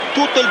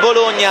tutto il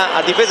Bologna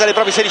a difesa dei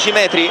propri 16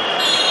 metri.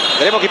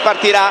 Vedremo chi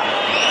partirà.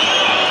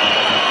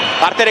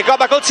 Parte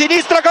Recoba col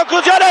sinistro,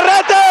 conclusione a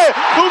rete,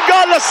 un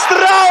gol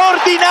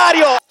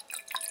straordinario.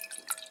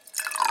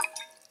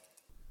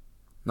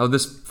 Now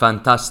this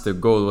fantastic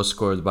goal was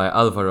scored by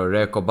Alvaro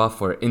Recoba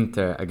for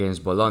Inter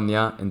against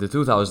Bologna in the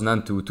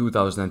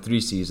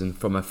 2002-2003 season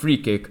from a free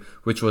kick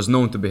which was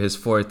known to be his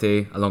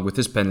forte along with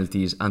his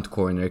penalties and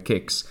corner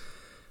kicks.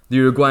 The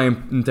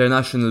Uruguayan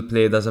international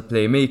played as a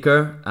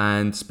playmaker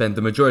and spent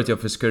the majority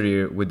of his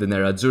career with the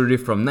Nerazzurri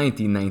from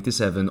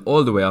 1997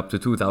 all the way up to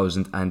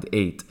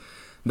 2008.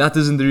 That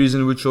isn't the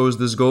reason we chose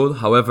this goal,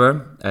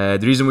 however, the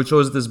reason we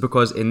chose it is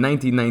because in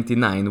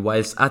 1999,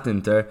 whilst at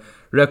Inter,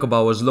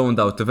 Recoba was loaned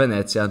out to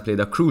Venezia and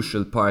played a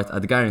crucial part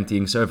at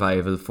guaranteeing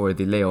survival for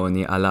the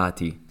Leoni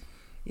Alati.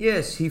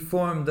 Yes, he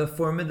formed a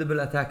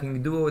formidable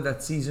attacking duo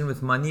that season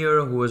with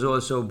Maniero, who was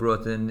also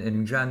brought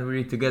in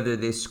January. Together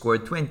they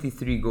scored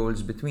 23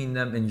 goals between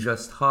them in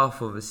just half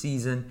of a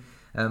season.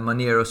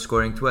 Maniero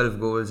scoring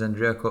 12 goals and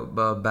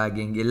Recoba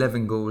bagging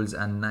 11 goals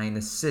and 9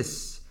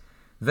 assists.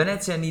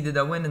 Venezia needed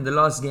a win in the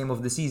last game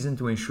of the season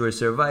to ensure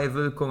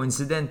survival.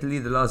 Coincidentally,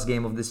 the last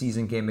game of the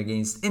season came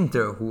against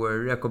Inter, who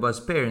were Recoba's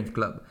parent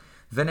club.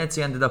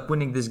 Venezia ended up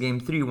winning this game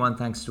 3-1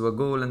 thanks to a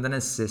goal and an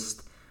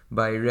assist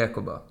by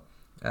Recoba,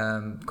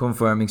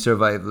 confirming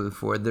survival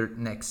for the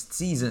next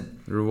season.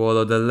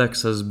 Ruolo del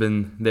Lex has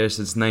been there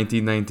since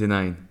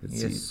 1999.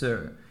 Yes,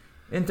 sir.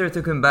 Inter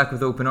took him back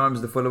with open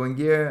arms the following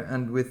year,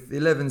 and with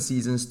 11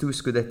 seasons, 2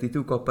 Scudetti,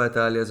 2 Coppa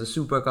Italia, a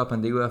Super Cup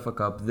and the UEFA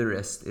Cup, the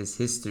rest is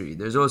history.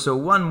 There's also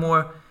one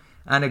more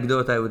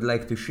anecdote I would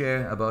like to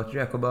share about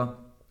Recoba.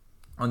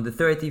 On the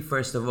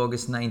 31st of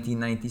August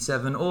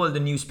 1997, all the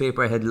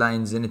newspaper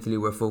headlines in Italy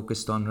were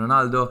focused on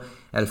Ronaldo,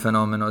 El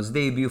Fenomeno's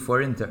debut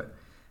for Inter.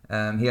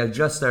 He had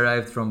just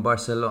arrived from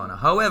Barcelona.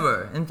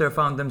 However, Inter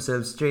found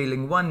themselves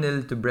trailing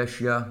 1-0 to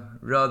Brescia.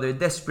 Rather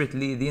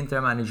desperately, the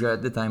Inter manager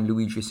at the time,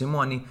 Luigi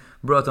Simoni,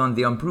 brought on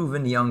the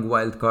unproven young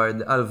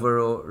wildcard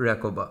Alvaro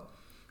Recoba.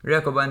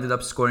 Recoba ended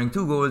up scoring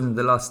 2 goals in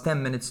the last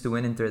 10 minutes to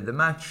win Inter the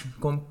match,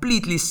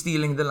 completely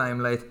stealing the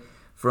limelight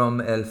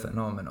from El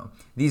Fenomeno.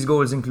 These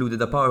goals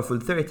included a powerful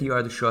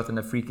 30-yard shot and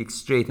a free kick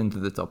straight into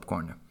the top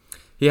corner.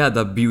 He had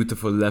a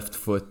beautiful left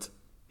foot.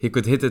 He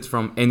could hit it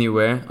from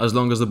anywhere. As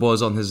long as the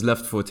ball's on his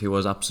left foot, he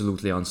was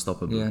absolutely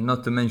unstoppable. Yeah,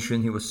 not to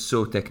mention he was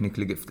so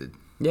technically gifted.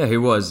 Yeah, he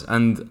was.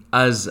 And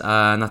as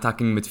an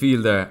attacking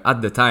midfielder,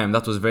 at the time,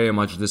 that was very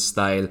much the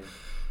style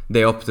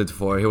they opted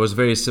for. He was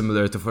very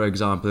similar to, for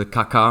example,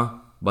 Kaká,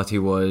 but he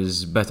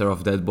was better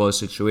off dead ball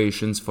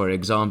situations, for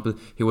example.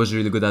 He was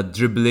really good at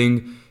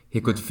dribbling.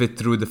 He could fit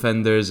through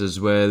defenders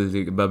as well,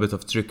 a bit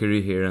of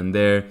trickery here and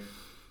there.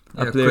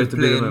 Yeah, could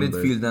play in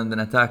midfield and an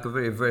attack, a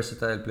very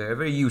versatile player, a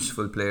very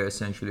useful player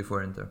essentially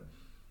for Inter.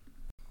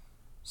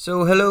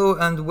 So hello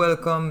and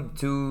welcome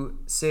to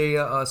Serie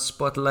A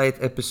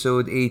Spotlight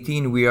episode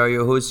 18. We are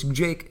your hosts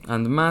Jake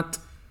and Matt,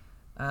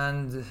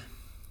 and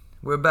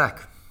we're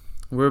back.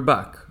 We're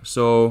back.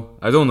 So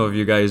I don't know if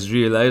you guys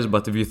realize,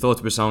 but if you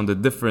thought we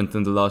sounded different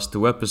in the last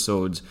 2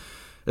 episodes,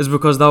 it's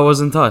because that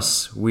wasn't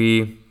us.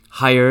 We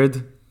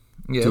hired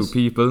 2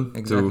 people.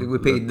 Exactly. We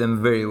paid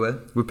them very well.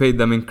 We paid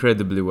them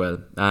incredibly well.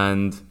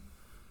 And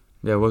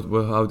yeah,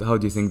 how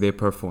do you think they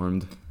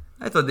performed?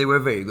 I thought they were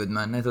very good,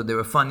 man. I thought they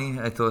were funny.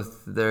 I thought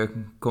their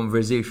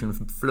conversation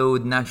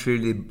flowed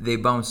naturally. They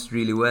bounced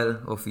really well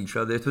off each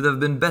other. It would have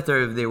been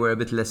better if they were a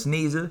bit less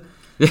nasal.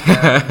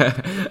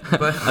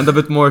 And a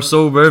bit more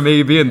sober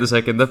maybe in the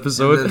second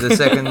episode. The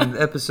second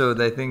episode,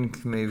 I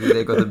think maybe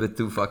they got a bit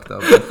too fucked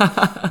up.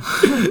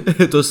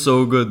 It was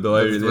so good though.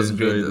 I really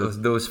enjoyed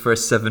it. Those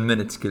first 7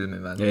 minutes kill me,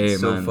 man. Hey,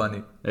 it's so man.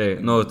 funny. Hey,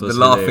 no, it was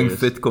the laughing hilarious.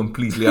 fit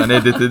completely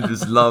unedited,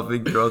 just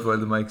laughing throughout while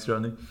the mic's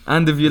running.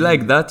 And if you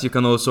like that, you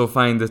can also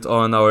find it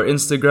on our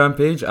Instagram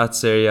page at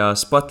Serie A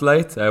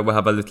Spotlight. We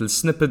have a little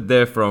snippet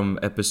there from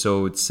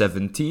episode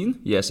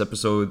 17. Yes,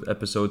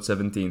 episode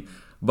 17.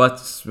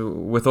 But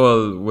with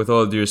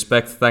all due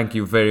respect, thank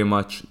you very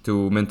much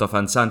to Mintoff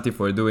and Santi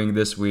for doing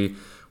this. We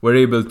were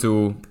able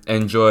to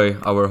enjoy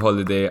our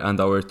holiday and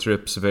our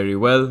trips very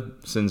well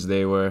since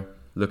they were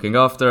looking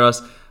after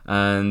us.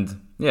 And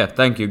yeah,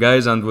 thank you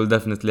guys, and we'll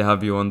definitely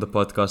have you on the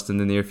podcast in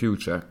the near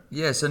future.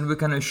 Yes, and we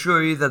can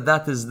assure you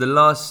that is the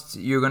last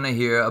you're gonna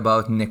hear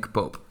about Nick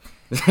Pope.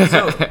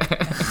 So,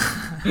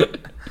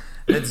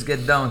 let's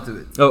get down to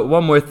it.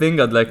 One more thing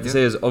I'd like to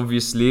say is,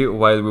 obviously,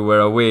 while we were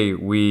away,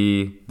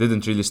 we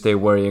didn't really stay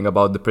worrying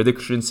about the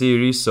prediction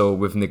series, so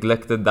we've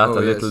neglected that a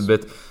little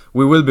bit.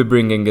 We will be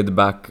bringing it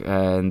back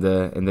in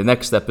the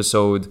next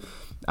episode,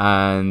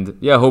 and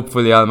yeah,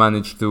 hopefully I'll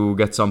manage to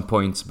get some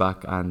points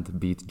back and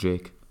beat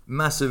Jake.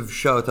 Massive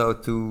shout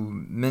out to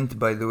Mint,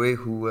 by the way,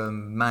 who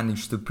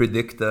managed to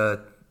predict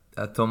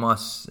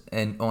Thomas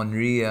and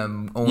Henry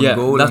own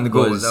goal and the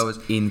goal. That was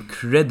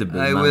incredible.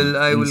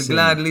 I will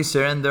gladly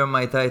surrender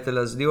my title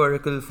as the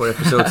Oracle for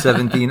episode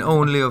 17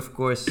 only. Of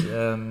course,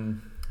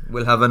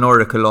 we'll have an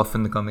Oracle off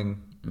in the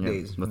coming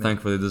days. But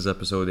thankfully this is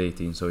episode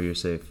 18, so you're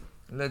safe.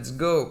 Let's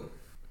go.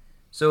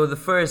 So the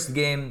first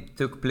game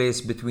took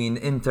place between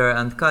Inter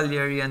and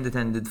Cagliari and it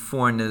ended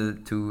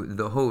 4-0 to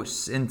the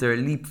hosts. Inter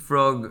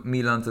leapfrog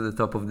Milan to the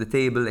top of the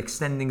table,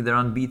 extending their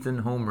unbeaten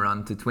home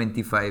run to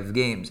 25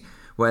 games,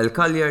 while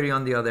Cagliari,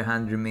 on the other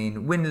hand,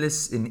 remain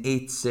winless in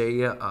 8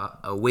 Serie A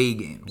away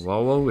games.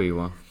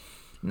 Wow.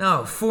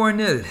 Now,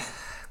 4-0.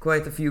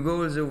 Quite a few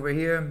goals over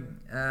here.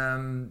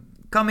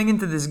 Coming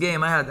into this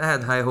game, I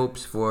had high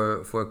hopes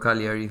for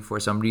Cagliari for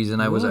some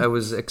reason. I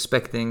was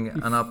expecting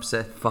an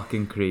upset.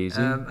 Fucking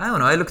crazy. I don't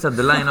know. I looked at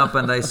the lineup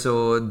and I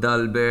saw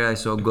Dalber, I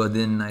saw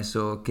Godin, I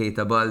saw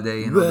Keita Balde.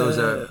 You know,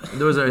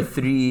 those are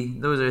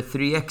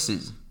three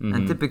X's,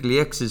 and typically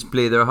X's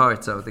play their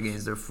hearts out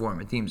against their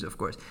former teams, of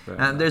course.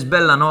 And there's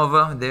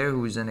Bellanova there,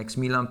 who's an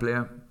ex-Milan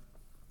player.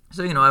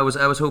 So you know, I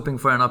was hoping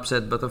for an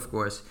upset, but of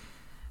course,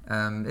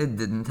 it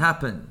didn't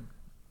happen.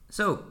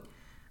 So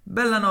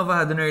Bellanova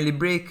had an early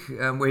break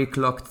where he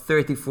clocked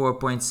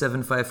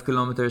 34.75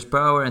 kilometers per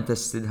hour and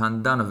tested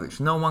Handanovic.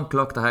 No one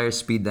clocked a higher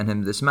speed than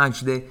him this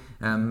match day,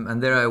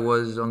 and there I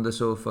was on the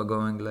sofa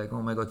going like,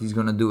 oh my god, he's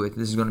gonna do it.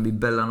 This is gonna be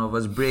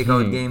Bellanova's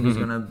breakout game. He's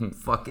gonna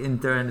fuck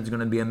Inter and it's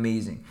gonna be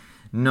amazing.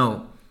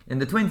 No. In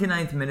the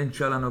 29th minute,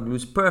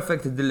 Çalhanoglu's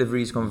perfect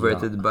delivery is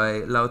converted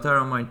by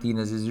Lautaro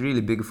Martinez's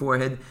really big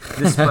forehead,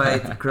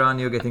 despite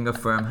Cranio getting a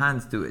firm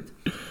hand to it.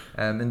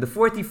 In the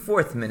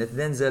 44th minute,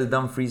 Denzel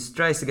Dumfries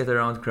tries to get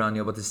around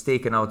Cranio, but is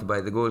taken out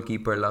by the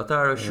goalkeeper.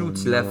 Lautaro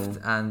shoots left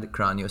and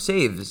Cranio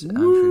saves.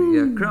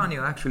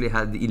 Cranio actually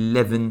had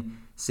 11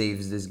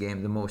 saves this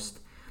game, the most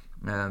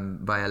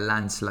by a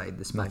landslide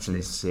this match. That's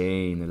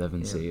insane,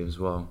 11 saves,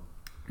 wow.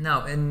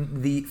 Now,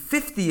 in the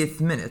 50th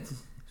minute,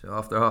 so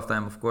after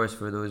halftime, of course,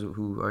 for those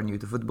who are new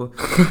to football,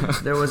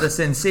 there was a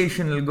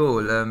sensational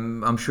goal.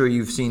 I'm sure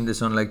you've seen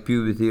this on like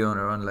Puberty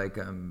or on like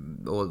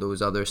all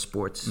those other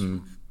sports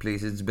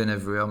places. It's been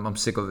everywhere. I'm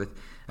sick of it.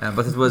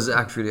 But it was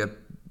actually it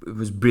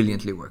was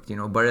brilliantly worked. You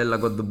know,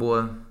 Barella got the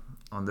ball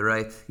on the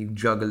right. He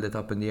juggled it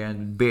up in the air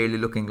and barely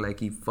looking like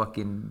he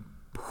fucking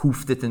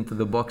hoofed it into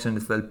the box, and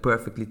it fell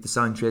perfectly to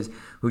Sanchez,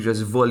 who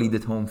just volleyed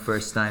it home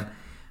first time.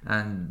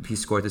 And he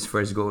scored his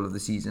first goal of the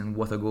season.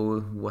 What a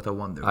goal, what a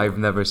wonder. I've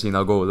never seen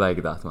a goal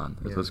like that, man.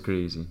 It was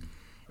crazy.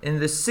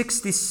 In the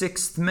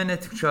 66th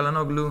minute,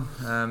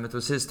 Çalhanoglu, it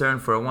was his turn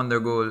for a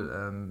wonder goal.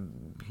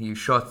 He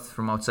shot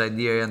from outside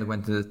the area and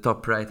went to the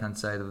top right-hand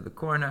side of the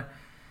corner.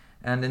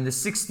 And in the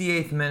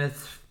 68th minute,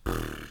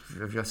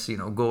 just, you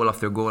know, goal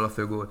after goal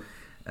after goal.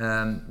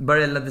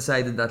 Barella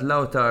decided that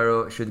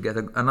Lautaro should get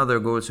another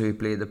goal, so he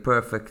played a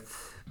perfect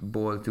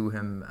ball to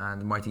him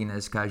and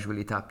Martinez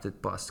casually tapped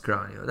it past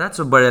Cranio. That's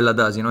what Barella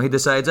does, you know. He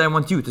decides, I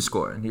want you to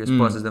score, and he just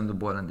passes them the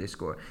ball and they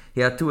score. He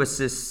had 2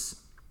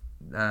 assists,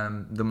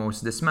 the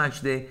most this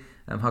match day.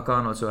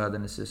 Hakan also had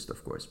an assist,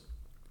 of course.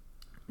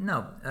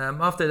 Now,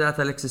 after that,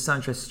 Alexis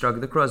Sanchez struck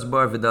the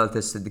crossbar, Vidal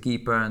tested the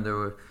keeper, and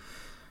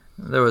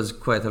there was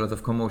quite a lot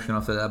of commotion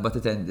after that, but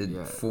it ended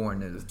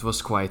 4-0. It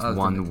was quite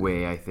one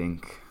way, I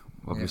think.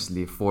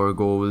 Obviously, 4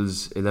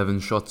 goals,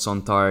 11 shots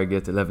on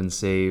target, 11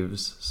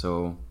 saves,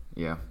 so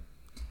yeah.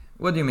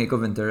 What do you make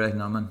of Inter right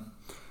now, man?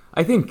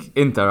 I think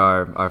Inter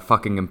are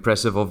fucking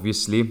impressive,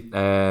 obviously.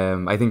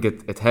 I think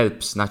it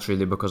helps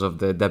naturally because of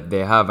the depth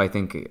they have. I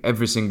think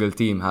every single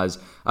team has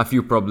a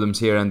few problems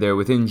here and there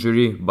with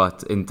injury,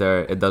 but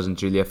Inter, it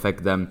doesn't really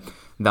affect them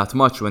that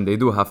much. When they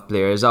do have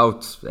players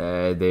out,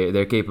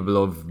 they're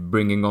capable of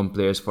bringing on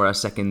players for a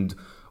second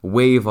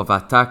wave of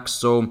attacks.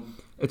 So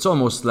it's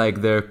almost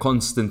like they're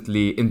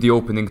constantly in the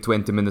opening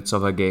 20 minutes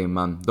of a game,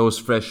 man. Those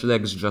fresh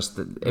legs just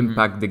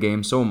impact the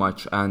game so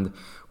much. And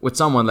with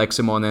someone like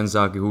Simone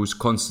Inzaghi, who's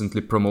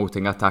constantly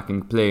promoting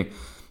attacking play,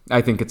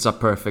 I think it's a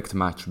perfect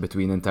match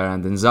between Inter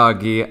and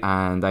Inzaghi.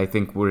 And I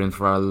think we're in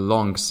for a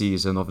long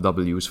season of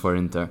W's for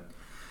Inter.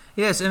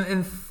 Yes,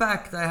 in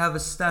fact, I have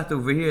a stat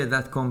over here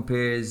that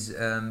compares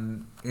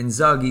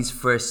Inzaghi's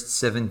first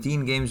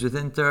 17 games with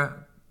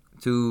Inter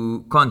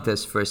to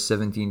Conte's first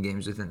 17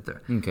 games with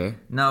Inter. Okay.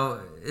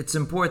 Now, it's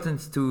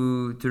important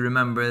to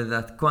remember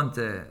that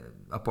Conte,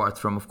 apart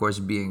from, of course,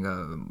 being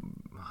a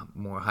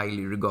more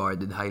highly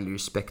regarded, highly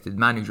respected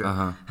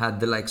manager, had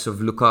the likes of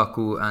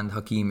Lukaku and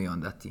Hakimi on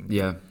that team.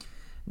 Yeah.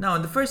 Now,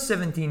 in the first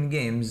 17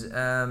 games,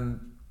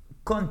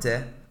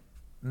 Conte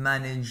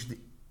managed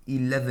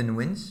 11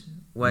 wins,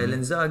 while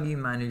Inzaghi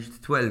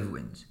managed 12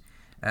 wins.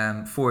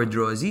 4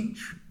 draws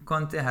each.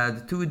 Conte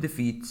had 2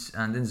 defeats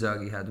and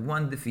Inzaghi had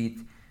 1 defeat.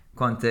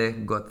 Conte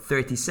got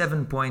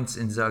 37 points,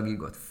 Inzaghi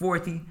got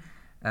 40.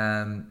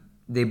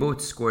 They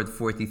both scored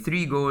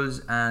 43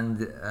 goals and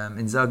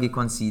Inzaghi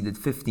conceded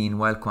 15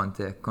 while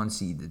Conte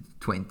conceded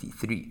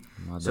 23.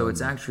 So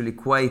it's actually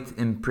quite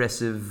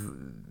impressive,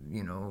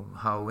 you know,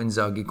 how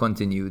Inzaghi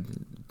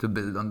continued to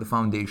build on the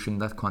foundation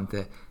that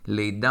Conte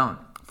laid down.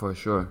 For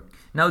sure.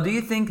 Now, do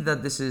you think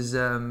that this is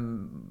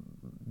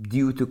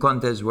due to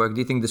Conte's work?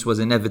 Do you think this was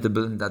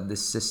inevitable, that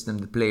this system,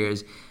 the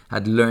players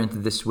had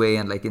learned this way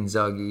and like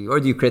Inzaghi, or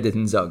do you credit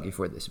Inzaghi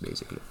for this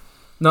basically?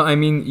 No, I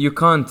mean, you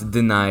can't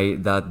deny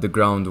that the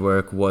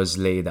groundwork was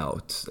laid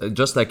out.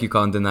 Just like you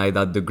can't deny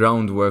that the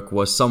groundwork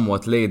was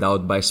somewhat laid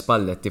out by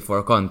Spalletti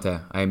for Conte.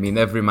 I mean,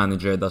 every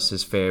manager does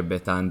his fair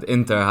bit, and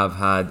Inter have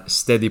had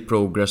steady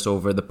progress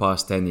over the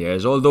past 10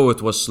 years. Although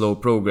it was slow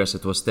progress,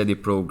 it was steady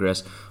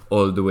progress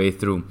all the way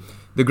through.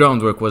 The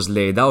groundwork was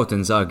laid out.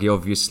 Inzaghi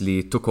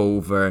obviously took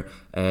over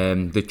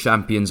the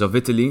champions of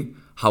Italy.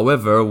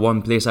 However,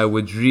 one place I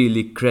would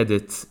really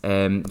credit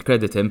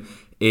him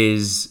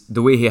is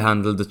the way he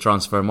handled the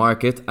transfer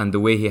market and the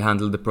way he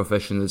handled the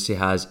professionals he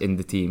has in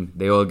the team.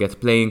 They all get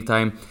playing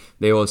time,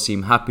 they all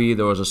seem happy.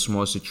 There was a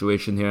small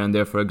situation here and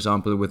there, for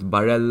example, with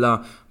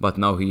Barella, but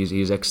now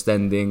he's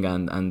extending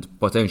and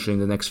potentially in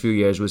the next few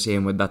years we'll see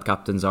him with that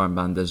captain's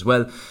armband as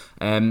well.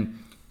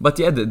 But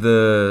yeah,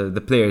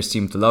 the players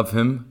seem to love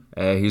him.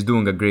 He's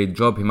doing a great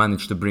job. He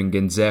managed to bring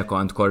in Dzeko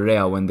and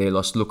Correa when they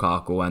lost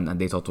Lukaku and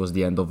they thought it was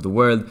the end of the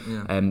world.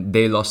 Yeah.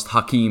 They lost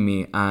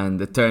Hakimi,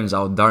 and it turns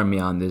out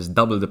Darmian is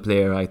double the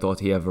player I thought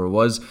he ever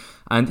was.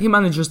 And he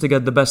manages to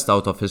get the best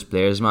out of his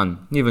players,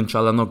 man. Even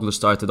Çalhanoğlu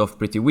started off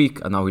pretty weak,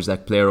 and now he's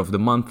like player of the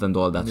month and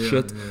all that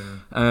shit.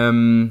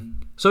 Yeah.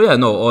 So yeah,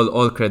 no,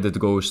 all credit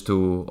goes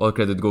to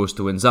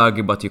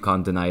Inzaghi, but you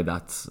can't deny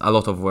that a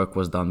lot of work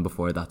was done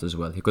before that as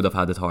well. He could have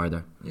had it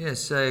harder.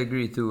 Yes, I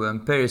agree too.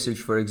 Perisic,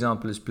 for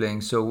example, is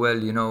playing so well.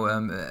 You know,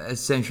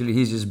 essentially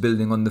he's just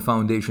building on the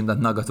foundation that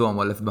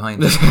Nagatomo left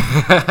behind him.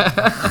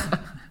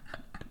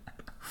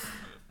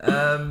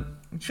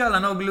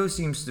 Çalhanoğlu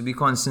seems to be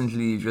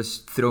constantly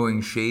just throwing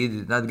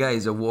shade. That guy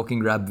is a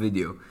walking rap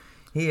video.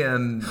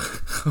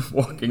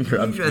 Walking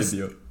rap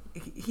video.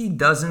 He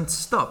doesn't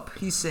stop.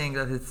 He's saying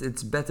that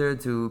it's better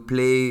to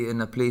play in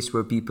a place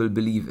where people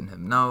believe in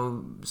him.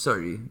 Now,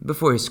 sorry,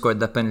 before he scored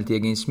that penalty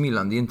against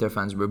Milan, the Inter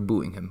fans were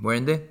booing him,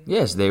 weren't they?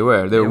 Yes, they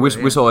were.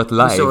 We saw it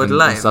live. We saw it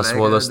live. In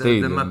Sassuolo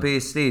Stadium. The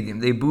Mapei Stadium.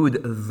 They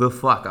booed the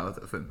fuck out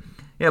of him.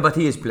 Yeah, but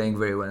he is playing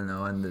very well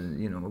now, and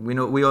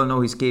we all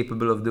know he's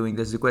capable of doing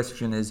this. The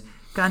question is,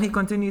 can he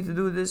continue to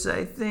do this?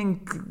 I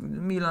think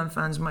Milan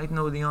fans might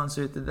know the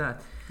answer to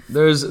that.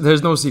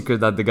 There's no secret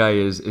that the guy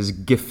is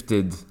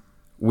gifted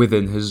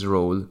within his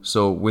role.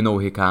 So we know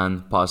he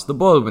can pass the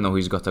ball, we know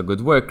he's got a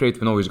good work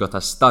rate, we know he's got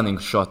a stunning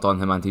shot on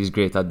him and he's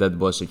great at dead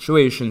ball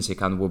situations, he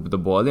can whip the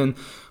ball in.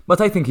 But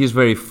I think he's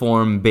very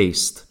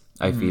form-based,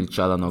 I feel,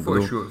 Çalhanoğlu.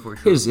 For sure.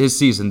 His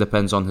season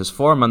depends on his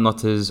form and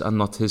not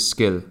his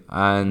skill.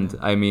 And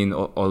I mean,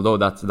 although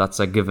that's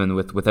a given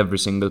with every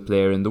single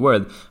player in the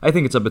world, I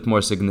think it's a bit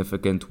more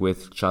significant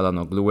with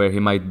Çalhanoğlu, where he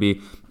might be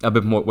a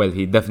bit more, well,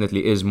 he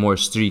definitely is more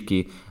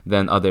streaky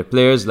than other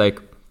players. Like,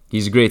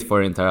 he's great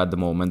for Inter at the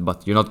moment,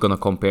 but you're not going to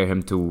compare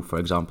him to, for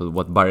example,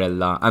 what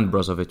Barella and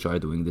Brozovic are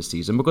doing this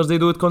season, because they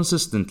do it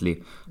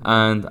consistently.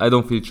 And I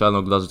don't feel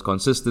Çalhanoğlu does it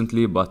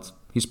consistently, but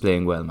he's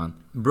playing well, man.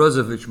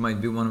 Brozovic might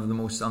be one of the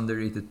most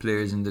underrated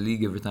players in the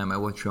league. Every time I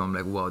watch him, I'm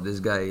like, wow, this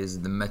guy is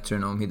the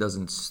metronome. He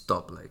doesn't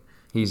stop. Like,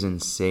 he's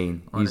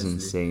insane. Honestly.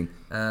 He's insane.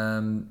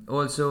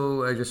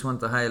 Also, I just want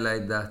to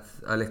highlight that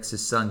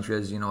Alexis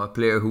Sanchez, a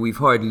player who we've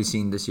hardly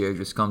seen this year,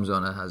 just comes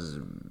on and has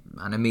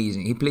an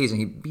amazing. He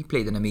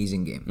played an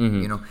amazing game.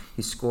 Mm-hmm.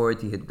 He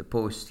scored. He hit the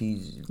post.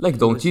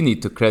 You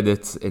need to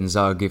credit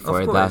Inzaghi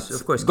for that?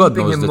 Of course. God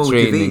Keeping knows him the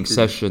motivated. training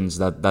sessions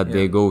that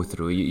they go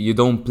through. You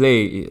don't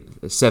play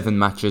 7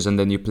 matches and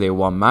then you play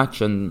 1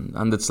 match,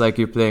 and it's like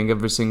you're playing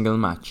every single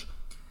match.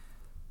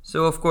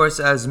 So, of course,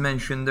 as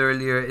mentioned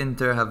earlier,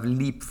 Inter have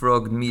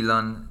leapfrogged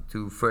Milan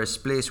to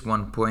first place,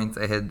 1 point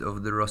ahead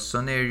of the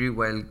Rossoneri,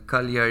 while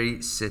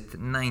Cagliari sit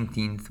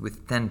 19th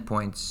with 10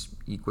 points,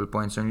 equal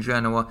points on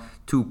Genoa,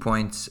 2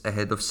 points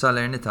ahead of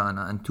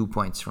Salernitana and 2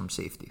 points from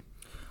safety.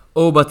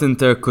 Oh, but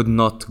Inter could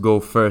not go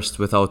first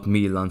without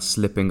Milan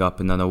slipping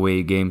up in an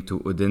away game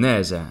to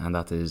Udinese, and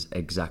that is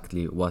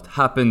exactly what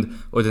happened.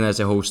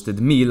 Udinese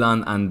hosted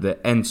Milan and the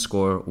end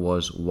score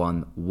was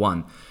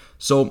 1-1.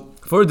 So,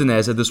 for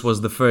Udinese, this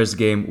was the first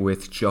game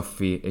with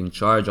Cioffi in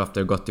charge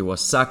after Gotti was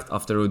sacked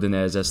after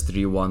Udinese's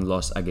 3-1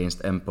 loss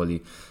against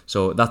Empoli.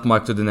 So that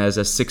marked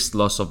Udinese's 6th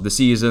loss of the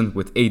season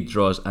with 8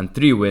 draws and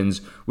 3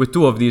 wins, with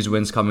 2 of these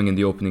wins coming in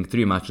the opening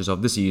 3 matches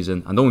of the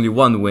season and only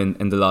 1 win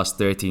in the last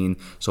 13,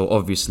 so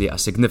obviously a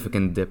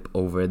significant dip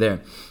over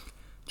there.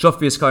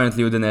 Cioffi is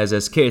currently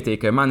Udinese's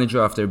caretaker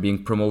manager after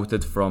being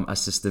promoted from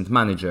assistant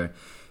manager.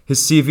 His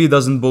CV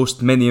doesn't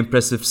boast many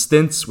impressive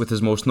stints, with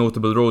his most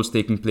notable roles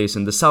taking place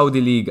in the Saudi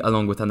League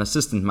along with an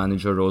assistant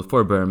manager role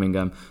for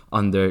Birmingham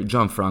under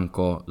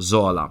Gianfranco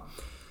Zola.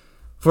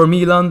 For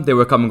Milan, they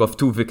were coming off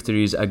 2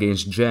 victories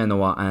against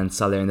Genoa and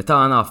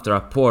Salernitana after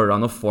a poor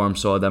run of form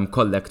saw them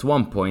collect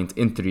 1 point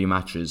in 3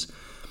 matches.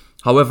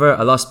 However,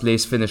 a last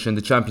place finish in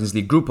the Champions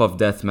League group of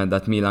death meant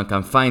that Milan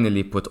can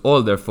finally put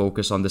all their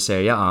focus on the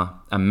Serie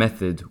A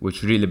method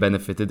which really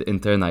benefited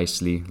Inter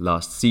nicely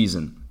last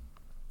season.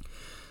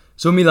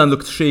 So Milan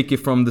looked shaky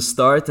from the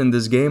start in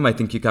this game, I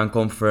think you can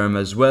confirm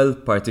as well,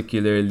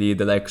 particularly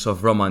the likes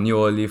of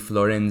Romagnoli,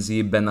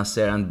 Florenzi,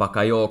 Bennacer and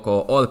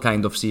Bakayoko, all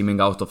kind of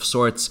seeming out of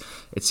sorts.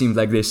 It seemed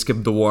like they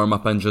skipped the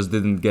warm-up and just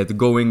didn't get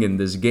going in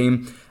this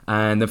game,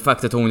 and in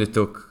fact it only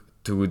took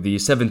to the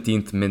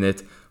 17th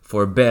minute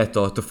for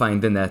Beto to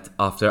find the net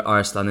after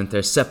Arslan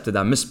intercepted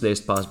a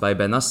misplaced pass by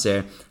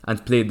Benacer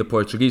and played the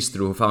Portuguese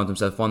through, who found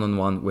himself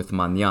one-on-one with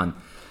Magnan.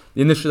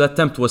 The initial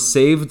attempt was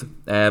saved,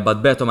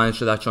 but Beto managed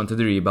to latch onto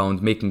the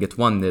rebound, making it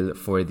 1-0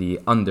 for the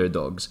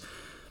underdogs.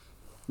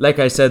 Like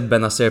I said,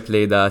 Benacer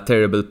played a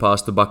terrible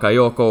pass to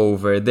Bakayoko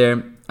over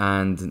there,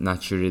 and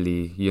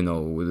naturally, you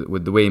know,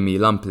 with the way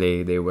Milan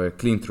play, they were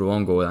clean through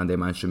on goal and they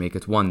managed to make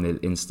it 1-0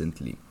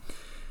 instantly.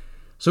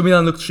 So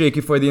Milan looked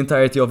shaky for the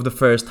entirety of the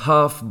first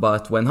half,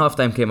 but when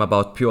halftime came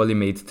about, Pioli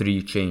made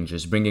 3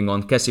 changes, bringing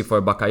on Kessie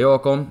for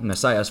Bakayoko,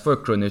 Messias for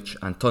Krunic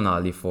and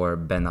Tonali for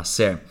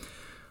Benacer.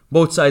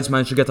 Both sides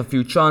managed to get a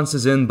few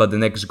chances in, but the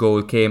next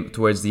goal came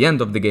towards the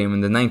end of the game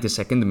in the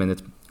 92nd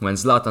minute when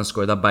Zlatan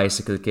scored a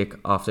bicycle kick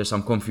after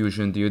some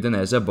confusion in the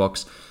Udinese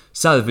box,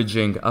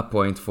 salvaging a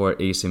point for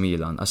AC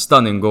Milan. A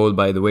stunning goal,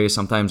 by the way.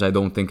 Sometimes I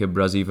don't think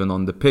Ibra's even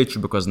on the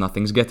pitch because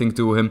nothing's getting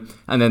to him,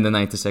 and then the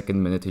 92nd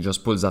minute he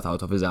just pulls that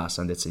out of his ass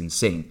and it's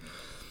insane.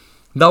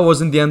 That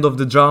wasn't the end of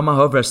the drama,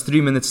 however, as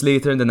 3 minutes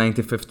later in the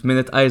 95th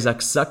minute,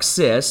 Isaac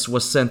Success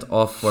was sent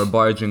off for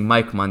barging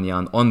Mike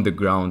Magnan on the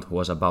ground, who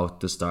was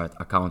about to start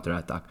a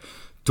counter-attack.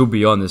 To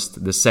be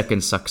honest, the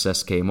second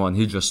Success came on,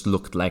 he just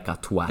looked like a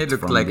twat. He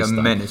looked from like the a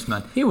start. menace,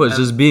 man. He was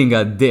just being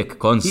a dick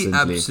constantly.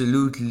 He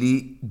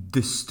absolutely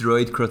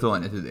destroyed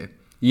Crotone today.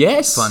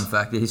 Yes! Fun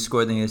fact, he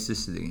scored and he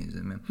assisted against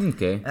him. Man.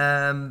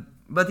 Okay.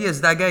 But yes,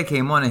 that guy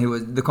came on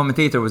and the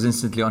commentator was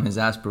instantly on his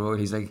ass, bro.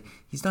 He's like,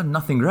 he's done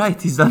nothing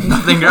right. He's done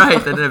nothing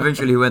right. And then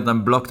eventually he went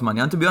and blocked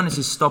Magnan. To be honest,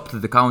 he stopped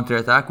the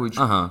counter-attack, which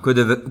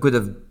could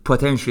have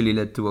potentially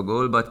led to a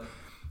goal, but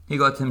he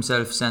got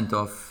himself sent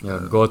off. Yeah,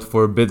 God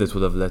forbid it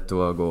would have led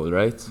to a goal,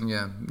 right?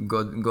 Yeah,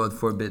 God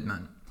forbid,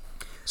 man.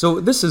 So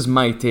this is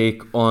my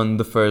take on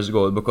the first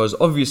goal, because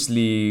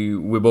obviously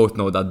we both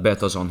know that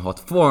Beto's on hot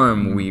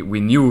form. We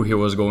knew he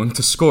was going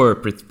to score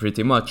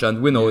pretty much,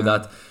 and we know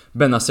that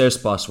Benacer's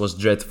pass was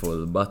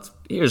dreadful. But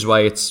here's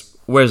why it's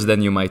worse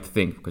than you might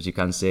think, because you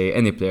can say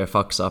any player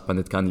fucks up and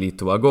it can lead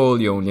to a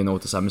goal. You only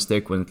notice a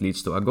mistake when it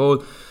leads to a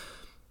goal.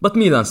 But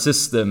Milan's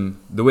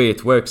system, the way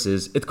it works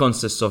is, it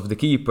consists of the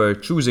keeper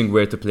choosing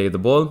where to play the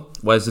ball,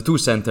 whilst the 2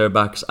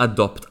 centre-backs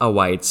adopt a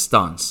wide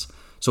stance.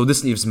 So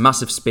this leaves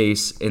massive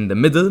space in the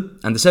middle,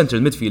 and the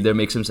central midfielder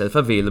makes himself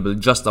available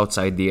just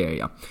outside the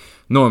area.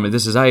 Normally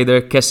this is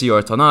either Kessie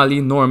or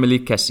Tonali. Normally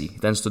Kessie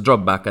tends to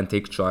drop back and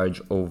take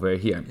charge over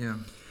here. Yeah.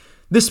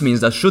 This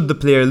means that should the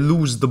player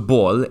lose the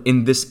ball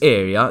in this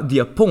area, the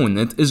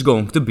opponent is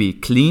going to be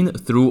clean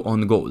through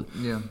on goal.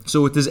 Yeah.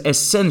 So it is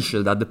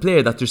essential that the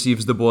player that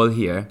receives the ball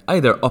here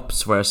either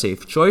opts for a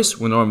safe choice.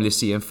 We normally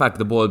see, in fact,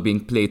 the ball being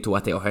played to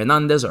a Theo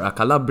Hernandez or a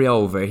Calabria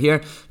over here,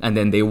 and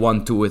then they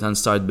 1-2 it and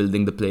start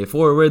building the play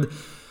forward.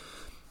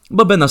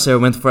 But Benacer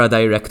went for a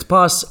direct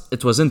pass,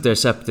 it was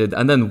intercepted,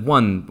 and then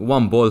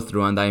one ball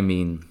through, and I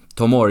mean,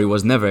 Tomori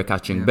was never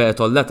catching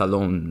Beto, let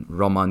alone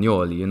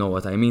Romagnoli, you know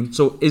what I mean?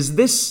 So is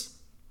this,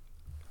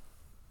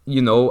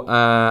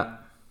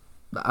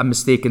 a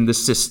mistake in the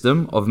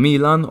system of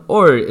Milan,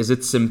 or is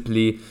it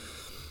simply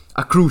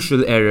a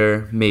crucial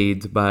error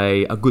made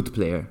by a good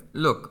player?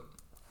 Look,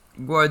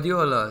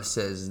 Guardiola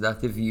says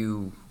that if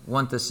you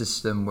want a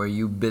system where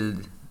you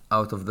build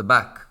out of the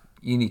back,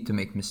 you need to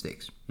make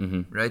mistakes,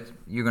 right?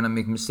 You're going to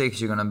make mistakes,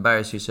 you're going to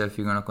embarrass yourself,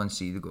 you're going to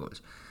concede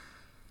goals.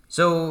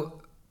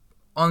 So,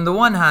 on the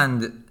one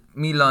hand,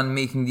 Milan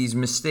making these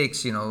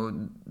mistakes,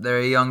 they're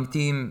a young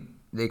team,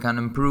 they can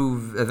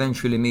improve.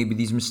 Eventually, maybe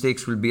these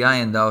mistakes will be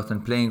ironed out,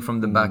 and playing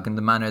from the back in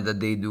the manner that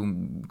they do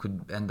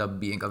could end up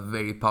being a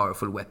very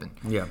powerful weapon.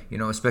 Yeah.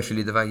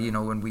 Especially the fact,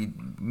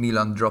 when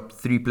Milan dropped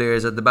 3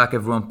 players at the back,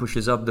 everyone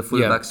pushes up, the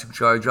fullbacks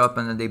charge up,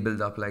 and then they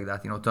build up like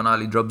that.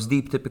 Tonali drops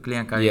deep typically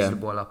and carries the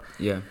ball up.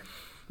 Yeah.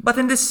 But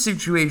in this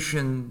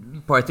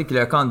situation,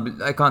 particularly,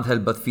 I can't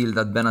help but feel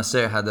that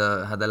Benacer had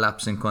a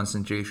lapse in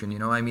concentration.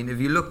 If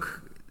you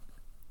look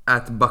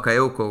at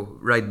Bakayoko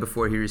right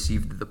before he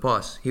received the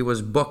pass, he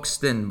was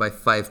boxed in by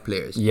 5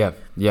 players.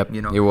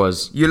 He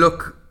was. You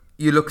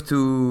look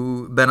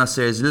to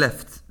Benacer's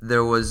left,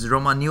 there was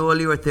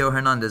Romagnoli or Theo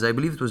Hernandez. I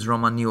believe it was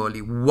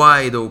Romagnoli,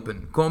 wide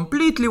open,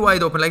 completely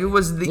wide open, like it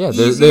was the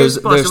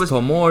easiest pass. There's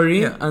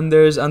Tomori and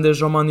there's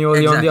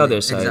Romagnoli on the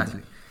other side.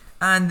 Exactly.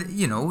 And,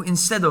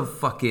 instead of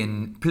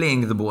fucking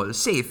playing the ball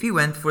safe, he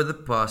went for the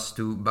pass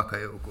to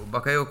Bakayoko.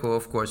 Bakayoko,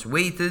 of course,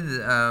 waited.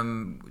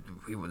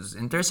 He was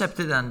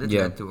intercepted and it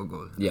led to a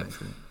goal. Yeah.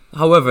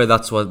 However,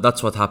 that's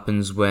what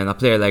happens when a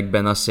player like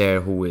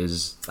Benacer, who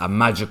is a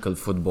magical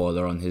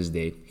footballer on his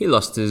day, he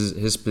lost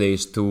his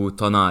place to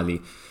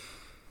Tonali.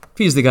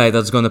 He's the guy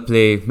that's going to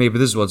play, maybe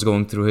this is what's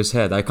going through his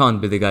head. I can't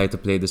be the guy to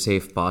play the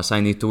safe pass. I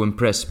need to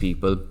impress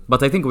people.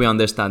 But I think we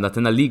understand that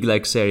in a league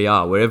like Serie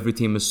A, where every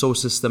team is so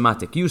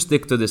systematic, you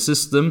stick to the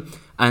system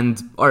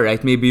and,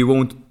 alright, maybe you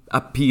won't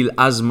appeal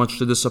as much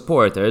to the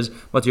supporters,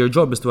 but your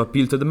job is to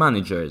appeal to the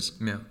managers.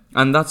 Yeah.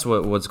 And that's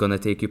what's going to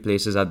take you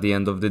places at the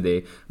end of the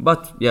day.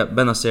 But yeah,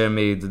 Benacer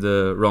made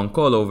the wrong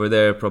call over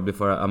there, probably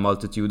for a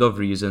multitude of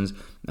reasons.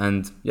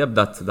 And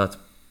that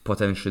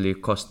potentially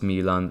cost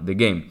Milan the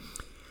game.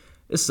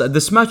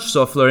 This match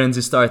saw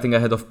Florenzi starting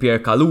ahead of Pierre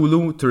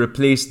Kalulu to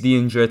replace the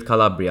injured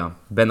Calabria,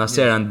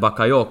 Benacer and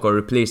Bakayoko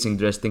replacing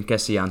the resting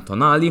Kessie and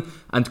Tonali,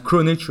 and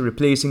Krunic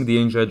replacing the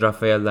injured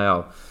Rafael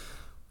Leao.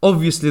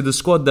 Obviously, the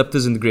squad depth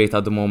isn't great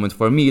at the moment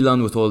for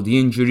Milan with all the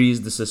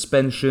injuries, the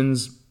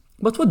suspensions.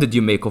 But what did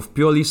you make of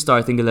Pioli's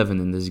starting 11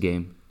 in this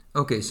game?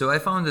 Okay, so I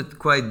found it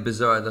quite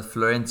bizarre that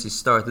Florenzi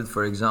started,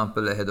 for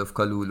example, ahead of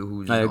Kalulu,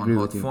 who's on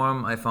hot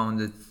form. I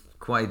found it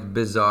quite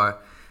bizarre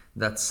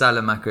that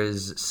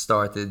Salamakers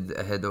started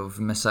ahead of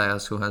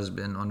Messias, who has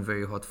been on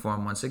very hot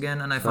form once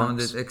again. And I found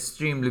it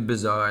extremely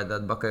bizarre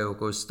that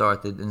Bakayoko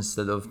started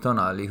instead of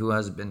Tonali, who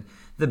has been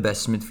the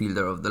best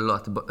midfielder of the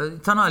lot. But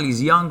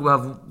Tonali's young, we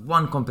have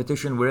one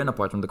competition we're in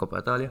apart from the Coppa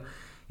Italia.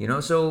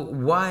 So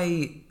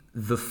why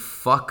the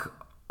fuck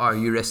are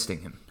you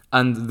resting him?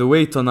 And the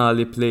way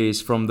Tonali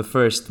plays from the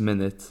first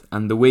minute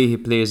and the way he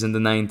plays in the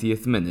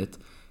 90th minute,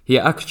 he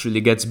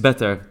actually gets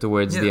better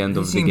towards the end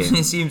of the game.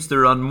 He seems to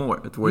run more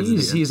towards the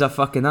end. He's a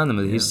fucking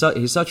animal. Yeah.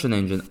 He's such an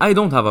engine. I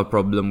don't have a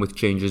problem with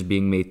changes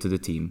being made to the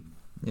team.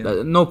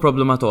 Yeah. No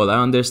problem at all. I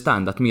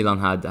understand that Milan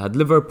had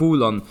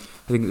Liverpool on,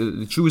 I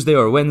think, Tuesday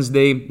or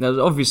Wednesday.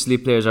 Obviously,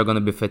 players are going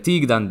to be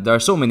fatigued and there are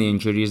so many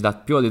injuries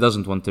that Pioli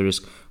doesn't want to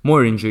risk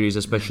more injuries,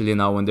 especially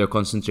now when they're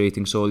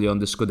concentrating solely on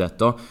the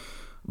Scudetto.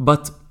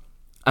 But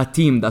a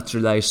team that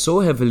relies so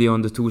heavily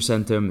on the two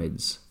centre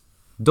mids,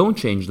 don't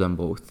change them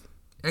both.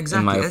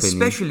 Exactly,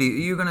 especially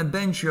you're going to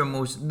bench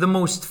the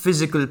most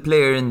physical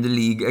player in the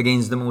league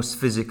against the most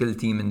physical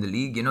team in the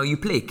league. You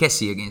play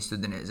Kessie against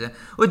Udinese.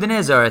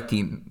 Udinese are a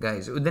team,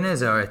 guys.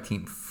 Udinese are a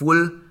team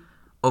full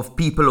of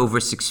people over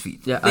 6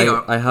 feet. Yeah,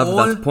 I have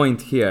that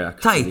point here,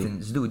 actually.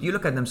 Titans, dude. You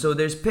look at them. So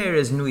there's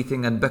Perez,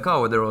 Nuiting, and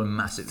Becao. They're all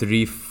massive.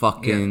 Three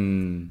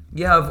fucking... Yeah.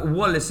 You have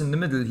Wallace in the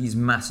middle. He's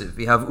massive.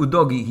 You have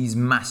Udogi. He's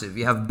massive.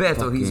 You have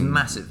Beto. He's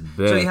massive.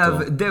 So you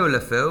have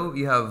Deulofeu.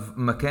 You have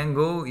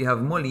Makengo. You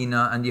have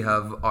Molina. And you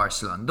have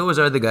Arslan. Those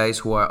are the guys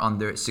who are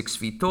under 6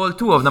 feet tall.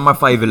 2 of them are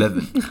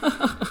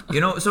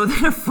 5'11". So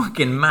they're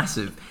fucking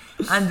massive.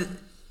 And...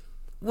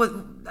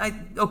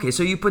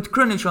 so you put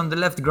Krunic on the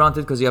left,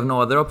 granted, because you have no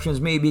other options.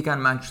 Maybe he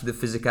can match the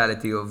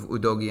physicality of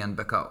Udogi and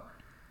Becao.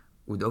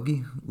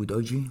 Udogi?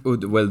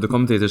 Well, the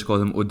commentators call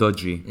him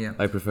Udogi. Yeah.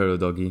 I prefer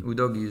Udogi.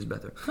 Udogi is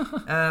better.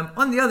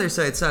 On the other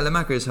side,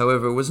 Salamakers,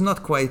 however, was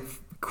not quite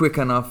quick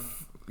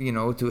enough,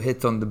 to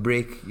hit on the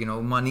break.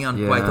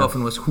 Manian quite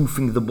often was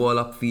hoofing the ball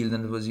upfield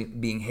and it was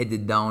being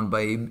headed down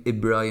by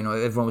Ibra.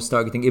 Everyone was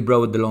targeting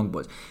Ibra with the long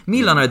balls.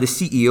 Milan are the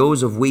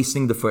CEOs of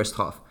wasting the first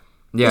half.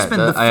 Yeah, they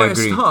spend the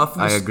first half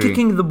just agree.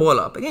 Kicking the ball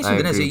up. Against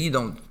Udinese, you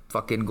don't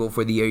fucking go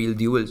for the aerial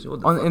duels.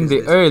 In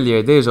the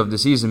earlier days of the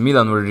season,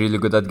 Milan were really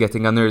good at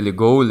getting an early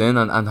goal in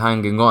and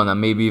hanging on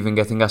and maybe even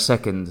getting a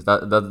second.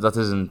 That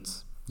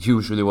isn't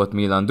usually what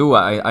Milan do.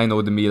 I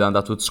know the Milan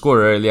that would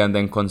score early and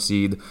then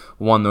concede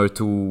 1 or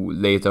 2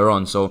 later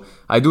on. So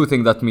I do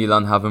think that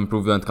Milan have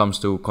improved when it comes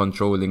to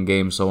controlling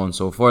games, so on and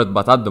so forth.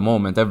 But at the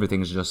moment,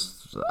 everything's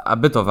just a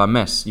bit of a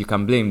mess. You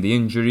can blame the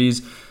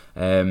injuries,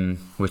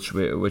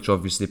 which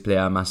obviously play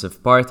a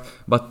massive part.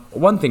 But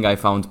one thing I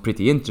found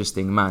pretty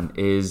interesting, man,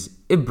 is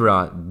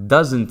Ibra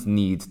doesn't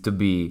need to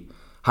be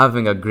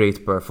having a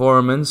great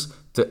performance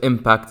to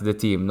impact the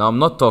team. Now, I'm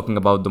not talking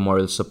about the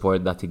moral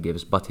support that he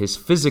gives, but his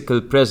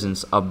physical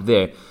presence up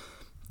there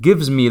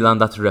gives Milan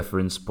that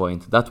reference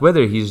point, that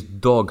whether he's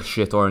dog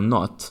shit or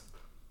not,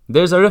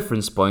 there's a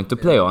reference point to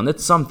play on.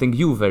 It's something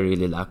Juve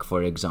really lack,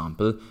 for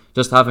example.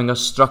 Just having a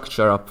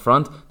structure up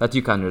front that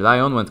you can rely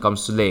on when it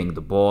comes to laying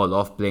the ball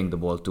off, playing the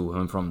ball to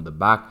him from the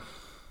back.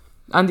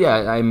 And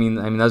yeah, I mean,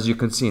 as you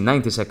can see,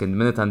 92nd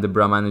minute and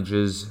Ibra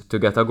manages to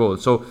get a goal.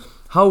 So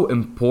how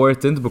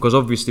important, because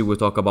obviously we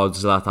talk about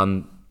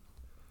Zlatan,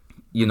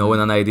 in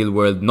an ideal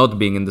world, not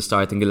being in the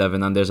starting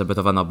 11 and there's a bit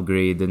of an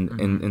upgrade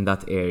in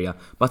that area.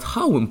 But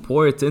how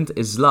important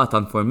is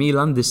Zlatan for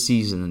Milan this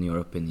season, in your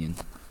opinion?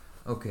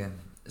 Okay.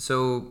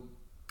 So,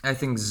 I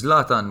think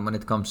Zlatan, when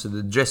it comes to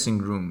the dressing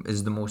room,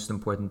 is the most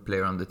important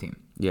player on the team.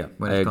 Yeah,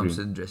 when it comes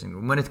to the dressing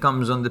room. When it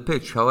comes on the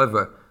pitch,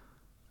 however,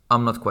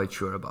 I'm not quite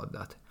sure about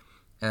that.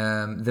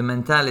 The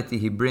mentality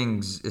he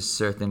brings is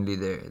certainly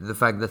there. The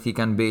fact that he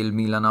can bail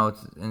Milan out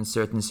in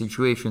certain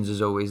situations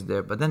is always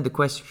there. But then the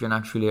question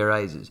actually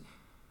arises.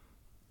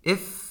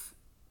 If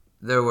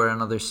there were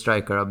another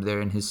striker up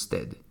there in his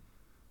stead,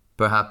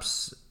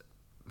 perhaps...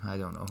 I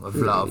don't know, a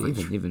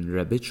Vlahovic. Even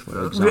Rebic,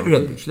 for example.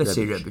 Let's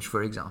say Rebic,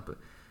 for example.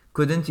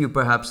 Couldn't you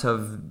perhaps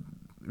have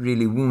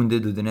really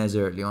wounded Udinese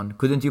early on?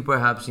 Couldn't you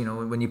perhaps,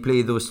 when you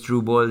play those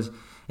through balls,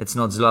 it's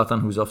not Zlatan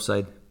who's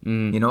offside?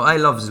 I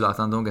love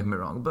Zlatan, don't get me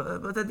wrong.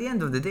 But at the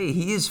end of the day,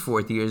 he is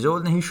 40 years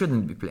old and he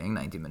shouldn't be playing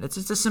 90 minutes.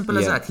 It's as simple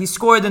as that. He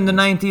scored in the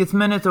 90th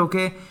minute,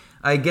 okay?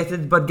 I get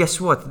it, but guess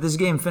what? This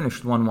game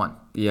finished 1-1.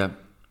 Yeah.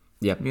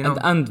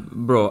 And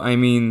bro, I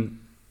mean,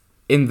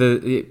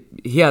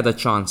 he had a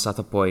chance at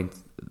a point.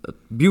 A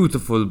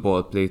beautiful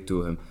ball played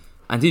to him,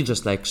 and he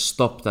just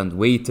stopped and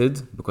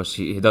waited because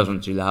he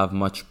doesn't really have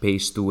much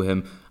pace to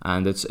him,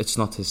 and it's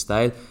not his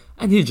style.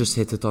 and he just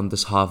hit it on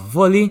this half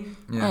volley.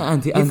 Yeah.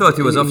 And He thought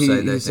he was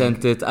offside, He I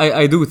sent it.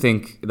 I do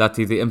think that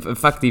in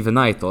fact, even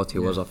I thought he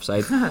was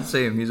offside.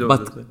 Same, he's always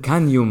offside. But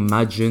can you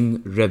imagine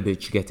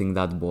Rebic getting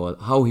that ball?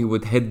 How he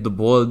would head the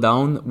ball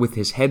down with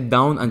his head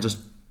down and just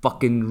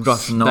fucking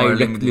rush Snarling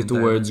directly the entire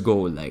towards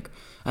goal, like.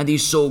 And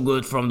he's so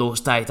good from those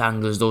tight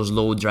angles, those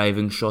low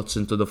driving shots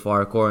into the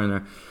far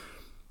corner.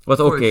 But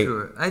okay, For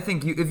sure. I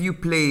think if you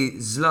play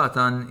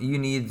Zlatan, you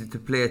need to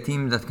play a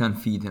team that can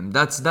feed him.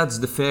 That's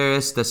the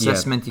fairest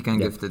assessment you can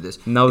give to this.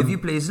 Now- if you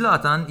play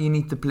Zlatan, you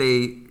need to play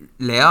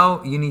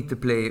Leao, you need to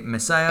play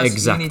Messias,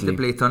 Exactly. you need to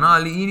play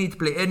Tonali, you need to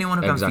play anyone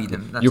who can feed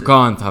him. That's You it.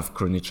 can't have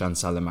Krunic and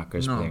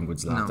Salamakers No, playing with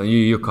Zlatan. no.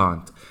 You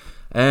can't.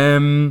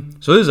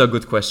 So this is a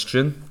good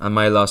question, and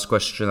my last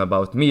question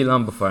about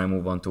Milan before I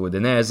move on to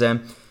Udinese.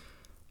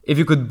 If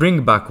you could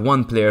bring back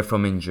one player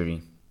from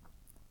injury,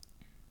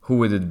 who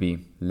would it be?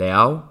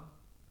 Leao,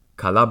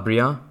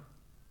 Calabria,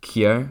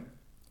 Kier,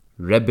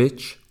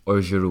 Rebic, or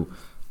Giroud?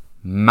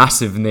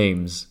 Massive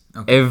names.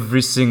 Okay.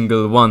 Every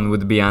single one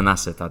would be an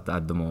asset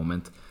at the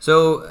moment.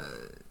 So,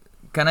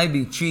 can I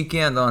be cheeky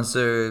and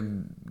answer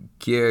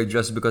Kier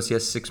just because he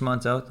has 6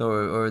 months out,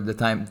 or the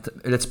time?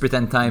 Let's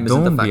pretend time isn't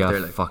a Don't be factor. a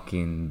like.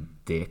 fucking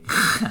dick.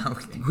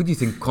 Okay. Who do you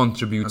think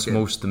contributes Okay.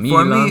 most to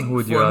For Milan? me, Who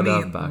would you for rather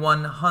me, have back?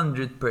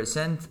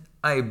 100%,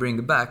 I bring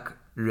back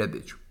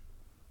Rebic.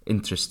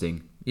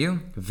 Interesting. You?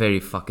 Very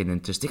fucking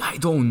interesting. I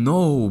don't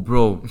know,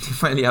 bro. You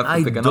finally have to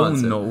I pick an don't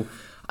answer. know.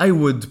 I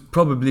would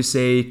probably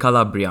say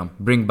Calabria.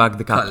 Bring back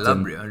the captain.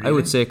 Calabria, I really?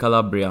 would say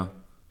Calabria.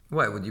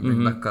 Why would you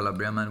bring back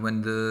Calabria, man,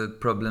 when the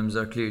problems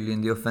are clearly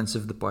in the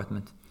offensive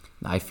department?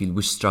 I feel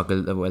we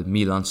struggle. Well,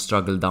 Milan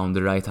struggle down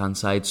the right hand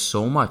side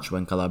so much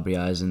when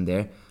Calabria is in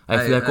there. I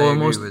feel like I agree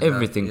almost with that,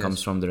 everything yes.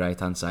 comes from the right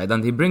hand side,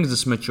 and he brings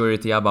this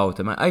maturity about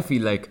him. I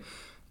feel like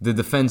the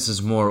defense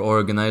is more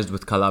organized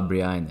with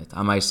Calabria in it.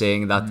 Am I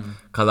saying that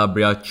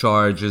Calabria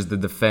charges the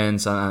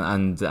defense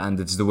and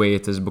it's the way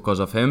it is because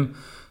of him?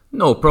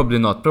 No, probably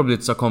not. Probably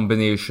it's a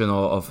combination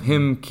of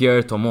him,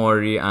 Kier,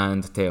 Tomori,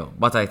 and Theo.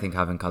 But I think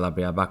having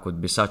Calabria back would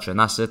be such an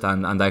asset,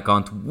 and I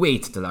can't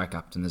wait till our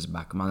captain is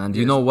back, man. And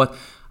you know what?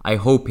 I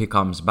hope he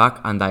comes back,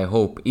 and I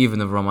hope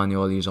even if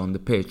Romagnoli is on the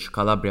pitch,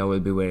 Calabria will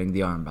be wearing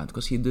the armband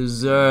because he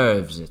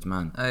deserves it,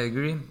 man. I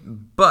agree.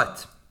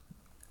 But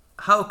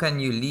how can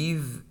you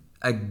leave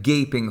a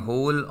gaping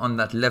hole on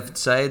that left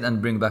side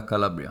and bring back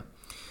Calabria?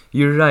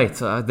 You're right.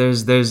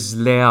 There's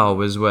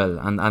Leao as well,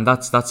 and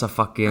that's a And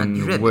fucking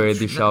Rebic.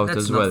 worthy shout Let's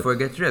as not well.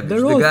 forget Rebic. They're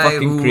the all guy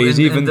fucking who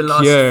crazy. in Even the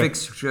last Kier.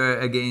 fixture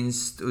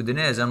against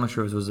Udinese, I'm not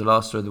sure if it was the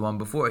last or the one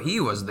before, he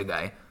was the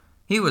guy.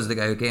 He was the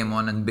guy who came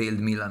on and bailed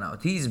Milan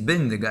out. He's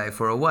been the guy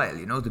for a while,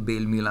 to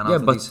bail Milan out. Yeah,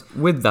 of but these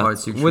with hard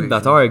that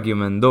situations.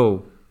 argument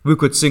though, we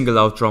could single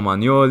out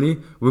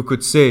Romagnoli. We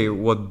could say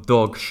what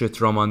dog shit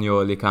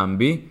Romagnoli can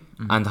be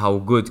and how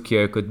good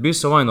Kier could be.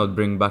 So why not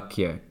bring back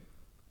Kier?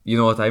 You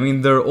know what I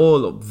mean? They're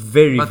all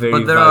very But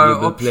very there are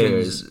valuable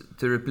options players.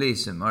 to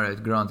replace him. All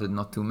right, granted,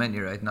 not too many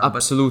right now.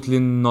 Absolutely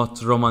not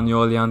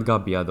Romagnoli and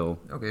Gabbia though.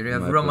 But okay, you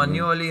have in my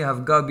opinion. Romagnoli, you have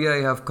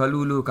Gabbia, you have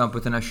Kalulu, who can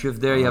put in a shift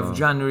there. You have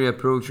January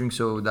approaching,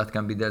 so that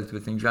can be dealt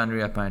with in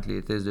January. Apparently,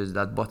 it is. There's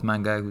that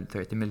Botman guy with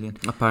 30 million.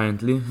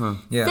 Apparently, huh?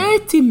 Yeah.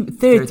 30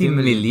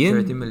 million?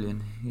 30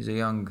 million. He's a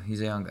young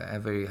guy,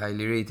 very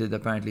highly rated.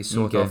 Apparently,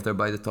 sought Okay. after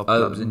by the top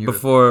clubs in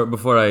Europe.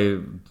 Before I,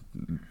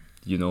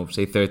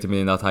 say 30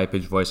 million that high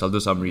pitched voice, I'll do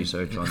some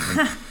research on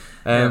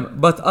him.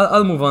 But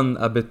I'll move on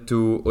a bit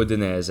to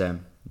Udinese.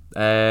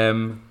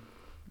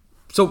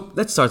 So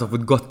let's start off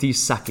with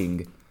Gotti's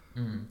sacking,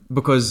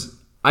 because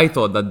I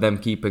thought that them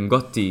keeping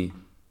Gotti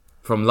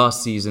from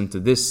last season to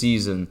this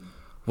season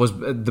was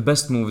the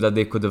best move that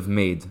they could have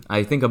made.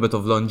 I think a bit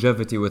of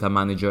longevity with a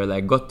manager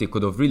like Gotti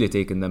could have really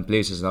taken them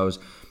places. I was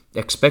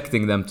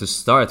expecting them to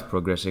start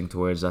progressing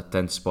towards that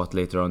 10th spot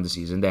later on the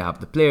season. They have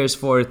the players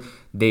for it.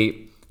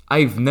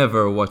 I've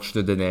never watched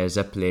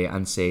Udinese play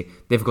and say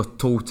they've got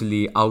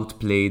totally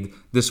outplayed.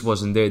 This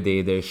wasn't their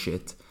day, their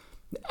shit.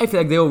 I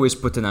feel like they always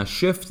put in a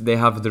shift. They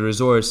have the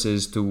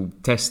resources to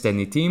test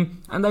any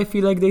team, and I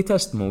feel like they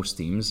test most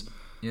teams.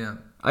 Yeah.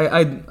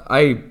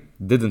 I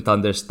didn't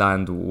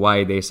understand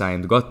why they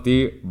signed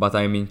Gotti, but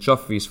I mean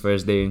Cioffi's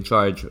first day in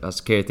charge as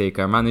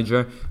caretaker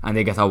manager, and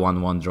they get a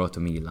 1-1 draw to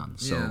Milan.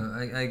 So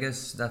Yeah, I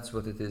guess that's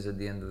what it is at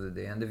the end of the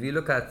day. And if you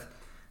look at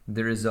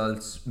the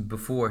results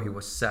before he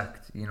was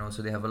sacked,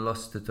 so they have a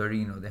loss to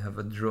Torino, they have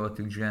a draw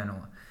to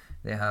Genoa,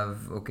 they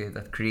have,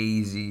 that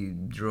crazy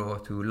draw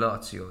to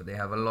Lazio, they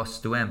have a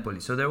loss to Empoli.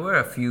 So there were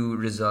a few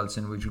results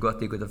in which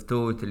Gotti could have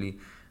totally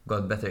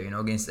got better.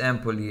 Against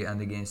Empoli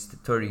and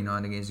against Torino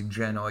and against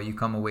Genoa, you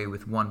come away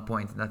with 1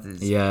 point. That is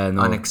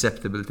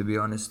unacceptable, to be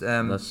honest.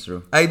 that's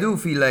true. I do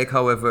feel like,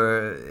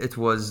 however, it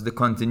was the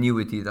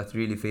continuity that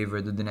really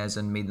favoured Udinese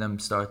and made them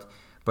start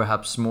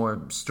perhaps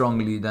more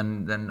strongly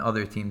than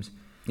other teams.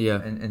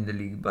 Yeah. In the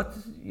league. But,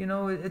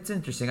 it's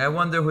interesting. I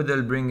wonder who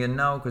they'll bring in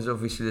now, because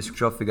obviously this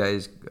Cioffi guy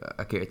is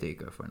a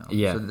caretaker for now.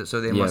 Yeah. So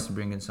they must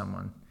bring in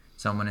someone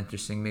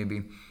interesting,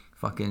 maybe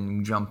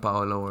fucking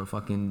Gianpaolo or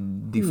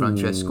fucking Di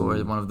Francesco or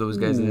one of those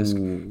guys that just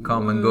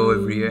come and go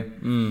every year.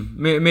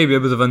 Maybe a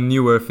bit of a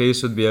newer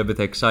face would be a bit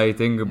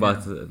exciting, but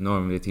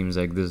normally teams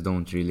like this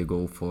don't really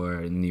go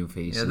for new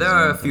faces. Yeah, there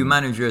are a few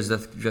managers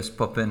that just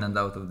pop in and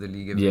out of the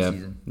league every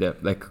season. Yeah,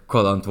 like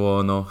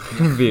Colantuono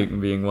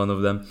being one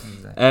of them.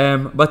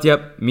 Exactly. But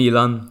yeah,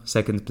 Milan,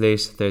 second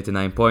place,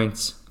 39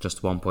 points,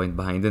 just 1 point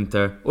behind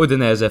Inter.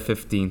 Udinese,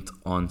 15th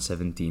on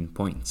 17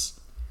 points.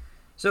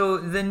 So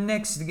the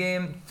next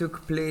game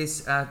took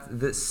place at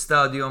the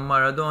Stadio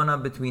Maradona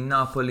between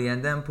Napoli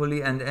and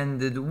Empoli and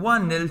ended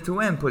 1-0 to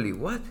Empoli.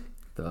 What?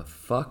 The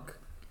fuck?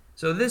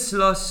 So this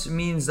loss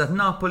means that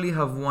Napoli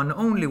have won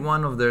only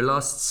one of their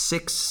last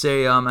 6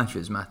 Serie A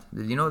matches, Matt.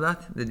 Did you know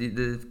that?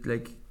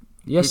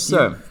 Yes,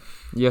 sir.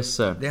 Yes,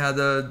 sir. They had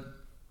a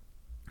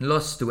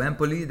loss to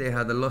Empoli, they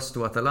had a loss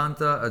to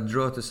Atalanta, a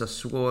draw to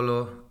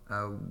Sassuolo,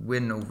 a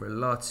win over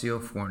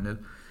Lazio, 4-0.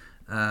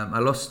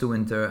 A loss to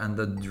Inter and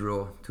a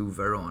draw to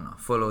Verona,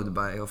 followed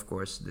by, of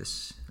course,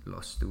 this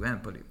loss to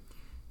Empoli.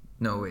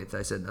 No, wait,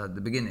 I said that at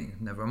the beginning.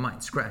 Never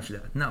mind, scratch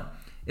that. Now,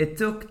 it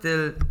took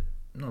till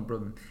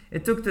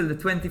the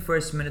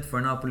 21st minute for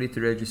Napoli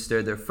to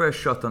register their first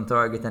shot on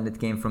target, and it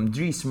came from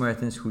Dries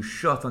Mertens, whose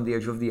shot on the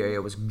edge of the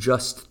area was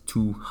just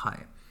too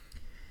high.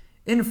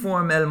 In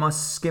form, Elmas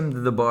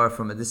skimmed the bar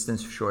from a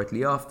distance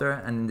shortly after,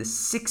 and in the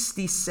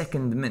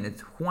 62nd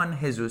minute, Juan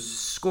Jesus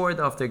scored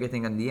after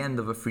getting on the end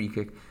of a free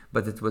kick,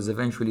 but it was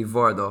eventually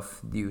VAR'd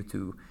off due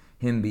to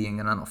him being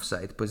in an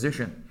offside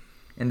position.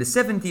 In the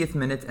 70th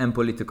minute,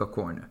 Empoli took a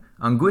corner.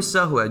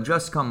 Anguissa, who had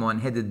just come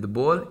on, headed the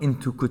ball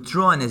into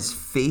Cutrone's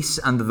face,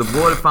 and the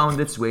ball found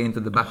its way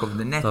into the back of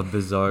the net, a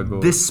bizarre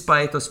goal,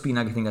 despite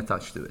Ospina getting a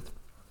touch to it.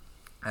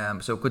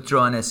 So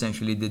Cutrone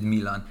essentially did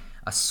Milan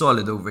a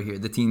solid over here.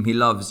 The team he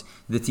loves,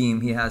 the team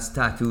he has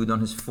tattooed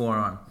on his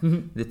forearm,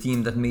 the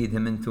team that made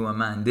him into a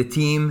man, the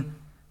team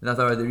that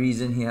are the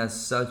reason he has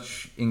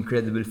such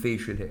incredible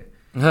facial hair.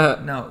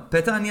 Now,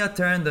 Petagna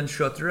turned and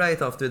shot right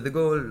after the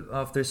goal,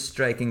 after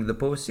striking the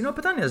post. You know,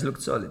 Petagna has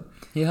looked solid.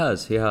 He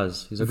has.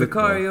 He's a good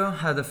player. Vicario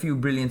had a few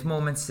brilliant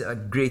moments, a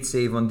great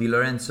save on Di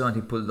Lorenzo, and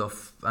he pulled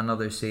off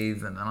another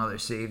save and another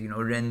save,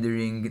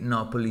 rendering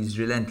Napoli's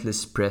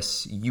relentless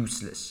press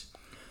useless.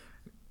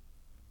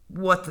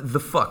 What the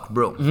fuck,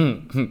 bro?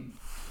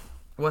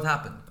 What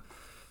happened?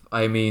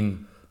 I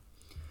mean,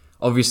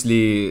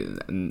 obviously,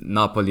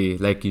 Napoli,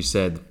 like you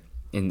said,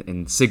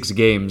 in 6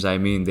 games, I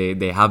mean,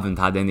 they haven't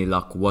had any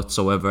luck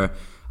whatsoever,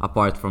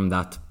 apart from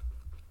that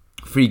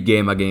free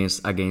game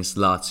against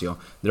Lazio.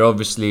 They're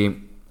obviously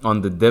on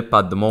the dip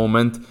at the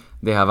moment.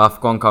 They have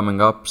AFCON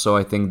coming up, so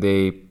I think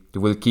they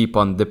will keep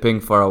on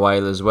dipping for a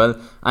while as well.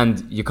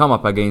 And you come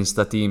up against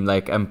a team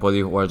like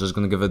Empoli, who are just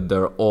going to give it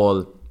their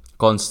all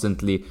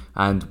constantly,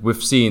 and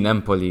we've seen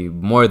Empoli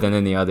more than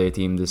any other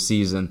team this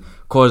season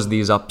cause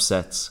these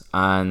upsets.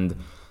 And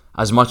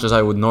as much as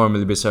I would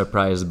normally be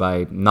surprised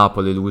by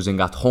Napoli losing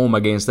at home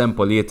against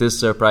Empoli, it is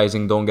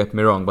surprising, don't get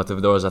me wrong, but if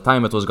there was a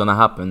time it was going to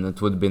happen,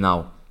 it would be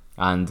now,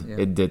 and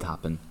it did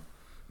happen.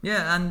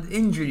 Yeah, and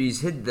injuries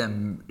hit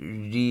them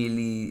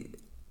really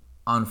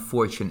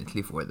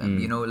unfortunately for them.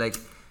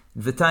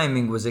 The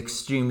timing was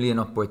extremely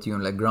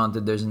inopportune.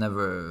 Granted, there's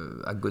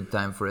never a good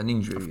time for an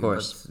injury. Of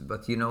course.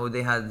 But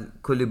they had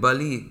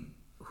Koulibaly,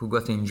 who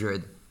got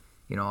injured,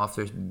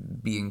 after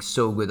being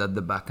so good at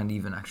the back and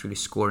even actually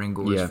scoring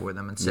goals for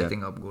them and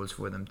setting up goals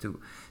for them too.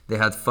 They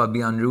had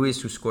Fabian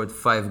Ruiz, who scored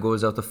 5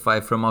 goals out of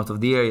 5 from out of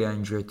the area,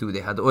 injured too.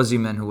 They had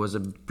Osimhen, who was a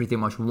pretty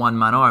much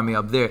one-man army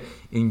up there,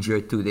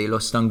 injured too. They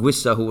lost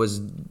Anguissa, who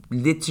was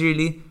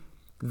literally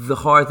the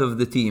heart of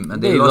the team,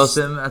 and they lost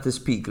him at his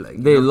peak.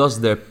 They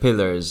lost their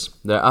pillars,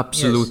 their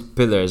absolute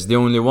pillars. The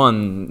only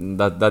one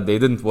that they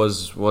didn't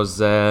was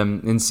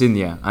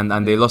Insigne,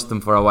 and they lost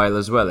him for a while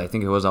as well. I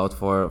think he was out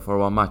for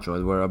 1 match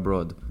or were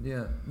abroad.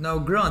 Yeah. Now,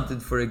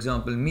 granted, for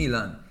example,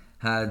 Milan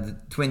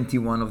had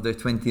 21 of their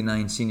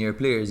 29 senior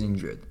players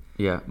injured.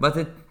 Yeah. But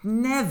it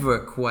never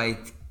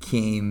quite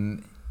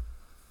came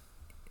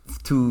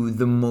to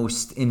the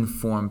most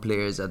informed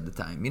players at the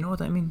time. You know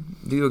what I mean?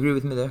 Do you agree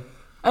with me there?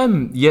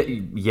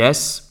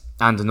 Yes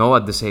and no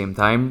at the same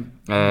time,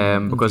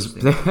 because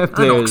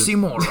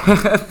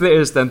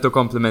players tend to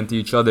complement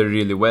each other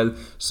really well.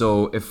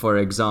 So if, for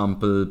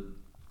example,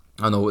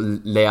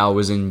 Leao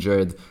is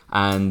injured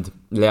and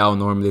Leao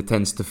normally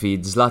tends to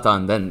feed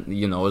Zlatan, then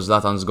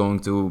Zlatan's going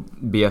to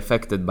be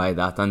affected by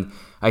that. And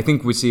I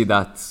think we see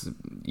that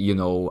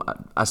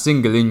a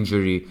single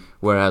injury,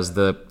 whereas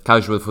the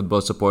casual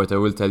football supporter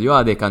will tell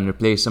you they can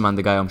replace him, and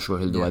the guy, I'm sure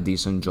he'll do a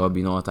decent job.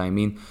 You know what I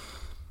mean?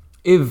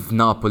 If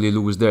Napoli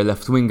lose their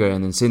left winger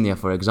and Insigne,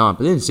 for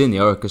example, Insigne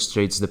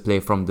orchestrates the play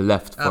from the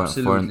left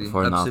for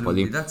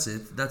Napoli. That's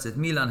it.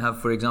 Milan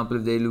have, for example,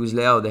 if they lose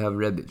Leao, they have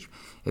Rebic.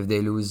 If they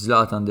lose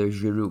Zlatan, there's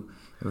Giroud.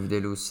 If they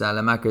lose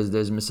Salamakers,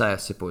 there's Messiah,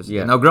 supposedly.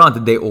 Yeah. Now,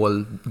 granted, they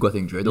all got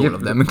injured, all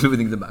of them,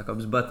 including the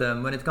backups. But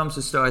when it comes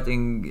to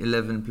starting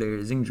 11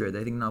 players injured,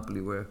 I think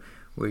Napoli were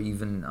were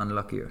even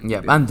unluckier.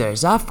 Yeah, and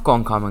there's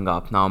AFCON coming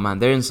up now, man.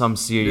 They're in some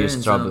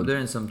serious trouble. They're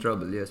in some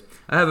trouble, yes.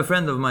 I have a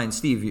friend of mine,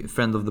 Steve,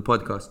 friend of the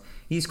podcast.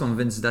 He's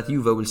convinced that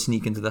Juve will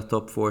sneak into that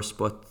top 4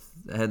 spot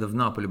ahead of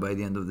Napoli by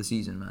the end of the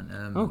season,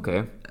 man.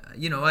 Okay.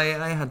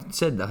 I had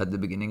said that at the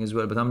beginning as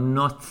well, but I'm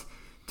not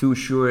too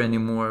sure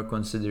anymore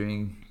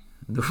considering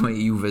the way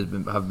Juve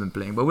have been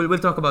playing. But we'll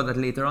talk about that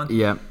later on.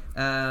 Yeah.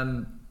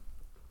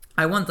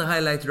 I want to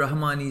highlight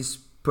Rahmani's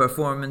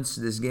performance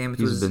this game.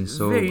 He's been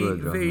so very,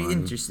 good, very Rahmani.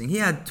 interesting. He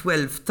had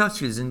 12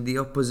 touches in the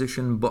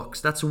opposition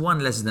box. That's one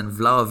less than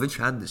Vlahovic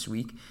had this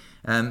week.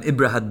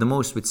 Ibra had the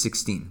most with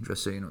 16,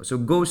 just so you know. So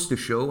goes to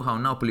show how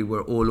Napoli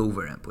were all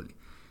over Empoli.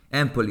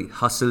 Empoli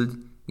hustled.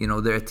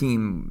 They're a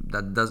team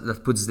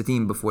that puts the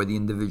team before the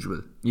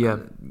individual. Yeah.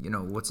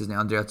 What's his name?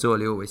 Andrea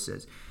Azzoli always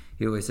says.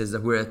 He always says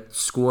that we're a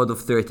squad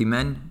of 30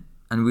 men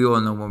and we all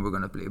know when we're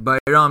going to play.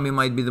 Bayrami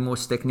might be the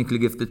most technically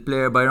gifted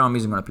player. Bayrami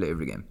isn't going to play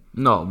every game.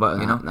 No, but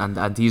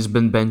and he's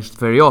been benched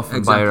very often,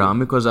 Exactly. Bayram,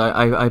 because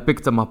I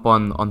picked him up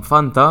on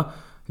Fanta.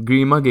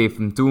 Grima gave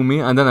him to me,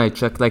 and then I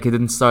checked, like, he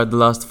didn't start the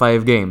last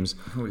 5 games.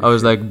 Holy I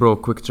was shit. like, bro,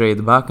 quick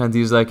trade back, and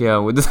he's like, yeah,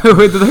 we did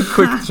a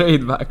quick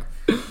trade back.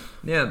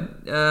 Yeah,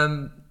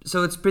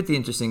 so it's pretty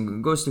interesting.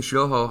 It goes to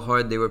show how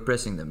hard they were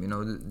pressing them.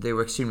 They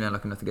were extremely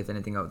unlucky not to get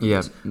anything out of Yeah,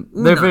 this.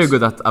 they're very Unas-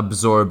 good at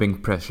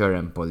absorbing pressure,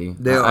 Empoli.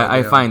 They are,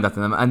 I they find that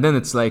in them, and then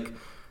it's like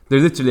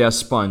they're literally a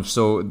sponge,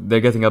 so they're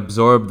getting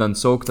absorbed and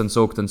soaked and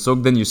soaked and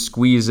soaked. Then you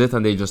squeeze it,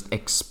 and they just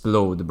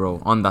explode,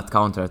 bro. On that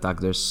counter attack,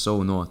 they're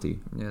so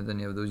naughty. Yeah, then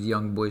you have those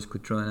young boys,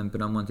 Cutrone and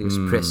Pinamonte, just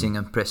pressing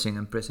and pressing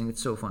and pressing.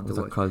 It's so fun It's to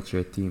a watch.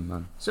 cultured team,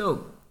 man.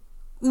 So,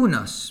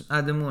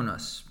 Adam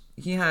Unas,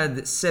 he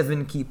had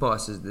 7 key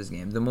passes this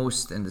game, the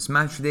most in this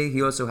match day.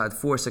 He also had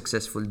 4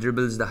 successful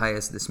dribbles, the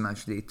highest this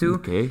match day too.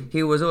 Okay.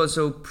 He was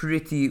also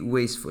pretty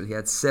wasteful. He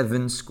had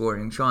 7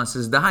 scoring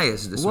chances, the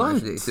highest this match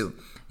What? day too.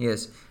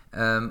 Yes.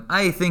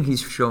 I think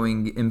he's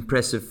showing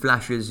impressive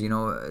flashes.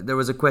 There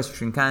was a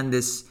question: can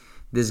this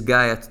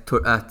guy at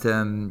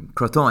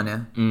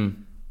Crotone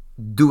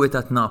do it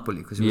at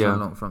Napoli, because he was Yeah. on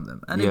loan from them?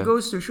 And Yeah. it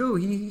goes to show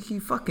he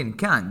fucking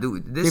can do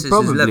it. This is his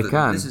probably level.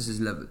 can. This is his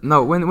level.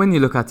 Now, when you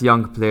look at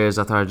young players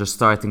that are just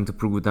starting to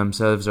prove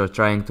themselves or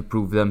trying to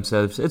prove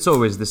themselves, it's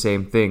always the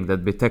same thing.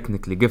 That be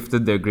technically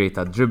gifted, they're great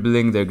at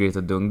dribbling, they're great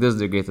at doing this,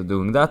 they're great at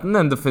doing that, and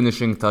then the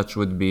finishing touch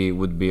would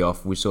be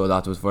off. We saw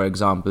that with, for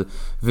example,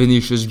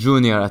 Vinicius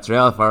Junior at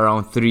Real for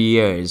around 3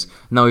 years.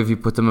 Now, if you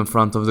put him in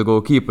front of the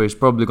goalkeeper, he's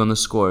probably gonna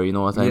score. You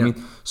know what I Yeah. mean?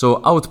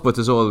 So output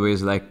is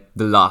always like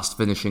the last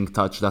finishing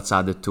touch that's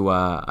added to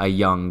a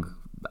young,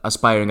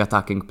 aspiring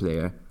attacking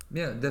player.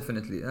 Yeah,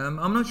 definitely.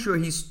 I'm not sure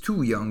he's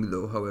too young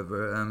though. However,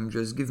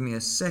 just give me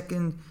a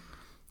second.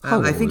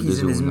 How I think old he's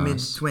is in his Unas?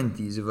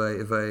 mid-20s,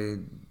 if I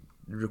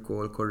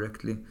recall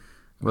correctly.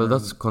 Well,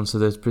 that's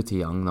considered pretty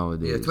young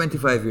nowadays. Yeah,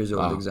 25 years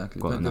old, Oh, exactly.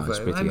 God, no, it's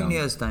 25. pretty I mean, he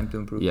young. has time to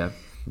improve. Yeah,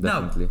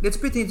 definitely. Now, it's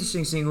pretty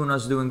interesting seeing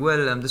Unas doing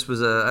well.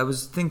 I was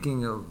thinking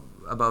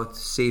about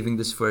saving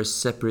this for a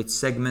separate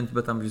segment,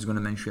 but I'm just going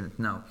to mention it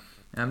now.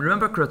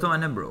 Remember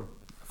Crotone, bro?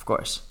 Of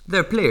course.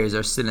 Their players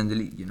are still in the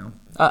league,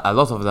 A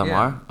lot of them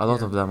Yeah, are. A lot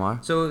yeah. of them are.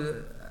 So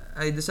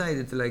I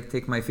decided to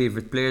take my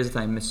favorite players that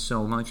I miss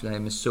so much, that I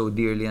miss so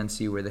dearly, and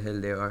see where the hell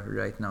they are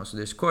right now. So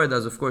there's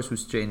Cordas, of course,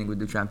 who's training with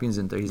the champions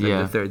Inter. He's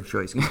Yeah. the third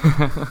choice.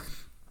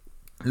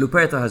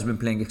 Luperta has been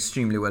playing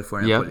extremely well for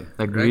Yeah, Empoli.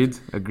 agreed,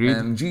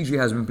 agreed. Gigi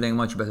has been playing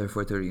much better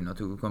for Torino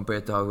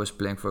compared to how he was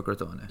playing for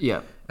Crotone. Yeah.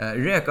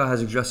 Reka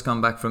has just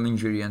come back from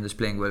injury and is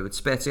playing well with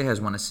Spezia. He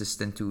has 1 assist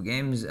in 2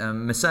 games.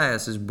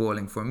 Messias is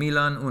balling for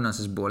Milan. Unas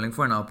is balling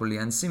for Napoli.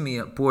 And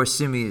poor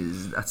Simi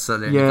is at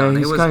Salernitana. Yeah, He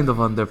he's was- kind of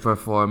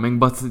underperforming,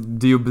 but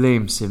do you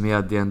blame Simi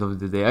at the end of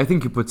the day? I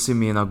think you put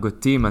Simi in a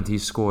good team and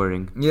he's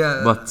scoring.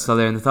 Yeah, But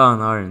Salernitana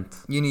aren't,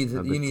 you need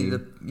a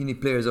good you need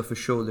players off his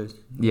shoulders.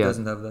 He Yeah.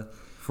 doesn't have that.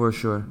 for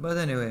sure. But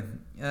anyway,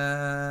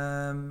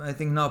 I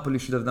think Napoli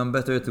should have done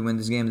better to win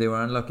this game. They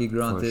were unlucky,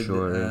 granted.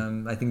 sure,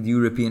 yeah. I think the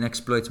European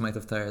exploits might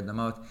have tired them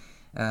out.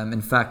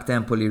 In fact,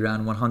 Empoli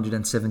ran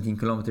 117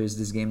 kilometers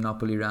this game.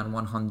 Napoli ran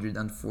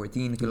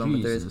 114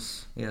 kilometers.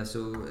 Jesus. Yeah, so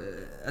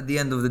at the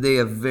end of the day,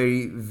 a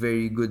very,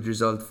 very good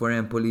result for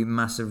Empoli.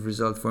 Massive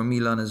result for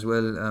Milan as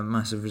well.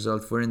 Massive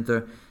result for Inter.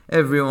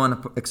 Everyone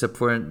except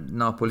for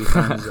Napoli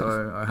fans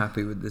are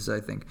happy with this,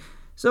 I think.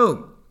 So,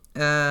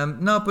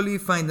 Napoli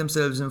find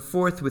themselves in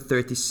 4th with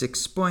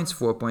 36 points,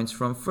 4 points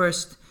from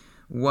first,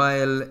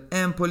 while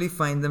Empoli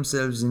find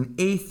themselves in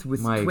 8th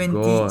with My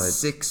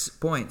 26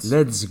 points.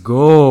 Let's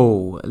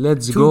go.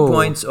 Let's 2 go.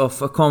 points off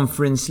a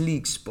Conference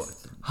League spot.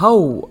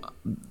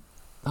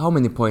 How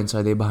many points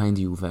are they behind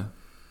Juve?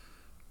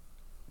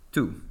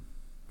 2.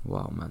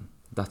 Wow, man.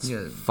 That's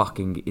Yeah.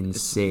 fucking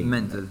insane.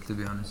 Mental, to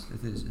be honest.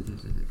 It is.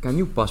 Can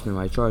you pass me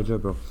my charger,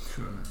 bro?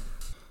 Sure, man.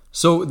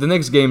 So the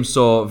next game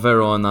saw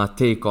Verona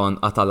take on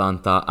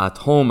Atalanta at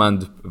home, and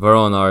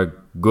Verona are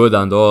good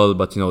and all,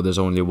 but there's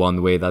only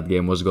one way that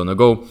game was gonna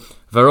go.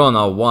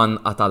 Verona won,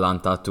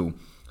 Atalanta 2.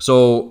 So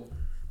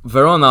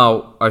Verona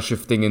are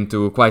shifting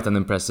into quite an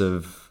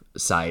impressive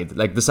side,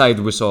 like the side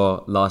we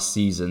saw last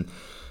season.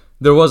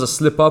 There was a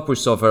slip-up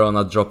which saw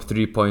Verona drop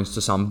 3 points to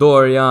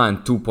Sampdoria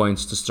and 2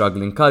 points to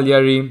struggling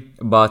Cagliari,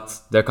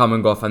 but they're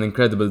coming off an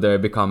incredible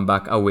derby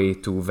comeback away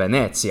to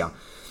Venezia.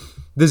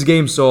 This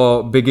game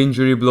saw big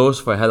injury blows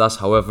for Hellas,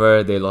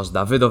 however. They lost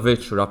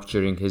Davidovic,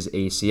 rupturing his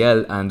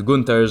ACL, and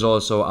Gunter is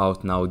also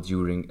out now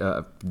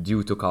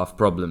due to calf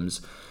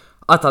problems.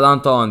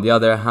 Atalanta, on the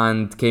other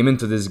hand, came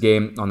into this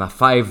game on a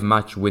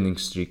 5-match winning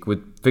streak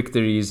with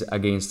victories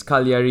against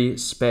Cagliari,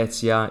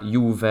 Spezia,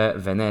 Juve,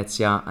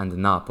 Venezia and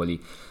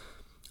Napoli.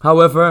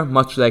 However,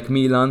 much like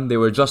Milan, they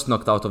were just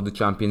knocked out of the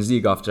Champions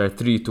League after a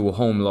 3-2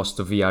 home loss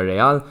to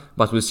Villarreal,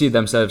 but will see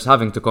themselves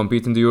having to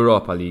compete in the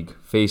Europa League,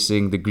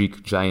 facing the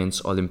Greek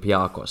giants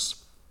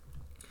Olympiakos.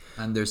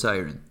 And their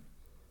siren.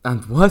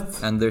 And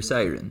what? And their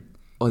siren.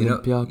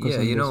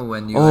 Olympiakos. You know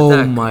when you oh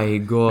attack. My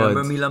God!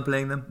 Remember Milan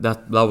playing them?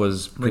 That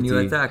was pretty. When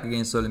you attack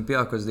against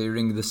Olympiakos, they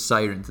ring the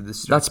siren to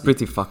distract. That's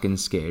pretty fucking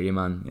scary,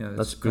 man. Yeah,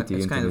 that's pretty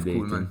it's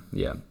intimidating. kind of cool, man.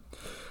 Yeah.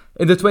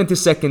 In the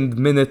 22nd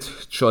minute,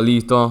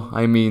 Cholito,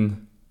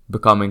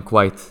 becoming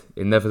quite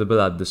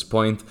inevitable at this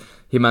point,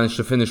 he managed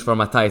to finish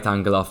from a tight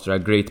angle after a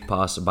great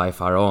pass by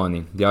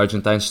Faraoni. The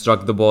Argentine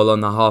struck the ball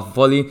on a half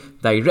volley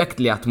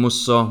directly at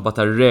Musso, but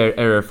a rare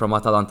error from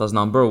Atalanta's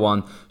number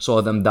 1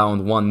 saw them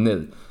down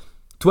 1-0.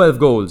 12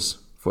 goals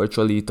for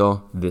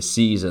Cholito this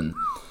season.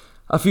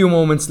 A few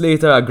moments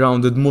later, a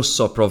grounded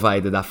Musso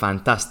provided a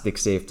fantastic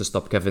save to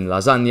stop Kevin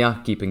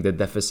Lasagna, keeping the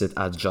deficit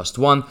at just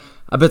 1.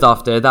 A bit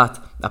after that,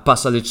 a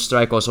Pasalic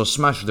strike also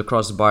smashed the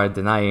crossbar,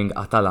 denying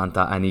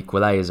Atalanta an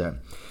equaliser.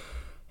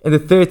 In the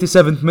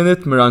 37th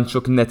minute,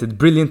 Miranchuk netted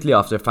brilliantly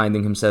after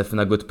finding himself in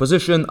a good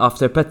position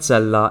after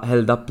Petzella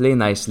held up play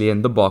nicely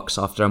in the box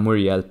after a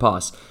Muriel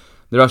pass.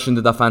 The Russian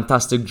did a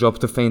fantastic job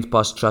to feint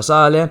past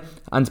Trasale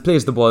and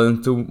placed the ball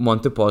into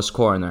Montepas's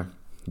corner.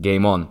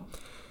 Game on.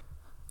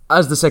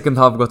 As the second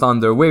half got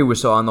underway, we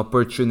saw an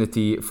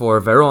opportunity for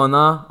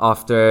Verona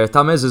after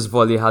Tamez's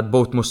volley had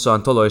both Musso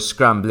and Toloi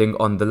scrambling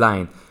on the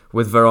line,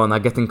 with Verona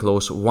getting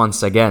close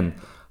once again.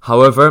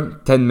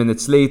 However, 10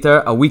 minutes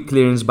later, a weak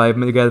clearance by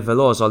Miguel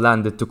Veloso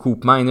landed to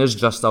Coop Miners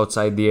just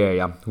outside the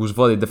area, whose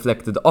volley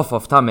deflected off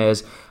of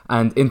Tamez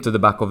and into the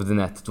back of the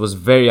net. It was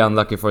very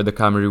unlucky for the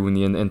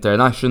Cameroonian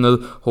international,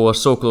 who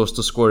was so close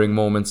to scoring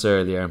moments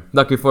earlier.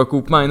 Lucky for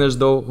Coop Miners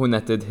though, who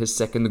netted his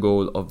second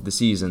goal of the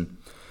season.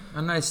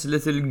 A nice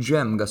little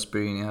gem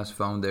Gasperini has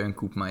found there in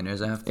Coop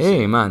Miners, I have to say.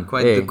 Hey man,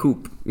 Quite the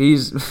coup.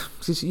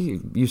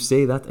 You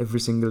say that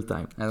every single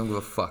time. I don't give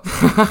a fuck.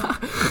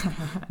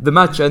 The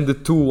match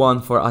ended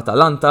 2-1 for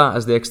Atalanta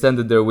as they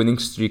extended their winning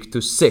streak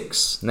to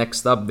 6.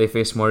 Next up, they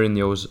face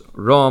Mourinho's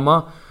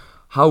Roma.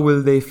 How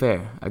will they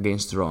fare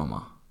against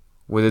Roma?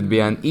 Will it be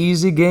an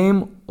easy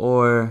game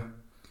or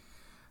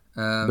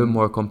a bit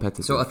more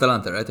competitive? So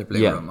Atalanta, right? They're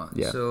playing Roma.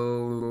 Yeah.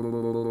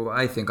 So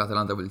I think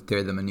Atalanta will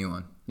tear them a new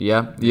one.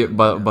 Yeah,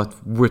 but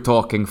we're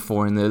talking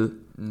 4-0.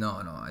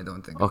 No, I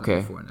don't think.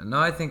 Okay. 4-0. No,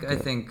 I think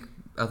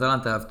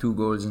Atalanta have 2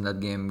 goals in that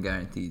game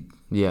guaranteed.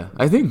 Yeah,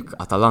 I think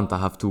Atalanta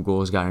have 2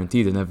 goals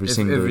guaranteed in every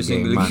single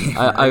game, man. Game.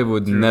 I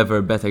would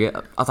never bet again.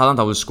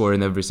 Atalanta will score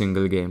in every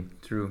single game.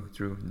 True,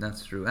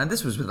 that's true. And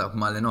this was without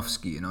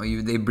Malinovsky,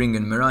 they bring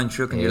in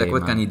Miranchuk and you're like,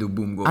 what can he do?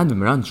 Boom, go. And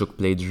Miranchuk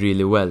played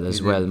really well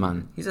as well,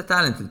 man. He's a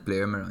talented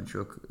player,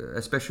 Miranchuk,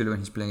 especially when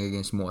he's playing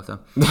against Malta.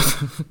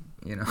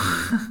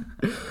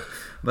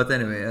 But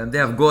anyway, they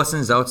have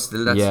Gosens out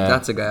still.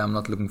 That's a guy I'm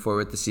not looking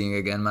forward to seeing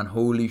again, man.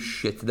 Holy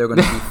shit, they're going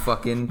to be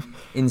fucking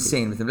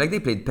insane with him. Like, they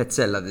played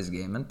Petzella this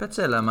game, and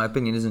Petzella, in my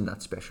opinion, isn't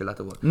that special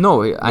at all.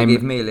 No, they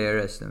gave Mele a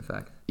rest, in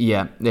fact.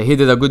 Yeah, he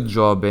did a good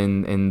job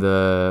in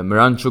the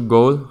Miranchuk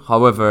goal.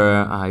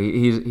 However,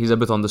 he's a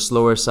bit on the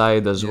slower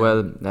side as well.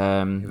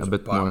 A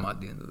bit more.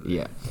 At the end of the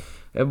day.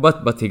 Yeah.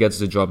 But he gets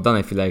the job done.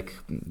 I feel like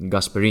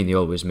Gasperini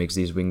always makes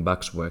these wing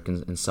backs work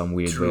in some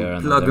weird way or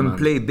another. Plug and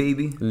play,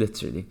 baby.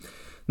 Literally.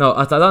 Now,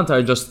 Atalanta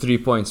are just 3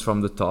 points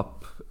from the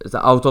top.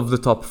 Out of the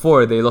top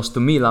 4, they lost to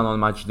Milan on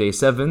match day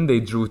 7, they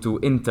drew to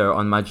Inter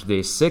on match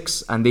day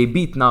 6, and they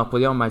beat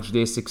Napoli on match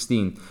day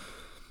 16.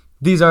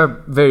 These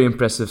are very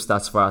impressive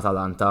stats for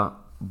Atalanta,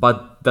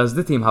 but does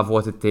the team have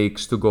what it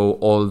takes to go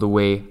all the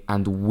way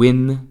and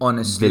win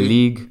the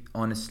league?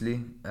 Honestly,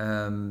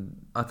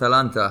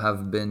 Atalanta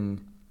have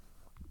been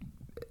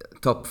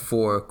top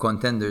 4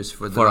 contenders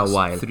for a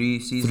while. 3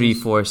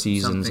 seasons. 3-4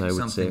 seasons, I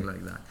would say. Something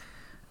like that.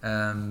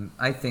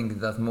 I think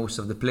that most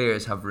of the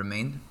players have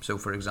remained. So,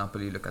 for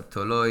example, you look at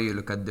Toloi, you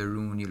look at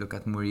Derun, you look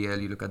at Muriel,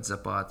 you look at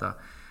Zapata,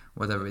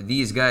 whatever.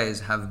 These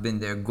guys have been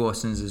there.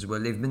 Gosens as well.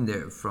 They've been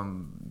there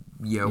from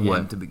year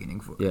 1 to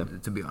beginning.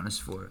 To be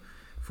honest, for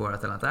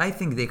Atalanta, I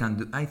think they can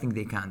do. I think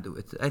they can do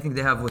it. I think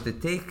they have what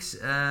it takes.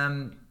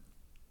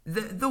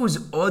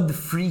 Those odd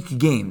freak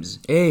games.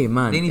 Hey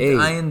man, they need to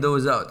iron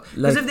those out.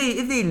 Because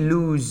if they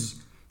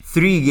lose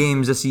 3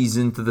 games a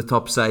season to the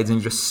top sides and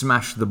just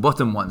smash the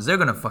bottom ones, they're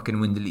gonna fucking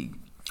win the league.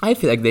 I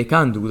feel like they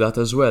can do that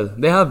as well.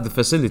 They have the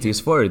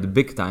facilities for it,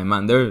 big time,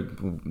 man. They're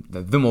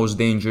the most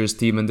dangerous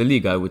team in the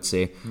league, I would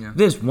say. Yeah.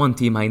 There's one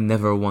team I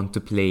never want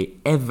to play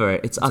ever.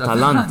 It's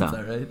Atalanta.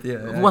 Right?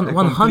 Yeah, One I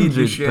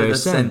completely share that 100%.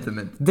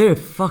 sentiment. They're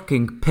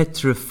fucking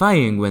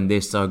petrifying when they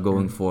start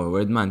going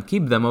forward, man.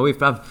 Keep them away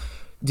from.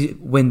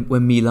 When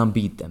Milan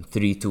beat them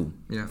 3-2,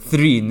 Yeah.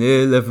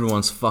 3-0,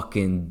 everyone's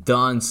fucking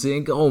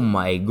dancing. Oh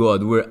my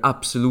god, we're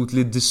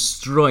absolutely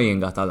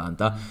destroying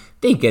Atalanta.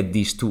 They get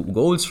these 2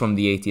 goals from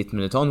the 80th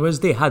minute onwards.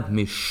 They had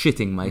me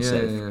shitting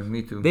myself. Yeah,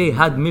 me too. They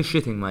had me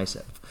shitting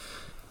myself.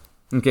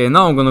 Okay,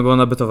 now I'm gonna go on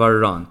a bit of a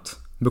rant.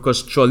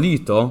 Because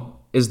Cholito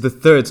is the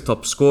 3rd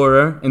top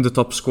scorer in the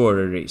top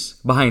scorer race,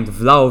 behind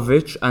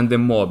Vlahovic and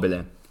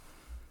Immobile.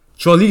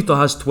 Cholito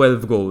has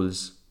 12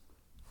 goals.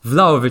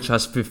 Vlahovic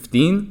has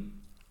 15,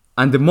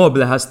 and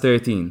Immobile has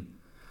 13.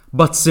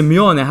 But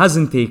Simeone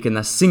hasn't taken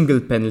a single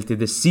penalty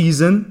this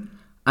season,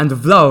 and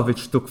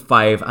Vlahovic took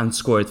 5 and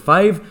scored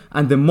 5,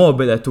 and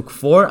Immobile took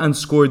 4 and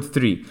scored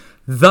 3,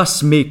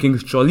 thus making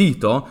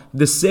Cholito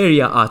the Serie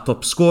A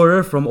top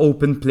scorer from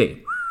open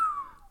play.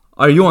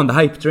 Are you on the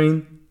hype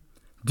train?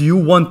 Do you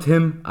want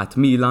him at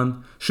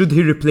Milan? Should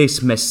he replace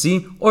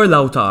Messi or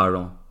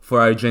Lautaro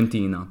for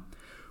Argentina?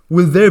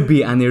 Will there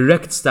be an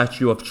erect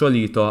statue of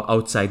Cholito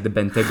outside the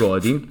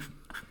Bentegodi?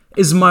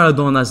 Is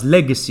Maradona's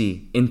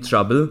legacy in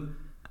trouble?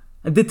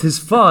 And did his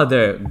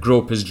father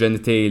grope his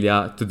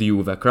genitalia to the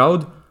Juve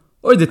crowd?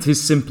 Or did he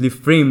simply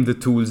frame the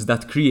tools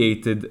that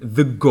created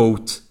the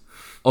GOAT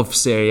of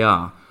Serie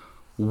A?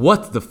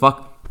 What the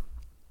fuck?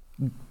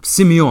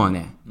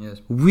 Simeone.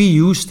 Yes. We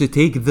used to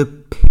take the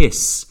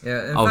piss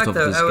Yeah, in out fact, of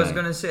this I was guy.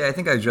 gonna say, I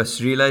think I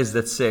just realized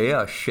that Serie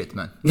A shit,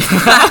 man.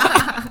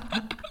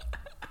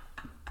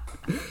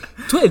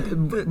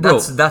 Bro,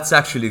 That's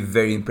actually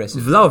very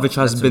impressive. Vlahovic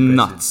has That's been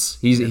impressive. nuts.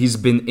 He's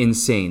been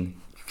insane.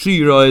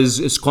 Trira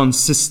is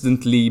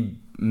consistently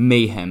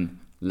mayhem.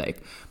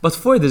 But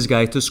for this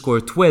guy to score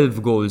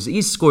 12 goals,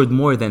 he's scored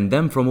more than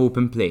them from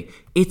open play.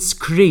 It's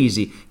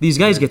crazy. These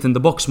guys get in the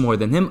box more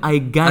than him. I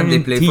guarantee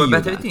And they play for you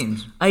better that.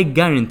 teams. I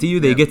guarantee you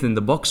they get in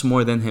the box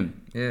more than him.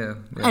 Yeah.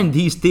 And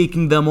he's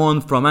taking them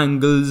on from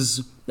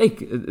angles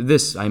like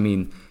this. I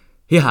mean,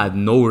 he had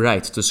no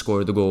right to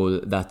score the goal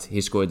that he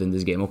scored in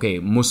this game. Okay,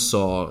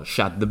 Musso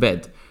shat the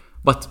bed,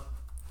 but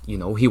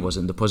he was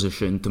in the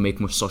position to make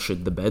Musso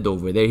shit the bed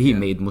over there. He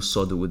made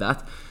Musso do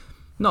that.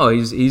 No,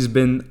 he's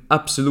been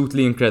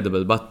absolutely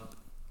incredible. But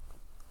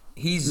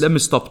let me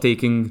stop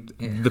taking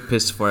the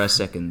piss for a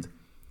second.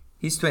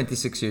 He's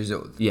 26 years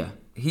old. Yeah,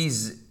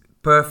 He's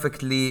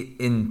perfectly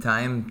in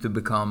time to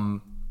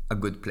become a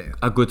good player.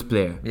 a good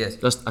player. Yes.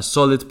 Just a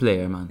solid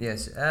player, man.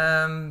 Yes.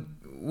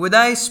 Would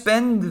I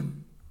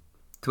spend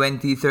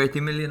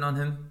 20-30 million on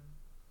him?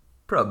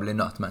 Probably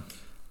not, man.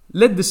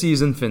 Let the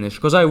season finish,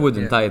 because I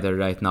wouldn't Yeah. either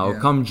right now. Yeah.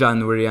 Come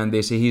January and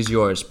they say he's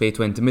yours, pay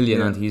 20 million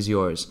Yeah. and he's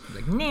yours.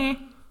 Like, nah.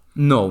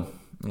 No,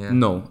 Yeah.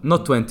 no,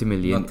 not 20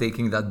 million. Not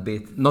taking that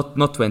bait.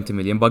 Not 20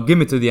 million, but give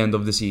me to the end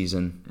of the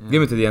season.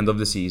 Give me to the end of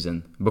the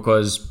season,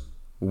 because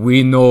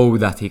we know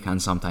that he can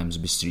sometimes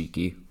be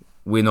streaky.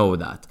 We know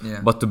that. Yeah.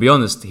 But to be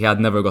honest, he had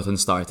never gotten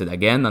started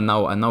again, and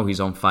now he's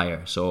on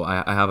fire. So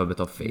I have a bit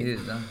of faith. He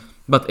is, huh?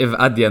 But if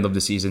at the end of the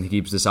season he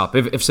keeps this up,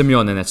 if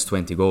Simeone nets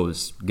 20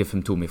 goals, give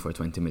him to me for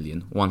 20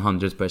 million,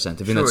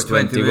 100%. If he nets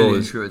 20 million,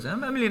 goals, sure.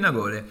 A million a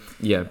goal.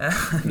 yeah,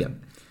 yeah.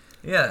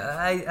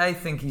 Yeah, I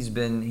think he's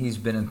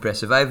been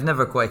impressive. I've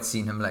never quite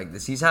seen him like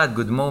this. He's had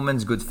good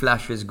moments, good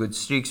flashes, good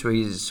streaks where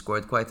he's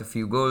scored quite a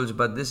few goals,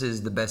 but this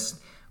is the best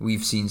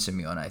we've seen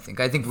Simeone, I think.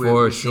 I think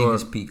we're seeing sure.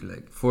 his peak.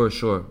 For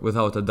sure,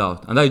 without a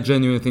doubt. And I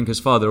genuinely think his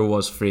father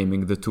was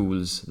framing the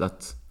tools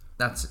that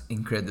That's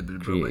incredible,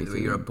 bro. By the way,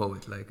 you're a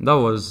poet. that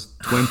was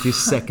 20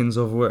 seconds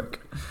of work.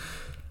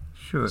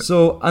 Sure.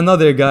 So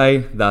another guy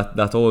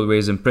that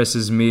always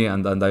impresses me,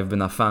 and I've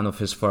been a fan of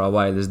his for a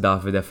while, is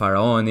Davide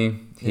Faraoni.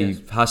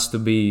 He has to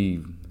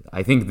be,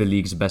 I think, the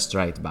league's best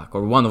right back,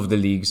 or one of the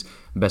league's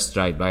best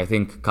right back. I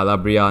think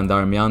Calabria and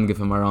Darmian give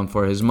him a run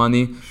for his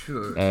money.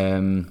 Sure.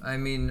 I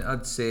mean,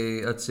 I'd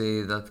say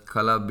that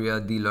Calabria,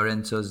 Di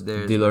Lorenzo's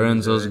there. Di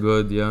Lorenzo's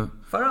good, yeah.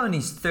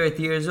 Faraoni's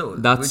 30 years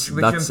old. That's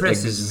which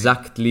impresses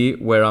exactly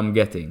where I'm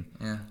getting.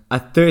 me. Yeah.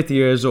 At 30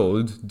 years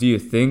old, do you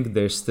think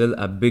there's still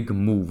a big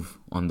move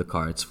on the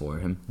cards for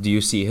him? Do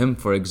you see him,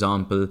 for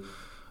example,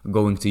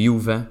 going to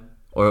Juve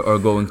or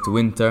going to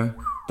Inter?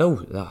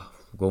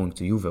 Going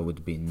to Juve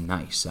would be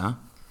nice, huh?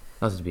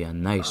 That would be a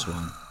nice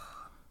one.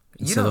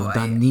 Instead of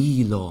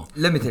Danilo.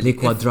 Let me tell Play you,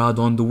 Quadrado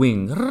on the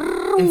wing.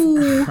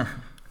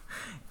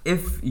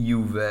 If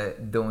Juve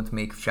don't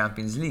make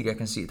Champions League, I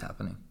can see it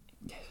happening.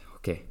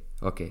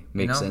 Okay,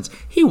 makes sense.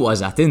 He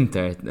was at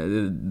Inter,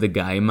 the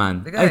guy,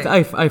 man. The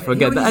guy, I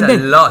forget that. He's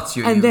a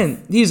Lazio and youth.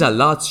 then he's a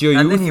Lazio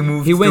And youth. then he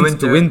moved He went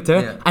to to Inter,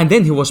 Inter, yeah. and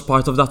then he was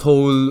part of that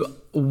whole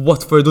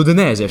Watford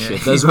Udinese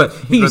shit as well.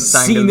 he got He's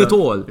seen tangled it up.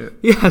 all. Yeah.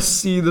 He has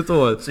seen it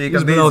all. So you He's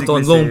can been out on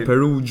basically loan say-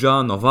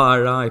 Perugia,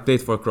 Novara. He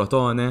played for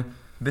Crotone.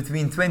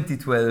 between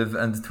 2012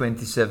 and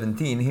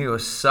 2017, he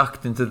was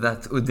sucked into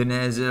that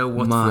Udinese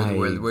Watford My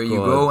world where you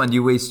God. go and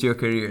you waste your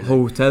career.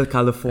 Hotel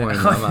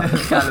California, man.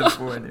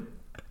 California.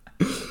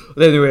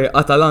 Anyway,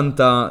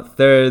 Atalanta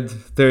third,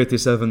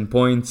 37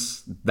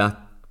 points. That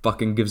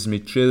fucking gives me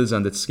chills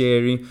and it's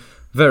scary.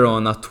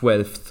 Verona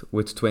 12th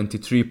with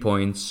 23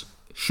 points,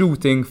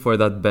 shooting for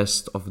that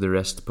best of the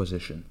rest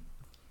position.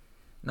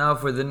 Now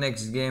for the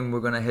next game,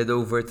 we're going to head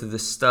over to the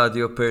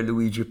Stadio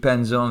Pierluigi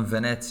Penzo in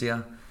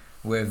Venezia,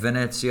 where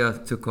Venezia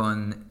took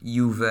on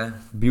Juve.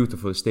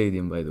 Beautiful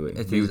stadium, by the way. It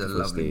is a Beautiful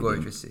lovely, stadium.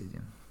 gorgeous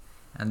stadium.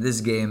 And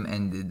this game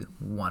ended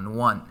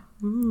 1-1.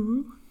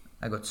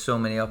 I got so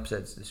many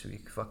upsets this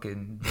week.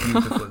 Fucking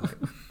beautiful.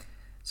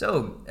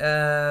 So,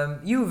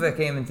 Juve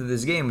came into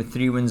this game with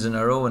 3 wins in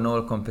a row in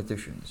all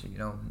competitions. You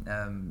know,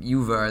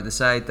 Juve are the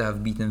side to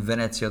have beaten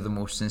Venezia the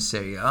most in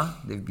Serie A.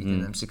 They've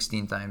beaten them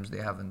 16 times. They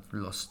haven't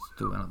lost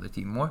to another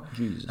team more.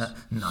 Jesus.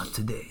 Not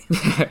today.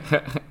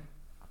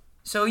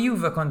 So,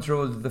 Juve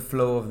controlled the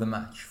flow of the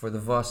match for the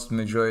vast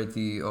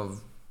majority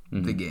of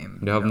the game.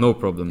 They have no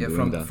problem doing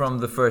from, that. From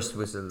the first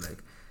whistle,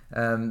 like.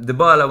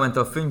 Dybala went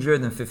off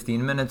injured in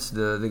 15 minutes.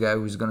 The guy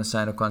who's going to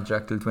sign a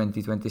contract till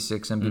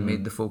 2026 and be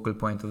made the focal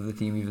point of the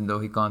team, even though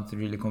he can't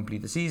really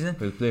complete the season.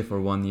 He'll play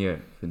for 1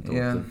 year in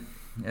total.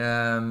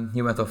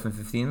 He went off in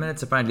 15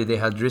 minutes. Apparently they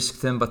had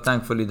risked him, but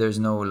thankfully there's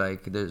no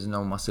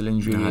muscle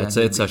injury. Nah,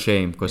 it's a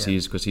shame because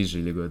he's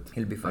really good.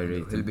 He'll be fine. I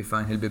rate He'll him. be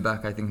fine. He'll be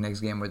back, I think,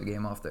 next game or the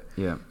game after.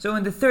 Yeah. So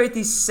in the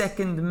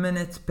 32nd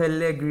minute,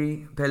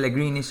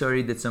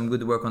 Pellegrini did some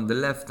good work on the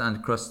left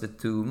and crossed it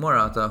to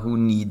Morata, who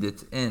kneed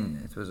it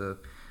in. It was a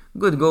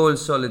good goal,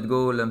 solid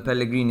goal, and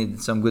Pellegrini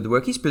did some good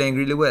work. He's playing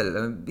really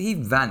well. He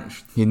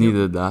vanished. He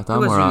needed that, He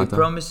was really Morata.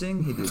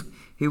 promising. He did.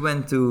 He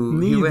went to...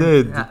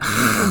 Needed.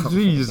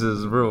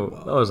 Jesus, bro.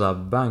 That was a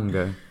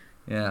banger.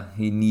 Yeah,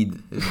 he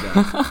needed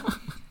that.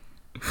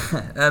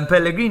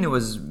 Pellegrini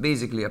was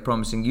basically a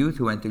promising youth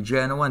who went to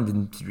Genoa and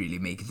didn't really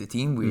make the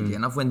team, weirdly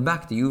enough. Went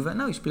back to Juve, and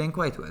now he's playing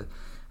quite well.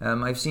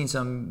 I've seen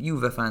some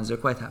Juve fans, they're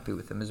quite happy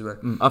with him as well.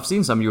 I've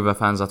seen some Juve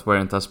fans that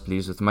weren't as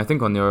pleased with him. I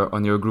think on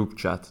your group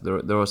chat,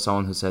 there was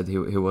someone who said he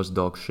was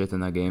dog shit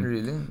in a game.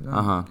 Really? No.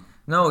 Uh-huh.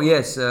 No,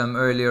 yes,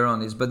 earlier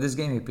on. But this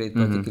game he played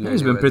particularly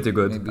He's been well. pretty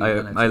good. Maybe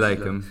I like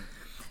him.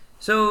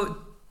 So,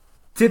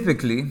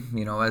 typically,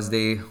 as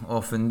they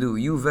often do,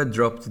 Juve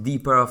dropped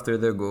deeper after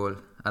their goal,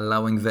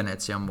 allowing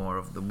Venezia more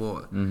of the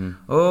ball.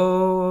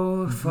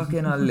 Oh,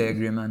 fucking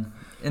Allegri, man.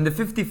 In the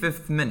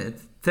 55th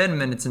minute, 10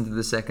 minutes into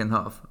the second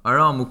half,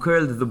 Aramu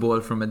curled the ball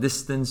from a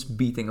distance,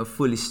 beating a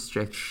fully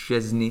stretched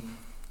Szczesny,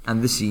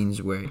 and the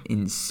scenes were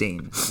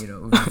insane.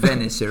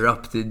 Venice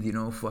erupted,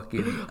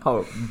 fucking...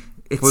 Oh,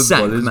 It football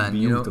sank, is man.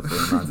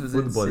 beautiful, man. It was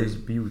Football insane. is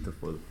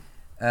beautiful.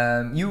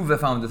 Juve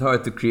found it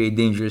hard to create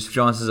dangerous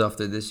chances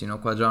after this.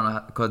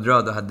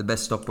 Quadrado had the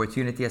best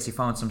opportunity as he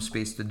found some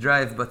space to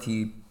drive, but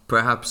he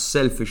perhaps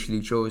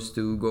selfishly chose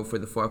to go for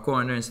the far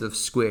corner instead of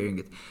squaring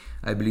it.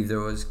 I believe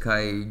there was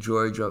Kai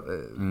George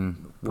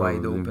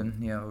wide open.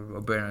 Yeah,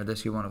 or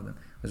Bernardeschi, one of them,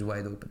 was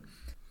wide open.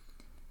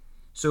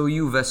 So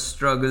Juve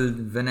struggled.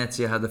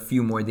 Venezia had a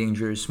few more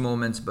dangerous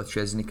moments, but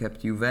Szczesny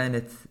kept Juve in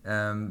it.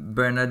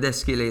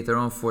 Bernardeschi later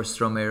on forced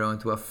Romero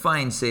into a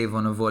fine save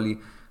on a volley.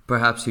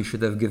 Perhaps he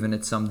should have given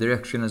it some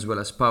direction as well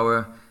as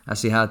power,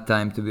 as he had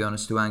time, to be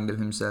honest, to angle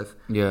himself.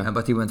 Yeah.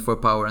 But he went for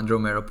power and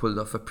Romero pulled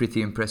off a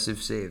pretty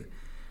impressive save.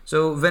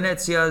 So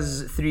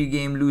Venezia's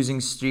 3-game losing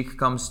streak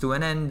comes to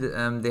an end.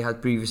 They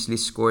had previously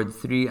scored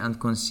 3 and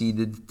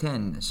conceded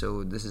 10.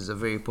 So this is a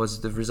very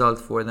positive result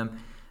for them.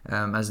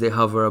 As they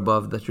hover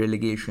above that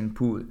relegation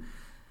pool.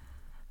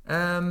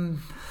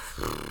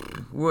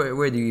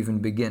 Where do you even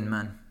begin,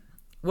 man?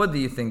 What do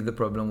you think the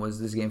problem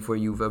was this game for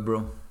Juve,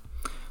 bro?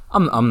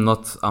 I'm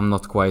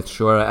not quite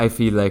sure. I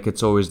feel like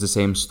it's always the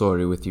same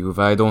story with Juve.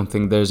 I don't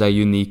think there's a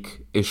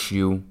unique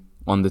issue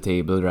on the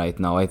table right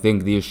now. I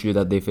think the issue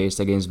that they faced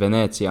against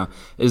Venezia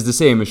is the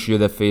same issue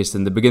they faced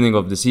in the beginning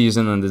of the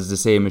season, and is the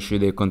same issue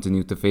they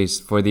continue to face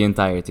for the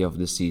entirety of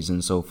the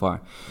season so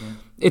far. Yeah.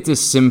 It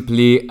is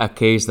simply a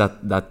case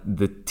that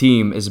the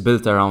team is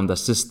built around a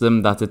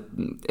system that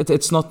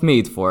it's not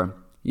made for.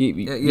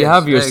 You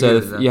have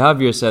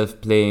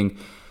yourself playing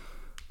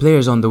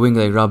players on the wing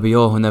like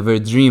Rabiot, who never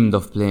dreamed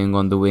of playing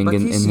on the wing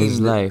in his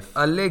life.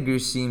 Allegri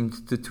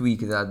seemed to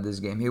tweak that this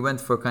game. He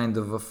went for kind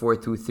of a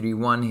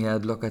 4-2-3-1. He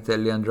had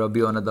Locatelli and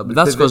Rabiot on a double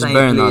That's pivot. because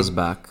Berna's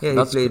back. Yeah,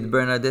 he played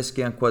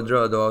Bernardeschi and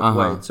Quadrado out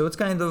wide. So it's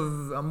kind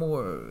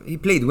of he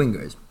played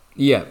wingers.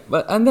 Yeah,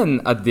 and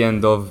then at the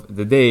end of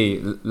the day,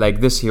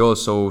 like this, he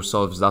also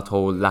solves that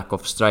whole lack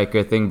of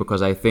striker thing,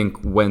 because I think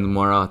when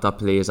Morata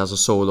plays as a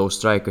solo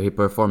striker, he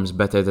performs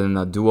better than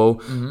a duo.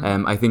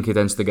 I think he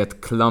tends to get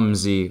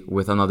clumsy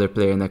with another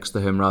player next to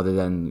him rather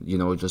than,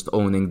 just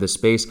owning the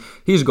space.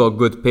 He's got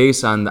good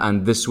pace,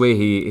 and this way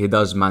he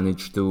does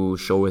manage to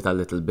show it a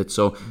little bit.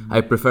 So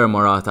I prefer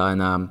Morata in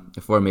a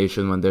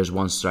formation when there's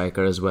one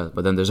striker as well.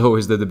 But then there's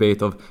always the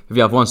debate of, if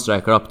you have one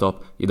striker up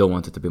top, you don't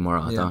want it to be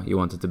Morata. Yeah. You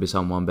want it to be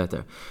someone better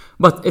better.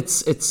 But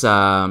it's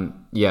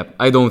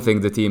I don't think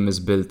the team is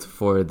built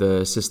for the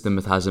system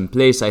it has in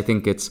place. I think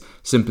it's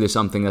simply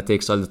something that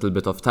takes a little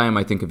bit of time.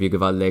 I think if you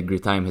give Allegri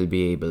time, he'll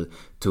be able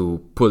to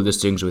pull the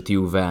strings with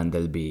Juve, and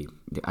they'll be,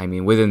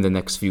 within the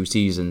next few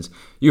seasons,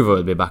 Juve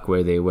will be back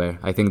where they were.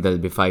 I think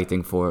they'll be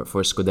fighting for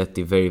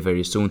Scudetti very,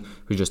 very soon.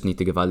 We just need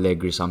to give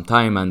Allegri some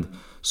time, and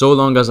so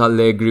long as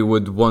Allegri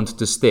would want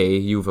to stay,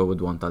 Juve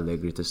would want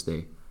Allegri to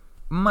stay.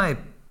 My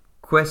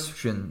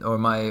question, or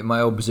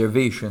my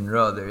observation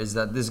rather, is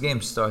that this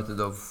game started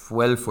off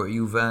well for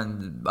Juve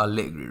and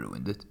Allegri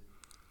ruined it.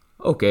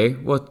 Okay,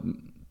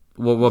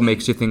 what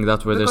makes you think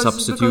that? Were there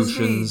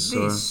substitutions?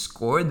 Because they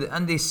scored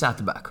and they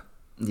sat back.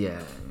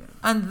 Yeah.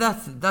 And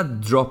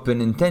that drop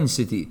in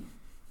intensity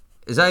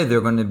is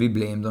either going to be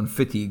blamed on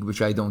fatigue,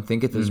 which I don't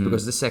think it is,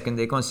 because the second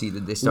they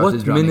conceded, they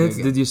started running What minute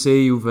again. did you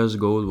say Juve's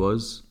goal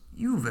was?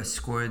 Juve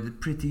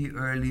scored pretty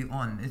early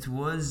on. It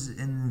was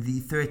in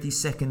the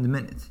 32nd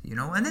minute,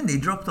 and then they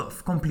dropped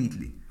off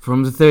completely.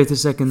 From the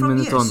 32nd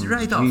minute on?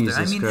 Right Jesus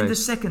after. Christ. In the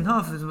second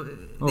half,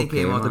 they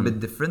came out a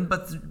bit different,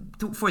 but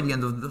for the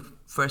end of the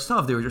first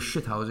half, they were just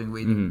shithousing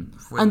waiting.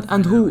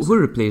 And who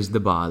replaced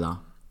Dybala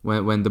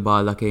when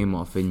Dybala came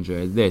off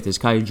injured? There it is,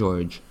 Kai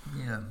George.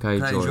 Yeah,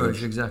 Kai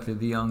George, exactly,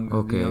 the young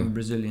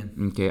Brazilian.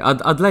 Okay,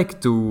 I'd like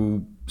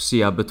to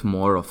see a bit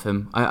more of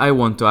him. I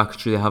want to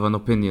actually have an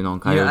opinion on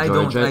Kai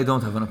George. I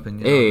don't have an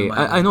opinion. Hey,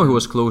 I know he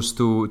was close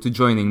to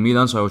joining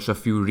Milan, so I watched a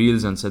few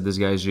reels and said this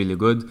guy is really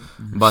good.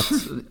 But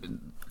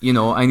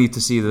I need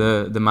to see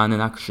the man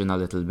in action a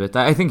little bit.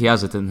 I think he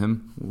has it in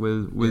him.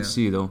 We'll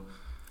see though.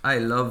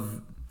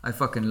 I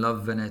fucking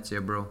love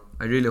Venezia, bro.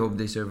 I really hope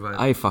they survive.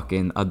 I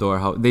fucking adore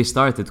how they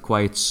started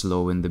quite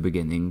slow in the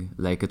beginning.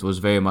 Like, it was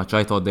very much,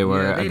 I thought they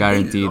were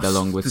guaranteed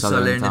along with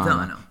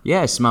Salernitana.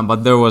 Yes, man,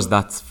 but there was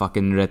that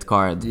fucking red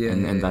card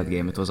in that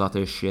game. It was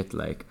utter shit,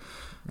 like.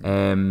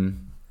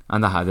 And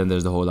then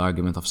there's the whole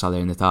argument of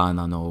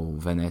Salernitana, no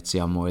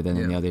Venezia more than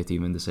any other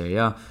team in this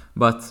area.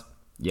 But,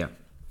 yeah.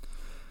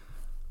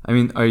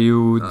 Are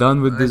you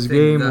done with this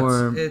game?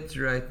 That's it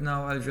right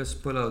now. I'll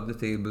just pull out the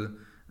table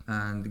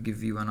and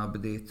give you an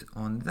update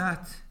on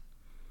that.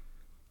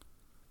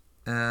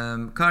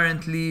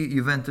 Currently,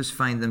 Juventus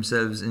find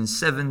themselves in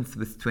 7th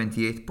with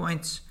 28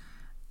 points,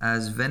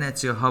 as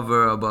Venezia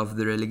hover above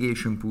the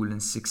relegation pool in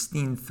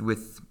 16th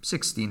with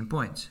 16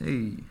 points.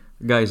 Hey.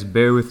 Guys,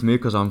 bear with me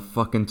because I'm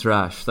fucking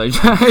trashed. I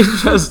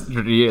just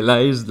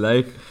realized,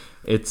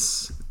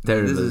 it's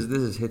terrible.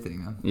 This is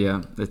hitting, huh?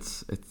 Yeah,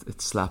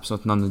 it slaps.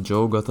 Not Nana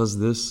Joe got us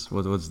this.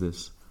 What's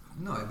this?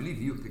 No, I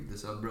believe you picked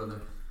this up,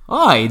 brother.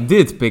 Oh, I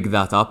did pick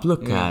that up.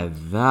 Look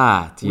at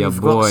that.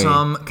 We've got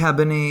some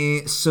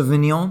Cabernet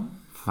Sauvignon.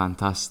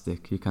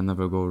 Fantastic. You can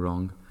never go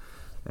wrong.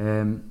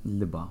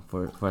 Liba.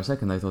 For a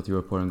second, I thought you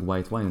were pouring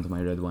white wine into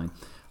my red wine.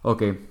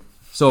 Okay.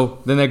 So,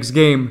 the next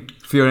game,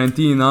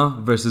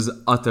 Fiorentina versus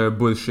utter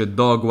bullshit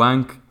dog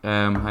wank.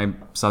 I'm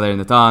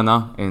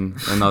Salernitana, in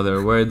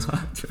other words.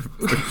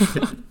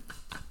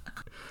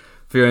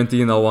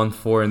 Fiorentina won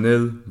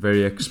 4-0,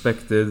 very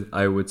expected,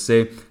 I would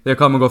say. They're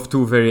coming off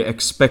two very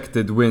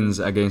expected wins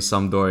against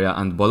Sampdoria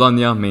and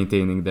Bologna,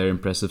 maintaining their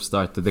impressive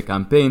start to the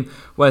campaign,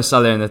 while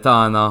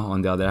Salernitana,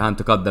 on the other hand,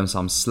 to cut them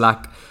some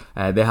slack,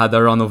 they had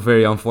a run of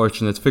very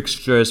unfortunate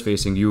fixtures,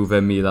 facing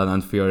Juve, Milan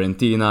and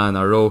Fiorentina in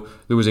a row,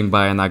 losing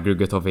by an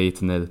aggregate of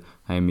 8-0.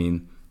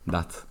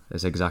 That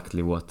is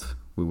exactly what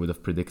we would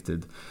have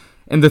predicted.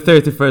 In the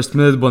 31st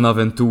minute,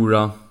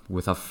 Bonaventura,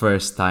 with a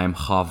first-time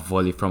half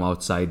volley from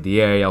outside the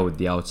area with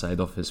the outside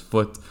of his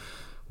foot.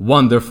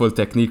 Wonderful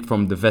technique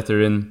from the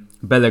veteran.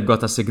 Belek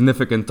got a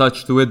significant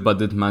touch to it but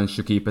didn't manage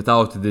to keep it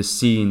out. The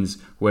scenes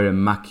were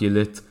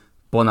immaculate.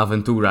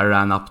 Bonaventura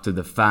ran up to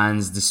the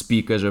fans. The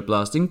speakers were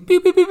blasting. It's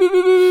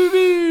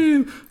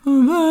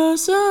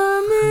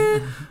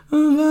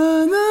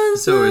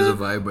always a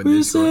vibe when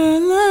they score.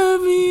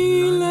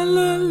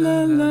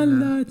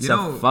 It's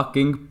a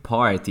fucking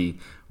party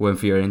when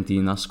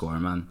Fiorentina score,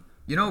 man.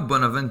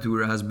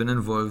 Bonaventura has been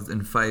involved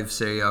in 5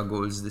 Serie A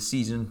goals this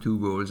season, 2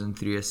 goals and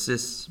 3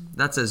 assists.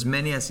 That's as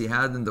many as he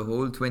had in the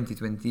whole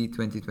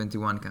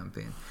 2020-2021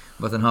 campaign,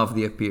 but in half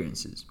the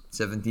appearances,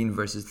 17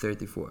 versus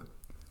 34.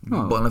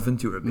 Oh.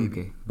 Bonaventura, baby.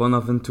 Okay.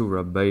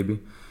 Bonaventura, baby.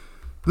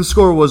 The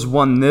score was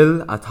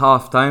 1-0 at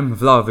half-time.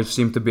 Vlahovic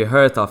seemed to be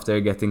hurt after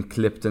getting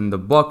clipped in the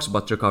box,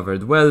 but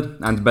recovered well,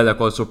 and Belek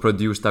also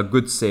produced a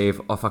good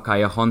save off a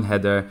Callejon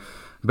header.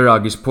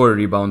 Biragi's poor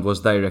rebound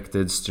was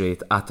directed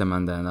straight at him,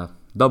 and then a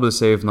double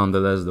save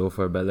nonetheless though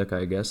for Belek,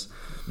 I guess.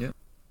 Yeah.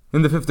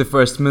 In the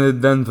 51st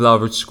minute then,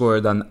 Vlahovic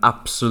scored an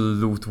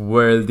absolute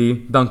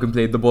worldie. Duncan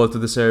played the ball to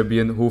the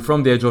Serbian, who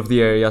from the edge of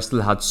the area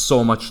still had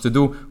so much to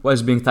do,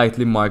 whilst being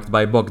tightly marked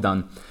by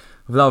Bogdan.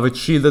 Vlahovic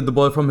shielded the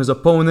ball from his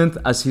opponent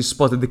as he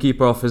spotted the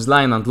keeper off his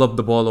line and lobbed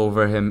the ball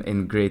over him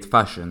in great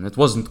fashion. It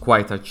wasn't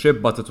quite a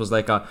chip, but it was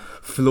like a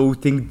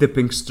floating,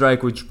 dipping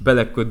strike which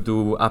Belek could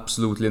do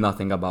absolutely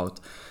nothing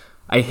about.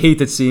 I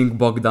hated seeing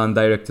Bogdan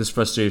direct his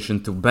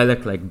frustration to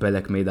Belek, like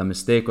Belek made a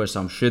mistake or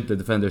some shit. The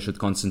defender should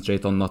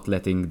concentrate on not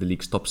letting the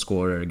league's top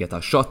scorer get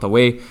a shot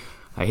away.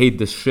 I hate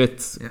this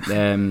shit,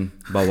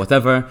 but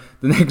whatever.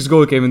 The next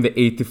goal came in the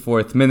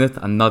 84th minute,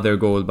 another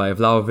goal by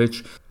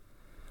Vlahovic.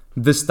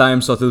 This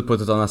time Sottil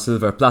put it on a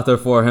silver platter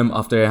for him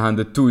after he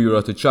handed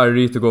 €2 to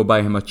Charry to go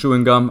buy him a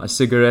chewing gum, a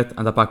cigarette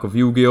and a pack of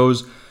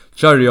Yu-Gi-Ohs.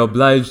 Charry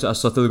obliged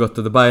as Sottil got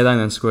to the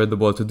byline and squared the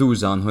ball to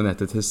Dusan, who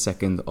netted his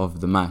second of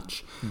the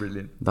match.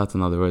 Brilliant. That,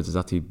 in other words, is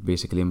that he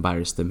basically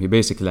embarrassed him. He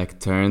basically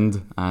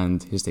turned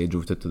and he stayed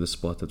rooted to the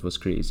spot. It was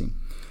crazy.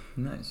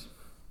 Nice.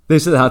 They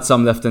still had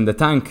some left in the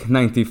tank.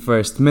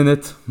 91st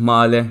minute,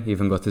 Male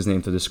even got his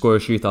name to the score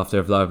sheet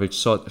after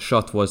Vlahovic's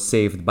shot was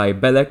saved by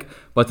Belek,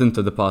 but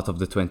into the path of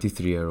the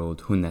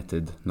 23-year-old, who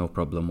netted no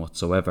problem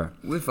whatsoever.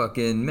 We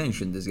fucking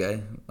mentioned this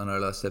guy on our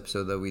last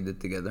episode that we did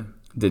together.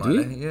 Did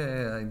we?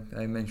 Yeah,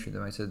 I mentioned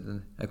him. I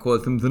said, I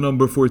called him the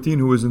number 14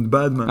 who wasn't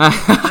bad, man.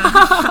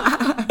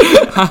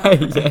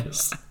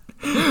 Yes.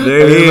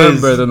 There I he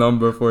remember is. the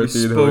number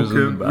 14 who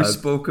wasn't We bad.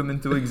 spoke him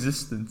into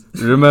existence.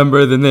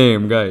 Remember the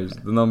name, guys.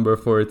 The number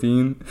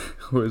 14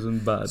 who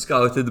isn't bad.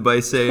 Scouted by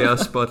Seiya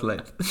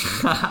Spotlight.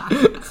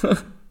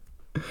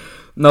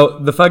 Now,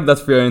 the fact that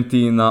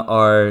Fiorentina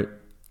are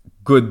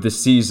good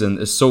this season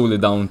is solely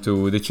down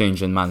to the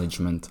change in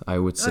management, I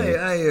would say.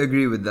 I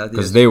agree with that.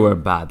 Because they were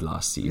bad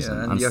last season.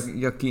 Yeah,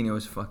 and Giacchini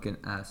was fucking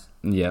ass.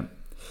 Yeah.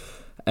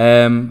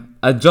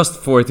 At just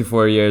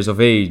 44 years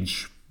of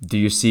age, do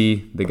you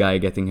see the guy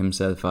getting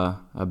himself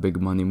a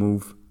big money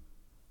move?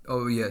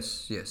 Oh,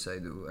 yes, I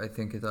do. I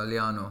think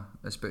Italiano,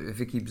 if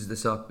he keeps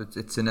this up,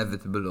 it's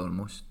inevitable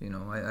almost. You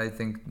know, I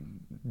think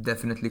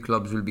definitely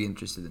clubs will be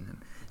interested in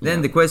him.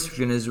 Then the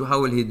question is,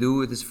 how will he do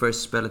with his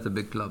first spell at a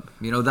big club?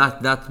 You know,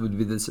 that would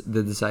be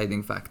the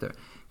deciding factor.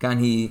 Can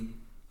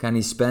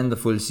he spend the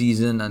full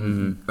season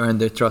and earn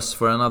their trust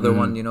for another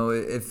one? You know,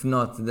 if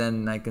not,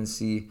 then I can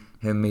see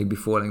him maybe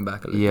falling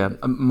back a little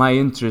bit. My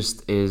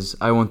interest is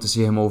I want to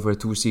see him over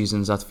 2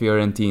 seasons at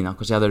Fiorentina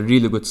because he had a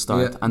really good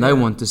start, I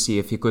want to see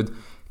if he could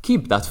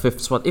keep that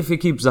 5th spot. If he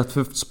keeps that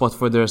 5th spot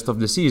for the rest of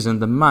the season,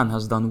 the man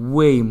has done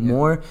way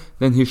more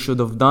than he should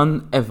have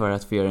done ever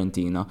at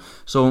Fiorentina.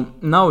 So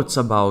now it's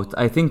about,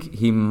 I think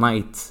he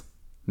might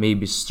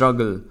maybe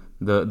struggle.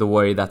 The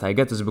worry that I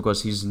get is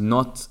because he's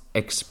not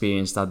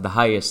experienced at the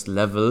highest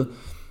level.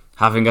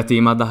 Having a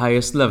team at the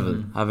highest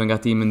level, having a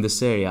team in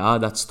this area,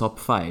 that's top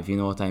 5, you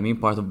know what I mean?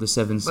 Part of the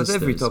 7 sisters. But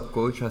every top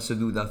coach has to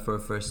do that for a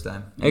first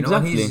time.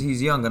 Exactly.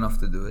 He's young enough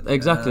to do it.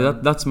 Exactly,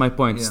 that's my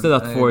point. Still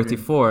at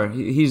 44,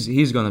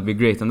 he's going to be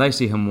great. And I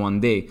see him one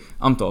day.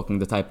 I'm talking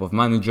the type of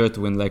manager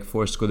to win like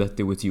 4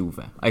 Scudetti with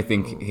Juve. I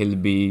think he'll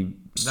be...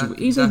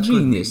 he's a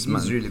genius,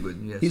 man. He's really good,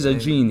 yes. He's a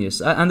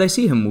genius. And I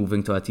see him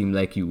moving to a team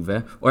like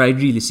Juve. Or I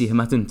really see him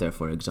at Inter,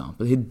 for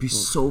example. He'd be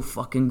so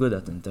fucking good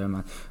at Inter,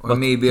 man. Or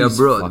maybe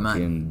abroad,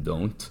 man.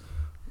 Don't.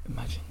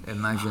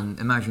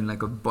 Imagine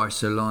like a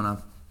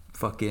Barcelona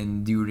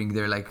fucking during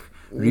their like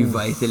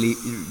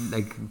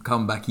like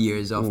comeback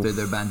years after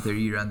their banter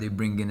era, and they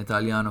bring in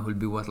Italiano who'll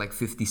be like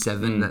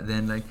 57 that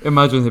then like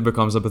imagine he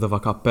becomes a bit of a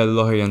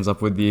cappello. He ends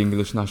up with the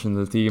English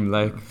national team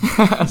like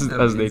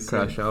as they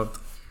crash out.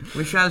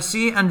 We shall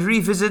see and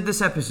revisit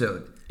this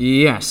episode.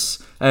 Yes.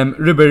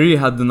 Ribéry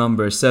had the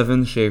number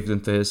 7 shaved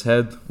into his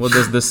head. What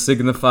does this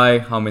signify?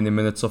 How many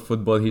minutes of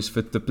football he's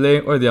fit to play,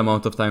 or the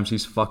amount of times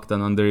he's fucked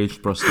an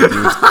underage prostitute?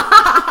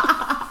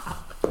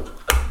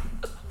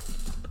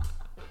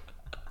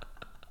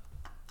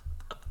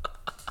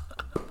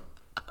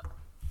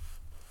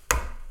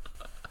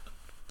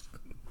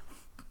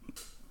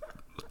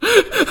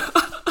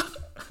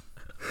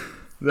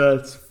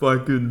 That's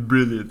fucking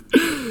brilliant.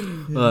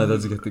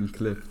 That's getting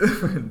clipped.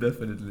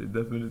 Definitely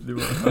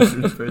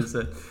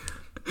 100%.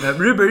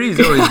 Ribéry's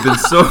always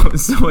been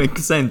so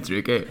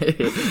eccentric, eh?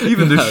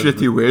 Even the shit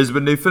he wears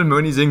when they film him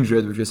when he's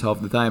injured, which is half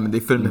the time, and they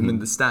film him in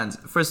the stands.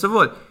 First of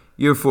all,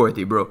 you're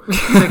 40, bro.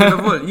 Second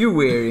of all, you're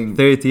wearing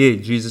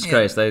 38. Jesus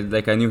Christ! I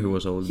knew he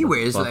was old. He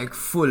wears like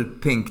full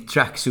pink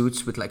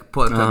tracksuits with like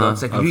polka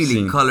dots, like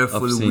really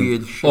colorful,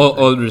 weird shit.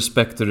 All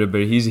respect to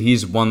Ribéry.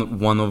 He's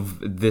one of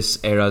this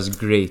era's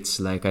greats.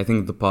 Like I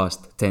think the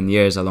past 10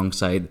 years,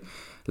 alongside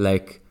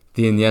like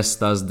the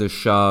Iniestas, the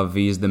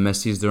Xavis, the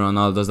Messis, the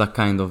Ronaldos, that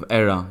kind of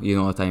era. You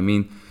know what I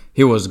mean?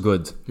 He was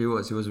good. He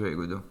was very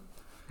good though.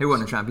 He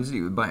won a Champions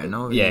League with Bayern,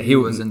 no? Yeah, he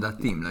was in that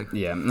team. Like,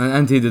 yeah,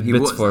 and he did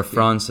bits for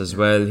France as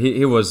well.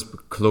 He was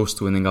close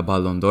to winning a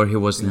Ballon d'Or. He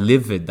was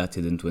livid that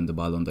he didn't win the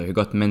Ballon d'Or. He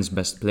got men's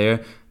best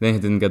player, then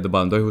he didn't get the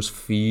Ballon d'Or. He was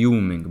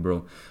fuming,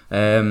 bro.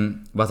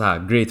 But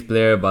great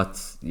player,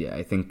 but yeah,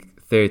 I think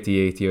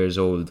 38 years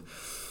old.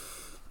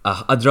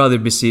 I'd rather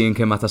be seeing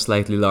him at a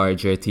slightly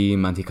larger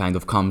team, and he kind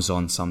of comes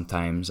on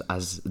sometimes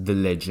as the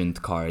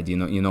legend card, you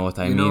know what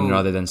I mean,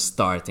 rather than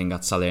starting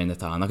at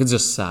Salernitana. It's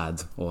just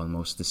sad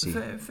almost to see.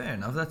 Fair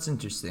enough, that's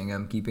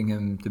interesting. Keeping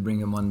him to bring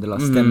him on the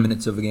last 10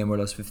 minutes of a game or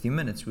last 15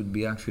 minutes would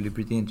be actually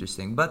pretty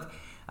interesting. But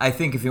I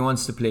think if he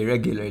wants to play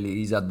regularly,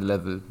 he's at the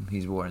level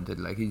he's warranted.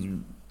 Like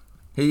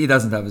He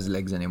doesn't have his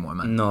legs anymore,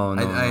 man. No,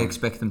 I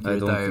expect him to I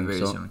don't retire think very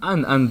so. soon.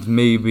 And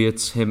maybe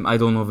it's him. I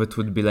don't know if it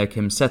would be like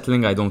him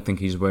settling. I don't think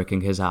he's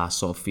working his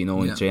ass off, in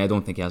training. I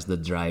don't think he has the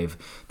drive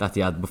that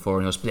he had before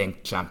when he was playing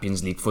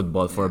Champions League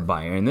football for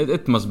Bayern.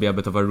 It must be a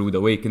bit of a rude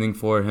awakening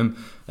for him.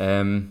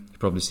 He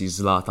probably sees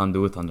Zlatan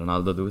do it and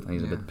Ronaldo do it, and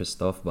he's a bit pissed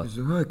off. But He's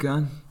like, I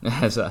can.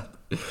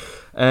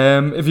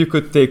 if you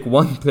could take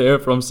one player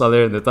from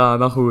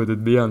Salernitana, who would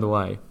it be and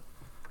why?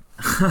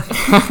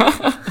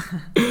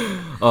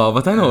 Oh,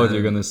 but I know what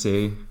you're gonna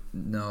say.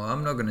 No,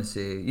 I'm not gonna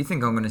say. You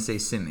think I'm gonna say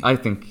Simi? I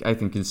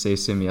think you'll say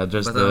Simi.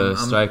 Address But the I'm-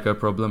 striker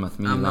problem at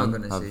Milan. not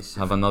gonna say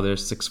Simi. Have another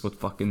 6 foot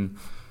fucking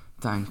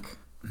tank.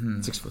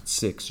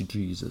 6'6",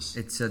 Jesus.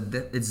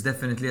 It's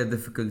definitely a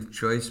difficult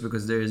choice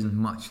because there isn't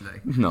much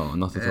like. No,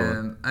 not at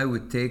all. I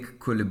would take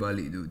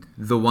Koulibaly, dude.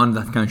 The one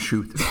that can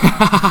shoot.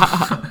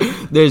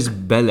 There's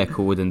Belek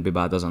who wouldn't be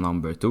bad as a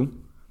number 2.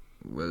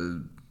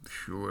 Well,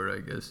 sure, I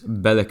guess.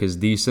 Belek is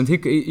decent. He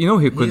could He's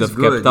have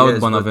good, kept out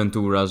yes, but-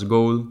 Bonaventura's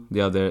goal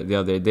the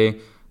other day.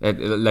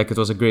 It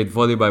was a great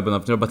volley by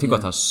Bonaventura, but he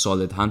got a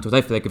solid hand to it.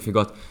 I feel like if he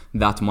got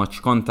that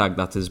much contact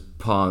that his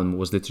palm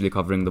was literally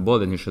covering the ball,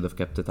 then he should have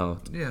kept it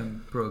out. Yeah,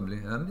 probably.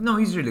 No,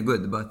 he's really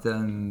good, but I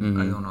don't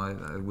know.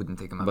 I wouldn't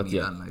take him at But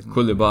Milan. yeah, like,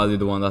 Koulibaly,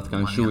 the one that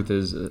can One, shoot,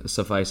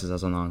 suffices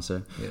as an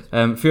answer. Yes.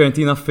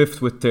 Fiorentina 5th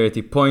with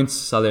 30 points.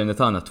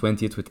 Salernitana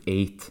 20th with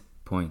 8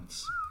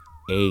 points.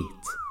 8.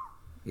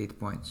 8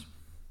 points.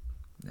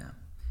 Yeah.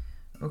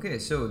 Okay,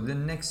 so the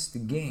next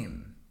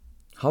game.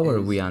 How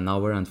are we an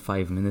hour and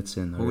 5 minutes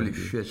in? Holy already?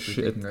 shit,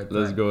 we're taking our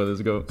Let's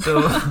time. go.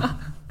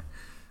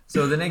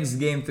 So the next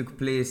game took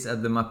place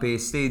at the Mapei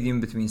Stadium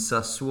between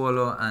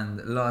Sassuolo and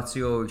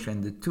Lazio, which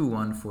ended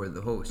 2-1 for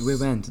the hosts. We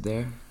went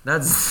there.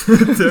 That's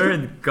the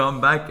third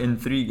comeback in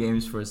 3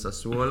 games for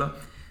Sassuolo.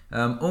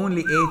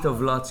 Only 8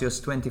 of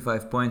Lazio's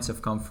 25 points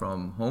have come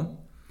from home.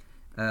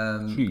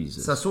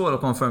 Jesus. Sassuolo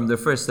confirmed their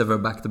first ever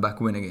back-to-back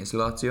win against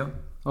Lazio.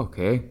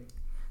 Okay.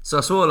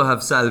 Sassuolo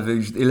have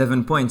salvaged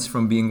 11 points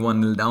from being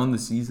 1-0 down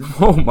this season.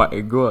 Oh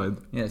my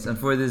god. Yes, and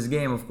for this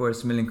game, of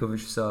course,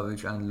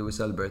 Milinkovic-Savic and Luis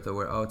Alberto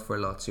were out for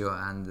Lazio,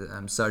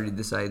 and Sarri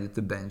decided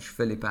to bench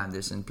Felipe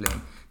Anderson playing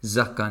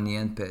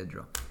Zaccagni and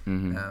Pedro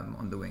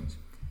on the wings.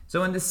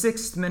 So in the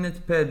 6th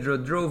minute, Pedro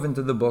drove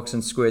into the box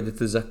and squared it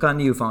to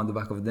Zaccagni, who found the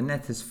back of the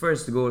net, his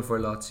first goal for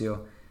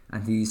Lazio,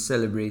 and he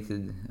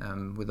celebrated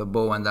with a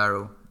bow and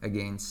arrow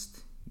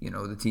against,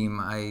 the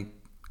team I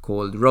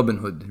called Robin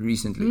Hood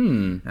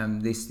recently.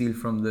 They steal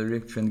from the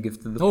rich and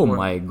give to the Oh poor.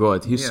 my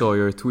god, he Yeah. saw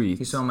your tweet.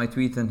 He saw my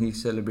tweet and he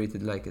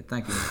celebrated like it.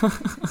 Thank you.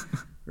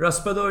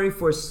 Raspadori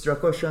forced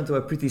Strakoshan to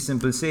a pretty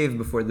simple save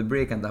before the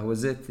break, and that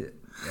was it.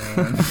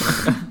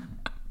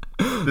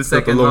 The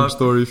second long half,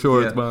 story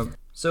short, yeah. man.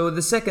 So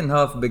the second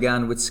half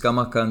began with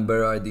Scamacca and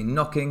Berardi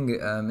knocking.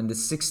 In the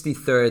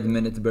 63rd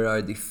minute,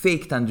 Berardi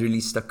faked and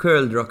released a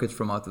curled rocket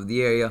from out of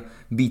the area,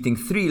 beating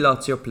 3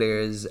 Lazio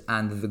players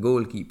and the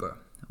goalkeeper.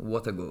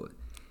 What a goal.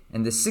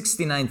 In the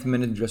 69th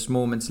minute, just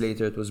moments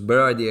later, it was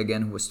Berardi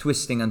again who was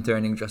twisting and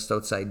turning just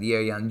outside the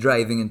area and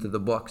driving into the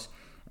box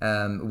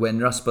when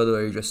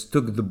Raspadori just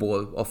took the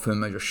ball off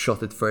him and just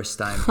shot it first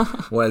time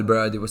while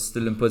Berardi was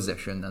still in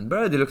possession. And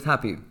Berardi looked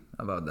happy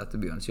about that, to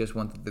be honest. He just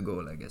wanted the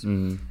goal, I guess.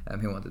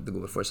 He wanted the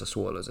goal for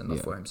Sassuolos and not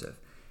for himself.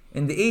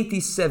 In the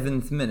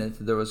 87th minute,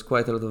 there was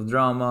quite a lot of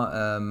drama.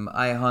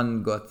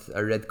 Ayhan got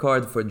a red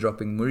card for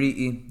dropping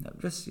Muri'i.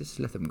 Just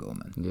let him go,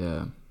 man.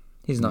 Yeah.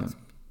 He's not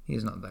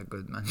that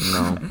good, man.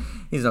 No.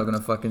 He's not gonna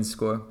fucking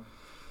score.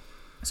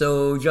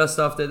 So just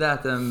after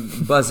that,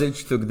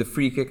 Bazic took the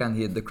free kick and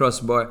he hit the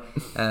crossbar.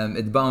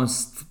 It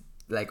bounced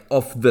like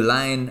off the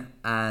line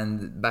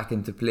and back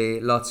into play.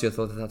 Lazio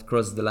thought it had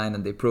crossed the line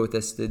and they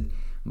protested,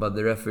 but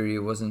the referee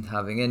wasn't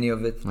having any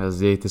of it. As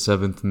the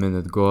 87th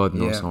minute, God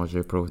knows Yeah. how much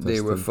they protested.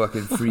 They were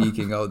fucking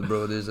freaking out,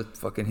 bro. There's a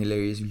fucking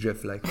hilarious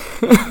gif like.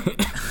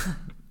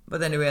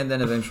 But anyway, and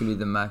then eventually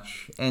the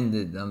match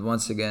ended, and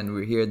once again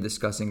we're here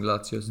discussing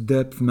Lazio's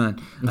depth,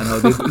 man, and how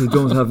they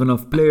don't have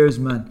enough players,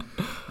 man.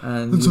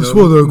 And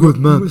Sassuolo are good,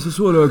 man.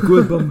 Sassuolo are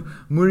good, but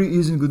Murray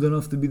isn't good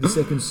enough to be the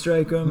second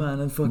striker,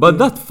 man. And fucking But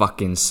that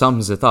fucking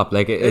sums it up.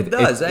 Like it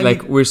does. I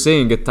like mean- we're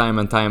saying it time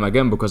and time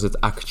again because it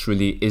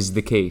actually is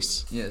the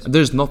case. Yes.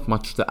 There's not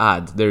much to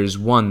add. There is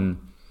one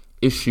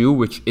issue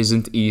which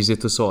isn't easy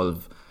to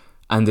solve,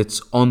 and it's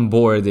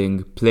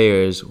onboarding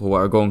players who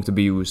are going to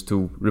be used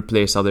to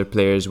replace other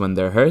players when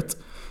they're hurt.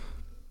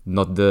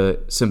 Not the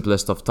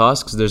simplest of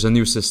tasks. There's a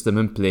new system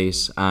in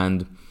place,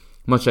 and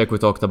much like we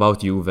talked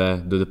about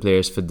Juve, do the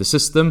players fit the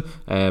system?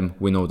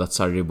 We know that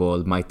Sarri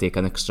Ball might take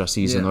an extra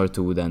season or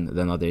two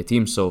than other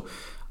teams, so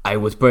I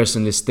would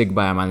personally stick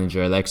by a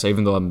manager like so,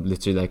 even though I'm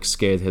literally like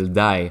scared he'll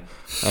die.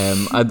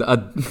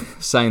 I'd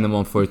sign him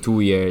on for 2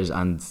 years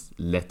and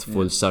let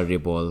full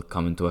Sarri Ball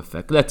come into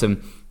effect. Let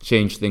him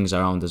change things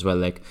around as well.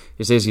 Like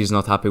he says he's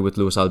not happy with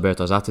Luis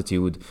Alberto's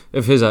attitude.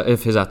 If his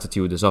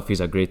attitude is off, he's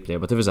a great player,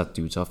 but if his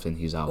attitude's off, then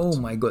he's out. oh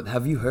my god,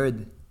 have you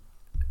heard?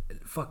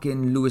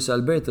 Fucking Luis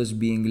Alberto's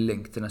being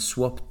linked in a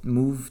swap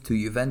move to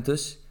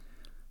Juventus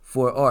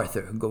for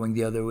Arthur going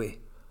the other way.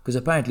 Because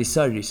apparently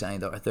Sarri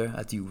signed Arthur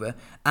at Juve.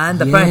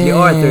 And apparently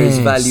Arthur is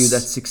valued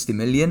at 60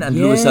 million and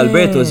Luis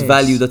Alberto is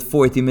valued at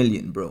 40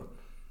 million, bro.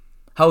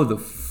 How the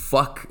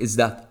fuck is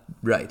that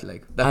right?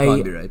 Like, that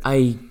can't be right.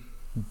 I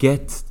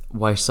get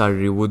why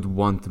Sarri would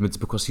want him. It's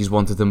because he's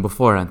wanted him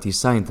before and he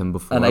signed him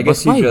before. And I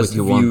guess he just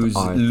views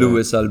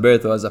Luis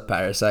Alberto as a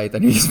parasite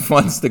and he just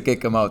wants to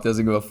kick him out. He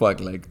doesn't give a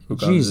fuck. Like,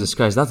 Jesus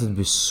Christ, that would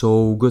be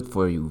so good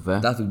for Juve.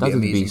 That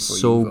would be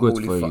so good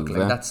Holy for fuck, Juve.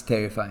 like, that's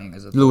terrifying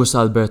as a Luis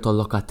Alberto,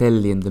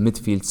 Locatelli in the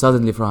midfield.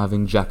 Suddenly, from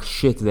having jack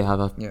shit, they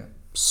have a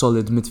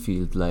solid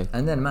midfield. Like,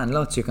 and then, man,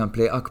 Lazio can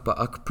play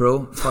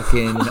Akpro,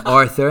 fucking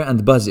Arthur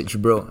and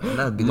Buzic, bro.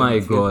 That'd be my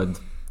God,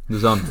 do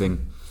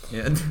something.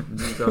 Yeah, do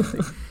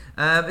something.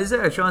 Is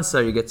there a chance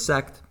Sarri gets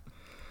sacked?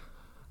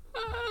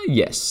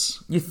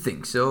 Yes. You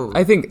think so?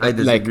 I think I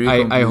disagree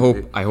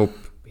completely. I hope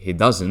he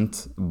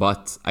doesn't,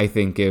 but I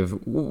think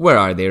where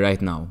are they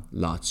right now?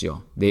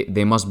 Lazio.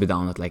 They must be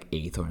down at like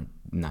 8th or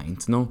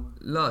 9th, no?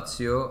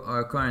 Lazio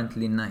are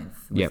currently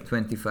 9th with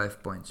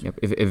 25 points. Yep.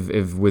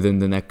 If within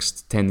the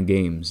next 10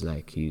 games,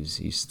 like he's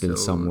still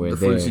somewhere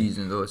there. The full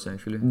season though,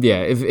 essentially.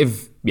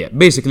 Yeah,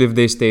 basically if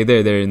they stay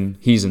there,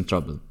 he's in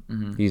trouble.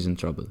 Mm-hmm. He's in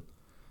trouble.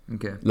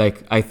 Okay.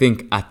 Like, I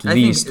think at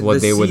least what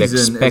they would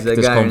expect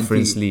is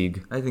Conference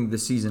League. I think the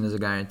season is a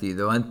guarantee,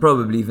 though, and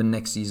probably even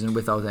next season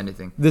without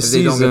anything. If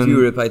they don't get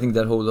Europe, I think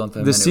they'll hold on to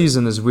them. The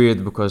season is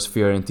weird because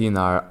Fiorentina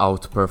are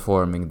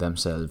outperforming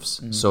themselves.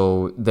 Mm-hmm.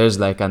 So there's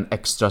like an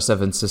extra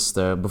 7th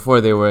sister.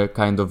 Before they were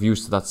kind of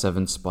used to that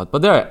 7th spot,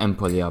 but there are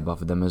Empoli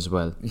above them as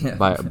well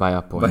by a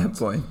point. By a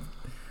point.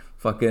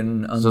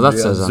 Fucking Andrea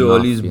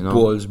Zoli's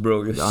balls,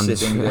 bro, just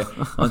sitting there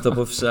on top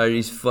of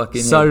Sarri's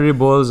fucking Sarri head.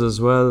 balls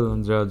as well,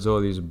 Andrea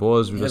Zoli's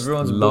balls.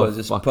 Everyone's love balls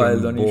just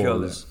piled on balls.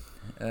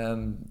 each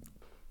other.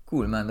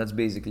 Cool, man, that's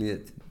basically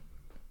it.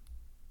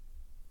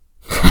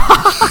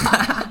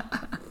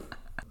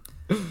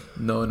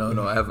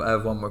 No, I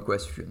have one more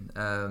question.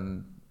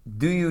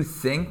 Do you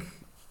think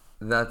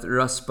that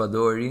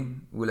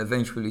Raspadori will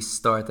eventually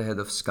start ahead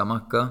of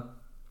Scamacca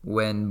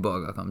when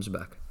Boga comes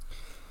back?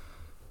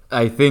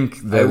 I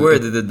think I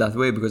worded it that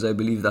way because I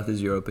believe that is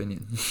your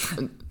opinion.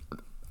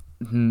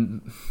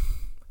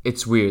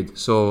 It's weird.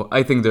 So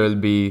I think there will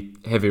be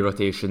heavy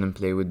rotation in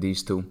play with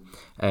these two.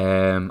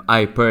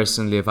 I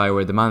personally, if I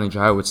were the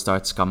manager, I would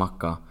start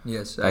Scamacca.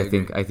 Yes, I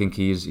think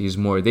he's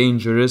more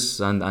dangerous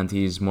and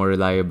he's more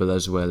reliable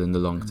as well in the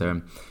long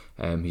term.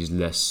 He's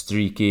less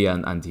streaky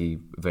and he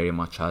very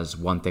much has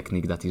one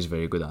technique that he's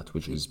very good at,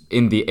 which is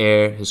in the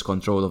air, his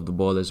control of the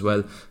ball as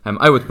well.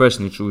 I would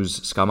personally choose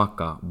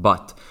Scamacca,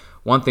 but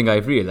one thing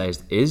I've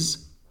realised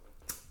is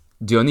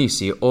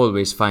Dionisi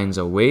always finds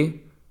a way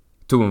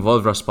to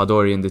involve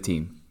Raspadori in the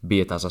team,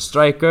 be it as a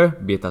striker,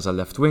 be it as a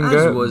left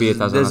winger, be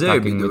it as an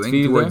attacking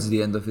midfielder. Towards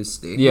the end of his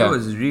stay, he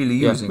was really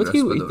using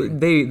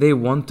Raspadori. They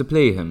want to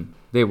play him.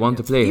 They want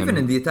to play him. Even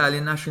in the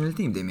Italian national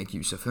team, they make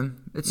use of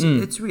him.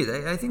 It's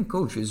weird. I think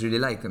coaches really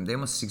like him. They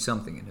must see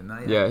something in him.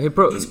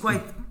 He's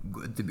quite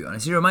good, to be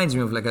honest. He reminds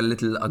me of like a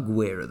little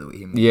Aguero the way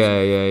he moves.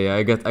 Yeah.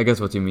 I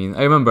get what you mean.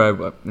 I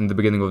remember in the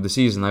beginning of the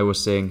season, I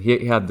was saying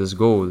he had this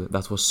goal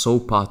that was so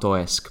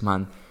Pato-esque,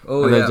 man.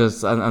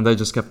 I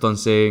just kept on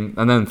saying,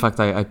 and then in fact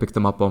I picked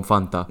him up on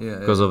Fanta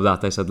because of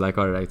that. I said like,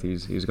 all right,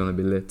 he's gonna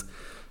be lit.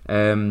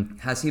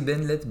 Has he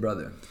been lit,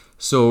 brother?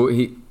 So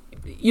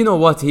you know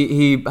what?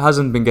 He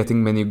hasn't been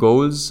getting many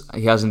goals.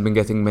 He hasn't been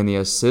getting many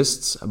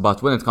assists.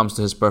 But when it comes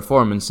to his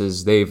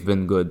performances, they've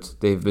been good.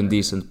 They've been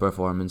decent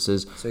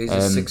performances. So he's a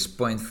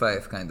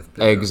 6.5 kind of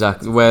player.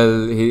 Exactly.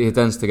 Well, he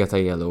tends to get a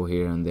yellow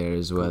here and there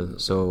as well.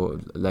 So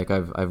like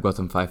I've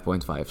gotten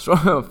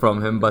 5.5s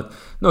from him. But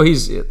no,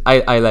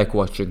 I like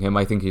watching him.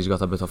 I think he's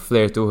got a bit of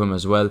flair to him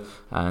as well.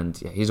 And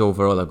he's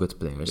overall a good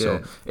player.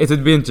 So it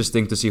would be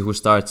interesting to see who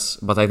starts.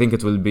 But I think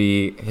it will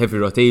be heavy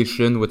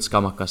rotation with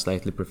Scamacca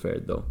slightly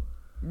preferred though.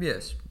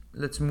 Yes,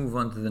 let's move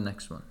on to the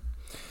next one.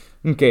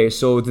 Okay,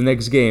 so the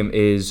next game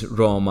is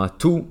Roma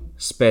 2,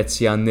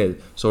 Spezia 0.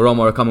 So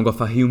Roma are coming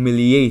off a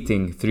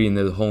humiliating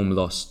 3-0 home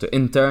loss to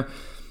Inter,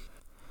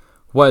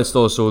 whilst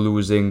also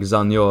losing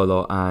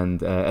Zaniolo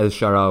and El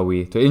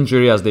Shaarawy to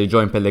injury as they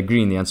join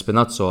Pellegrini and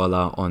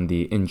Spinazzola on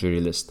the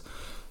injury list.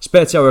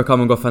 Spezia were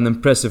coming off an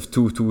impressive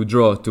 2-2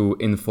 draw to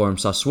inform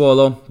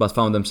Sassuolo, but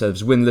found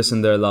themselves winless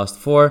in their last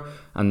 4,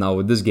 and now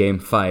with this game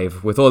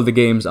 5, with all the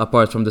games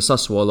apart from the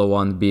Sassuolo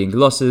one being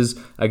losses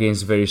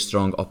against very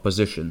strong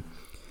opposition.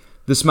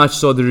 This match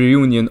saw the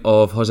reunion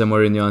of Jose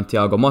Mourinho and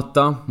Thiago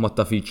Motta.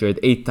 Motta featured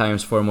 8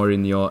 times for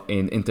Mourinho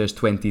in Inter's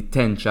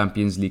 2010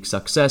 Champions League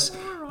success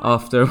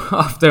after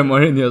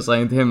Mourinho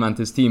signed him and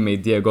his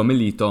teammate Diego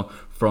Milito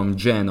from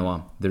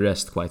Genoa. The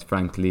rest, quite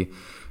frankly,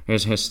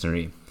 is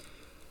history.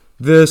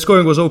 The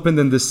scoring was opened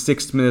in the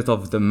 6th minute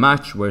of the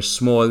match, where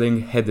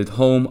Smalling headed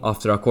home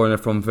after a corner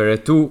from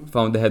Veretout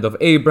found the head of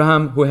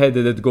Abraham, who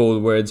headed it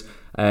goalwards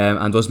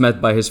and was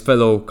met by his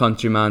fellow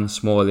countryman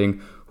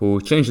Smalling,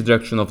 who changed the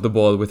direction of the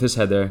ball with his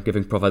header,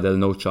 giving Provadel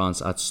no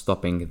chance at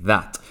stopping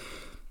that.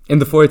 In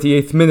the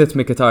 48th minute,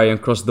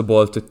 Mkhitaryan crossed the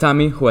ball to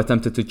Tammy, who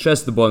attempted to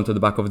chest the ball into the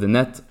back of the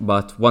net,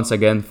 but once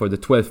again, for the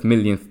 12th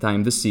millionth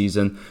time this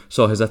season,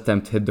 saw his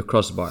attempt hit the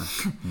crossbar.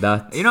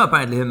 That You know,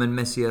 apparently him and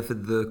Messi have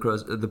hit the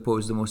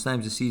post the most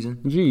times this season.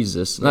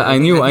 Jesus, Yeah, I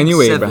knew think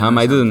Abraham. 7 or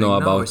I didn't something. know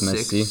No, about or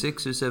six, Messi.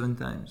 6 or 7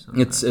 times. something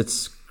like that.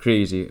 It's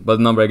crazy, but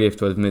the number I gave,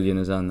 12 million,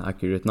 is an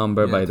accurate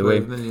number, Yeah, by the way.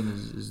 12 million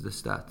is the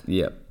stat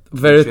Yeah.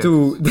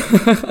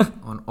 Veretout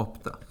on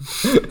Opta.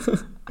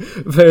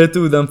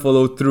 Veretout then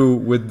followed through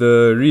with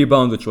the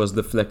rebound, which was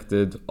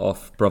deflected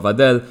off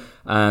Provadel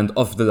and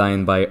off the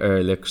line by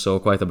Ehrlich, so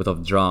quite a bit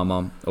of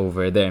drama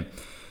over there.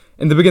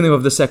 In the beginning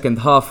of the second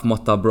half,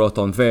 Motta brought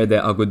on Verde,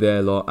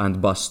 Agudelo and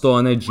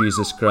Bastone.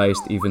 Jesus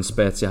Christ, even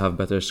Spezia have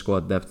better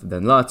squad depth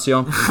than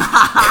Lazio.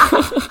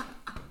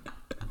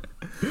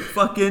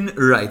 Fucking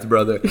right,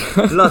 brother.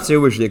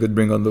 Lazio wish they could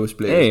bring on those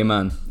players. Hey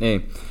man,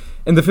 hey.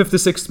 In the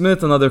 56th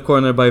minute, another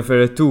corner by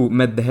Veretout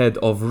met the head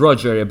of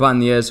Roger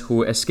Ibanez,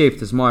 who escaped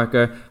his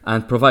marker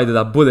and provided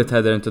a bullet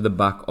header into the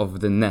back of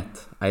the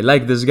net. I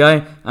like this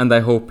guy, and I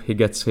hope he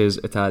gets his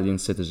Italian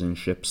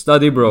citizenship.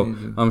 Study, bro.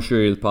 I'm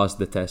sure you'll pass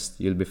the test.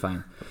 You'll be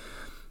fine.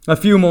 A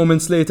few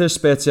moments later,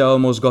 Spezia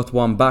almost got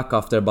one back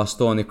after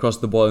Bastoni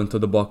crossed the ball into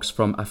the box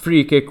from a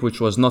free kick,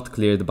 which was not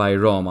cleared by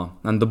Roma.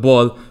 And the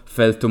ball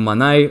fell to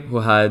Manai,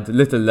 who had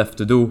little left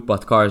to do,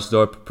 but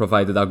Karsdorp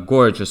provided a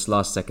gorgeous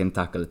last-second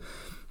tackle.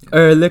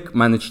 Ehrlich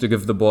managed to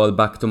give the ball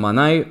back to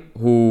Manai,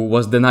 who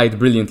was denied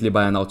brilliantly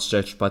by an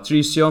outstretched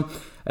Patricio.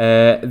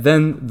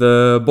 Then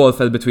the ball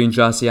fell between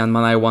Jassy and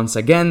Manai once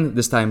again.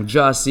 This time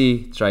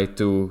Jassy tried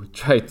to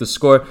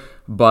score,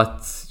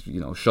 but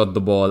shot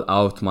the ball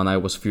out.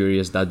 Manai was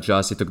furious that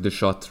Jassy took the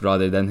shot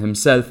rather than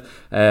himself,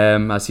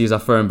 as he's a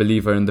firm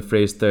believer in the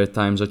phrase "third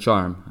time's a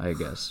charm." I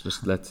guess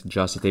just let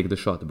Jassy take the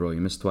shot, bro. You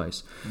missed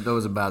twice. That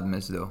was a bad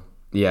miss, though.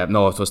 Yeah,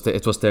 no, it was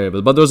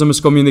terrible, but there was a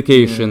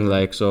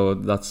miscommunication, so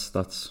that's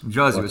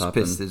Jazzy what was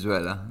happened. pissed as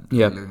well.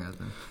 Yeah. Looking at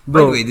him. By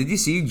Bro. the way, did you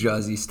see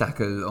Jazzy's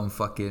tackle on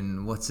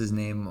fucking what's his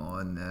name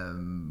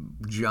on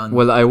John?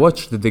 Well, I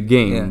watched the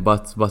game, Yeah.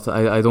 but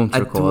I don't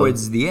And recall.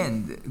 towards the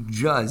end,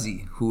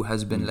 Jazzy, who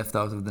has been left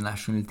out of the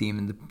national team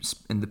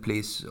in the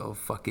place of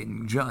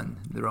fucking John,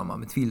 the Roma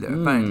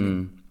midfielder,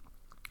 apparently.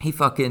 He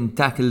fucking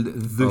tackled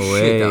the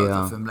shit out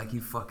of him, like he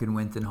fucking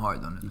went in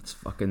hard on it. It's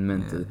fucking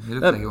mental. Yeah, he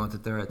looked like he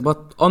wanted to hurt him.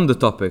 But on the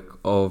topic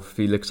of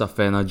Felix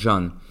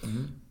Afena-Can,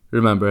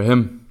 remember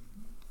him?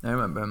 I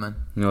remember, man.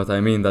 You know what I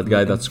mean? That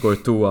guy that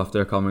scored 2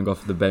 after coming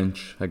off the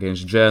bench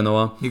against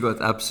Genoa. He got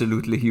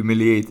absolutely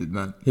humiliated,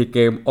 man. He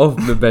came off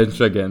the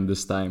bench again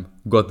this time,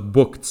 got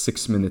booked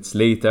 6 minutes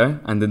later,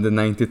 and in the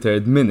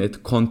 93rd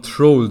minute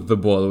controlled the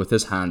ball with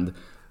his hand.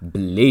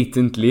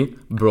 Blatantly,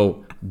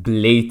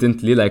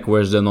 like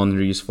where's the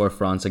non-rees for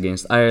France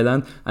against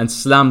Ireland, and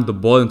slammed the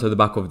ball into the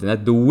back of the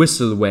net. The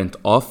whistle went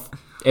off.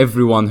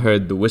 Everyone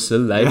heard the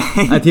whistle,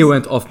 and he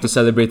went off to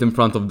celebrate in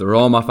front of the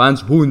Roma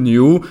fans, who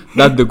knew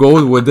that the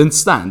goal wouldn't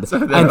stand.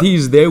 And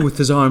he's there with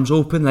his arms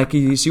open, like,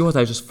 you see what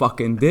I just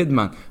fucking did,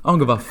 man? I don't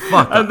give a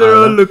fuck. And they're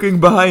all looking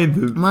behind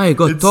him. My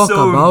God, It's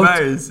so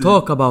embarrassing.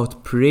 talk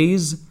about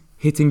praise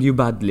hitting you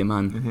badly,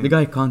 man. The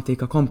guy can't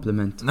take a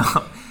compliment. No.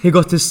 He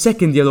got his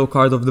second yellow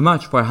card of the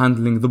match for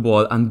handling the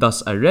ball and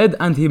thus a red,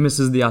 and he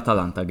misses the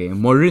Atalanta game.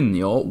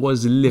 Mourinho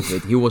was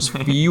livid. He was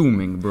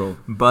fuming, bro.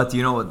 But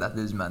you know what that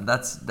is, man?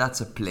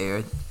 That's a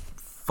player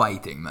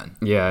fighting, man.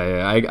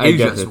 Yeah, I He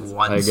get just it.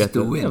 wants I get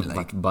to it. win, Yeah,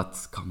 like-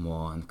 but come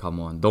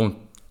on, don't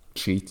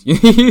cheat.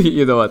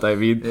 You know what I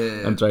mean?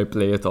 Yeah. And try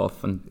play it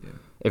off. And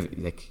if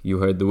you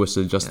heard the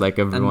whistle just like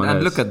everyone And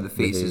else. look at the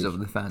faces of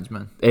the fans,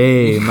 man.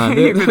 Hey, man.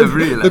 You could have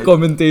realized. The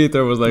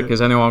commentator was like,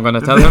 is anyone going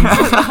to tell him?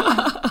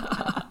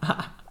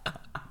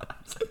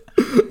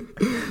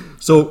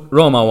 So,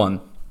 Roma won.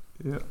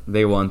 Yeah.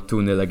 They won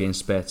 2-0 against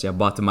Spezia,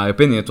 but in my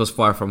opinion, it was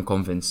far from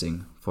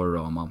convincing for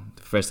Roma.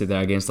 Firstly,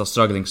 they're against a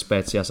struggling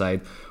Spezia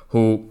side,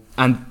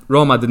 and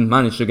Roma didn't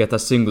manage to get a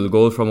single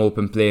goal from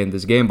open play in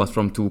this game, but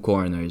from 2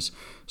 corners.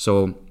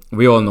 So,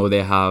 we all know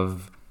they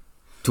have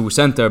 2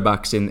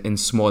 centre-backs in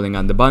Smalling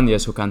and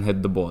Ibanez who can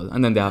hit the ball.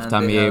 And then they have And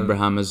Tammy they have-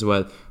 Abraham as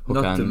well, who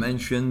Not can... to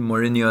mention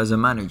Mourinho as a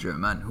manager,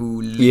 man,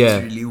 who Yeah,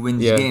 literally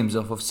wins yeah. games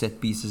off of set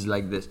pieces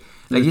like this.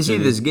 Like you see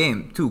Literally. this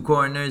game, 2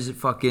 corners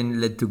fucking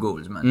led to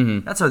goals,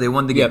 man. That's how they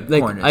won the Yeah, game.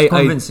 like corners,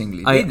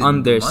 convincingly. They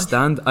didn't do much.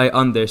 I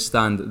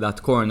understand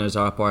that corners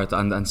are a part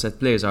and set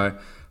plays are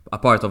a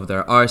part of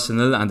their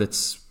arsenal, and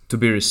it's to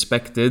be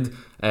respected.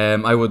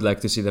 I would like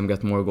to see them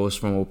get more goals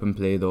from open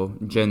play, though.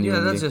 Genuinely. Yeah,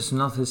 that's just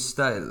not his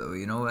style, though.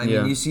 You know, I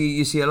Yeah. mean,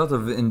 you see a lot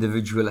of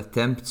individual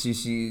attempts. You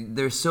see,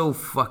 they're so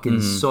fucking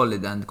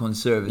solid and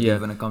conservative Yeah.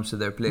 when it comes to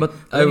their play. But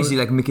But then you I see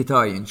like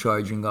Mkhitaryan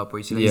charging up, or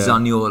you see like Yeah.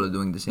 Zaniolo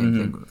doing the same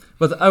thing.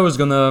 But I was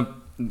gonna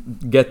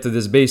get to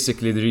this.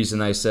 Basically, the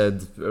reason I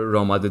said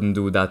Roma didn't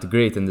do that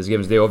great in this game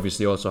is they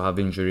obviously also have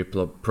injury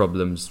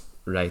problems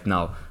right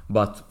now.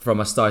 But from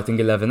a starting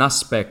 11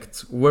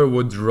 aspect, where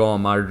would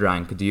Roma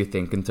rank, do you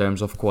think, in terms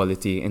of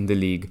quality in the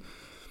league?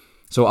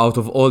 So out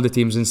of all the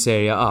teams in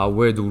Serie A,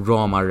 where do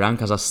Roma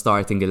rank as a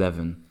starting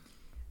 11?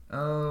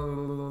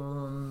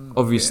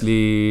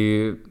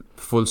 Obviously,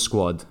 full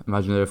squad.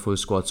 Imagine their full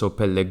squad. So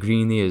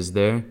Pellegrini is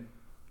there.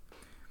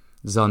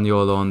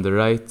 Zaniolo on the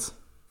right.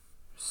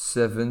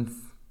 Seventh.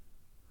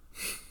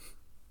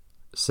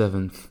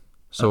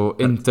 So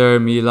Inter,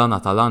 Milan,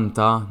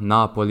 Atalanta,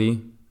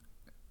 Napoli.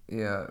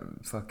 Yeah,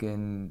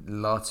 fucking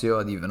Lazio,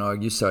 I'd even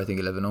argue starting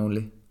 11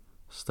 only.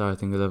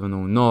 Starting 11.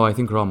 Oh, no, I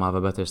think Roma have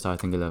a better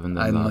starting 11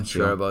 than I'm Lazio. not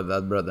sure about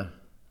that, brother.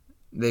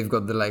 They've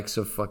got the likes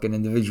of fucking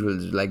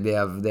individuals. Like they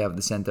have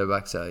the centre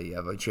backs. You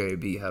have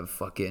Acerbi, you have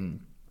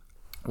fucking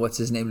what's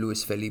his name,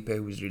 Luis Felipe,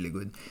 who's really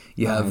good.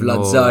 You have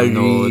Lazzari.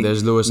 No,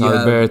 there's Luis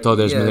Alberto,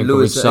 there's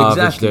Milinkovic-Savic,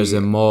 exactly. there's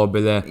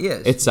Immobile.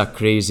 Yes. It's a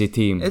crazy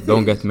team.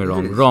 Don't get me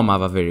wrong. Roma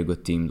have a very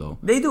good team though.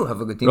 They do have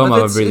a good team. Roma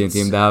but have a brilliant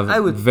team. They have I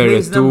would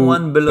place them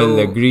one Veretout, below,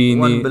 Pellegrini,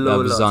 one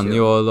below they have Lazio.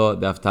 Zaniolo,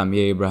 they have Tammy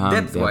Abraham.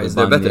 Depth-wise,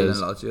 they have they're better than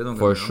Ibanez. Lazio. Don't get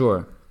For me wrong.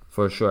 sure.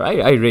 For sure.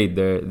 I rate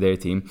their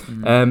team.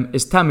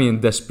 Is Tammy in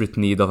desperate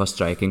need of a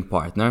striking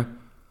partner?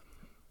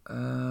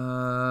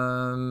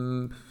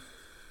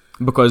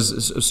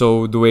 Because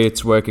so the way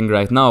it's working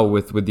right now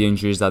with the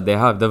injuries that they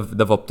have,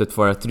 they've opted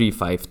for a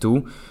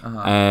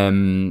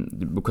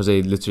 3-5-2 because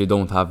they literally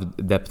don't have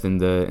depth in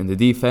the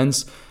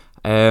defense,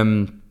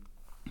 and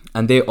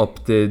they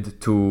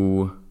opted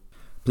to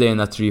play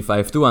in a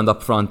 3-5-2 and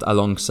up front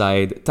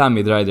alongside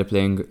Tammy, they're either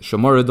playing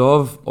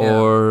Shomurodov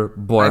or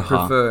Borja. I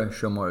prefer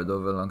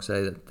Shomurodov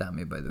alongside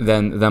Tammy, by the way.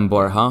 Than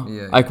Borja.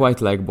 Yeah, I quite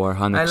like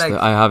Borja.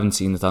 I haven't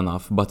seen it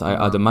enough, but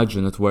I'd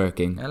imagine it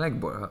working. I like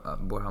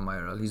Borja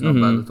Mayoral. He's not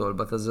bad at all,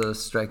 but as a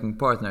striking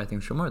partner, I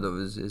think Shomurodov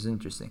is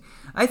interesting.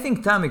 I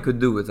think Tammy could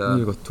do with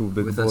You got two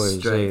big with boys, a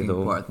striking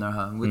though.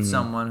 partner, with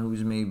someone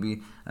who's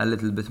maybe a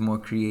little bit more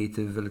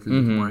creative, a little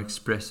bit more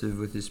expressive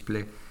with his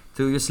play.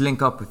 To just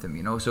link up with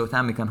him, so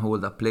Tammy can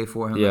hold up play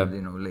for him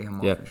and lay him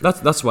off. Yeah,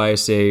 that's why I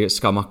say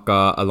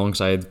Scamacca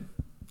alongside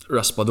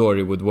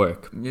Raspadori would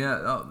work.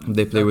 Yeah,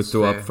 they play with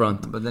two fair. up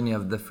front. But then you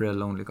have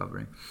Defrel only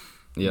covering.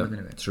 Yeah, But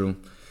anyway. true.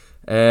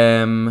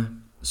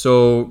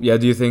 So yeah,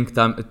 do you think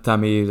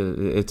Tammy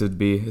it would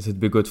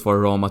be good for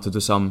Roma to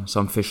do some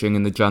fishing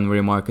in the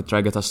January market,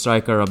 try get a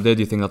striker up there? Do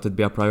you think that would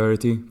be a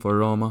priority for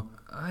Roma?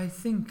 I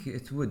think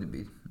it would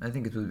be.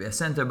 A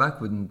centre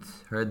back wouldn't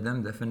hurt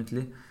them,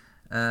 definitely.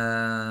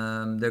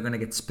 They're gonna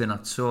get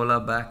Spinazzola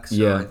back,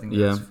 so I think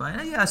that's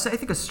fine. Yeah, so I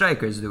think a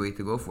striker is the way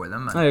to go for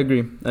them, man. I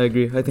agree. I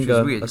think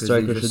a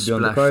striker should be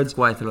on the cards.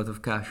 Quite a lot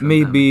of cash.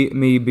 Maybe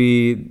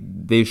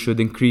they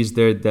should increase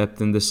their depth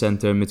in the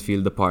center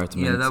midfield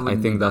department. Yeah, that I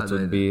think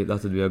be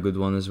that would be a good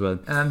one as well.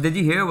 Did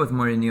you hear what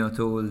Mourinho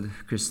told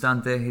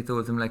Cristante? He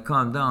told him, like,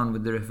 calm down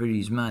with the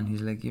referees, man.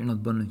 He's like, you're not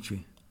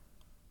Bonucci.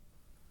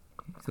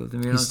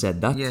 He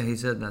said that? Yeah, he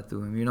said that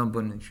to him. You're not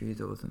Bonucci, he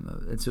told him.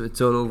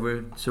 It's all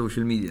over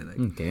social media. Like.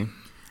 Okay.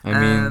 I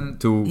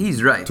mean,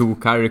 he's right. Two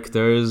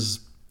characters,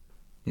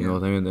 you know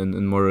what I mean,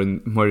 in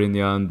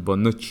Mourinho and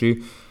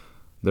Bonucci,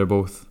 they're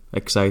both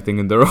exciting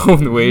in their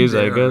own ways,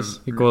 I guess.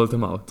 He called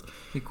him out.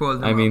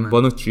 I mean,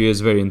 Bonucci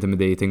is very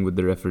intimidating with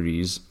the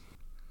referees.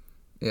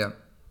 Yeah.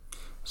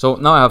 So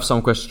now I have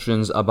some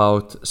questions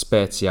about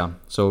Spezia.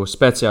 So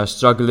Spezia are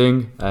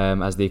struggling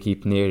as they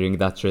keep nearing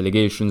that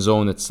relegation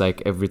zone. It's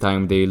like every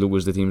time they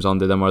lose, the teams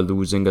under them are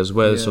losing as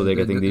well. So they're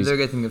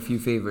getting a few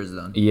favours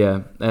done.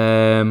 Yeah.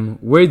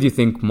 Where do you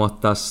think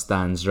Motta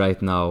stands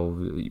right now?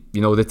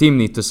 You know, the team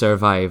need to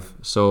survive.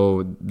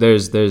 So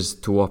there's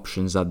two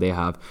options that they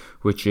have,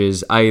 which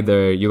is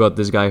either you got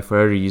this guy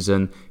for a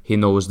reason, he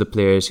knows the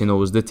players, he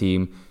knows the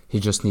team, he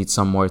just needs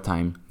some more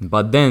time.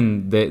 But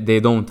then they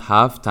don't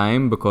have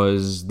time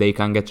because they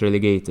can get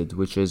relegated,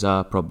 which is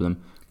a problem.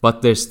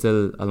 But there's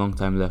still a long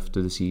time left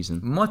to the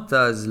season.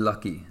 Motta is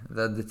lucky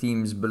that the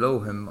teams below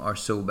him are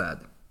so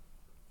bad.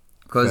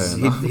 Because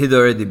he'd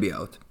already be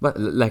out. But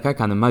like I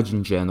can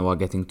imagine Genoa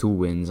getting 2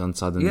 wins and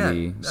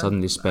suddenly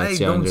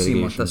Spezia. I don't see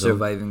Motta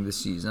surviving this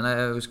season.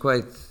 I was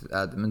quite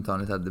adamant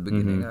on it at the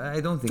beginning. I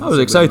don't think. I was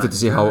excited to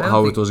see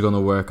how it was going to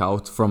work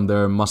out from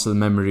their muscle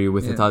memory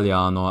with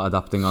Italiano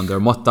adapting under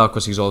Motta,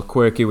 because he's all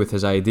quirky with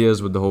his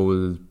ideas with the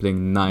whole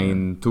playing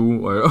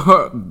 9-2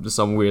 or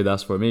some weird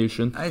ass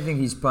formation. I think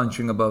he's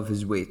punching above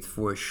his weight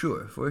for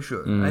sure.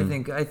 I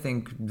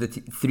think the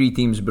 3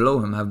 teams below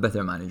him have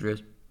better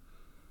managers.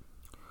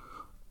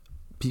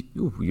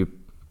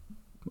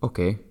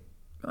 Okay.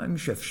 I'm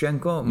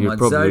Shevchenko,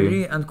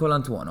 Mazzarri, and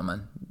Colantuono,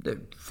 man. They're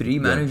 3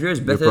 managers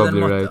better than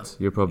Motta. Right.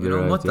 You're probably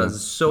right.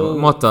 Motta's so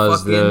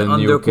Motta's fucking the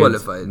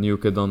underqualified. New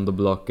kid on the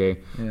block, eh?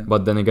 Yeah.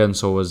 But then again,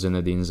 so was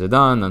Zinedine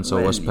Zidane, and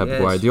so was Pep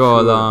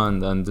Guardiola,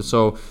 and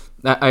so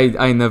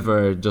I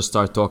never just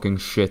start talking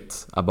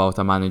shit about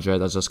a manager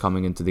that's just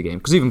coming into the game.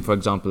 Because even, for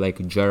example,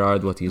 like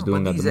Gerrard, what he's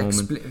doing at the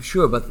moment.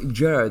 Sure, but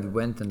Gerrard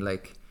went and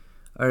like...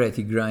 Alright,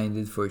 he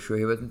grinded for sure.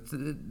 He went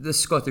the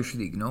Scottish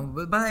League, no?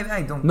 But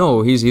I don't...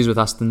 No, he's with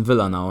Aston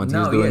Villa now, and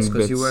he's doing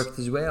because he worked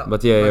his way up.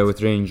 But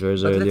with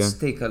Rangers earlier. Let's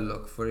take a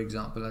look, for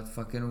example, at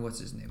fucking... What's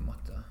his name?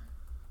 Motta.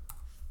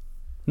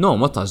 No,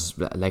 Motta's...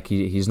 Like,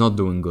 he's not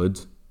doing good.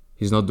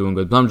 He's not doing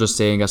good. But I'm just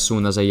saying, as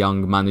soon as a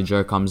young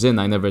manager comes in,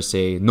 I never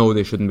say, no,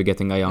 they shouldn't be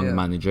getting a young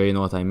manager. You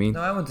know what I mean?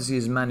 No, I want to see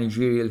his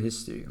managerial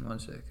history. 1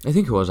 sec. I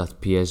think he was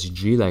at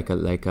PSG,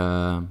 like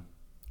a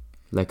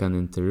Like an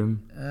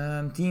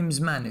interim?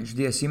 Teams managed.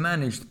 Yes, he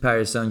managed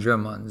Paris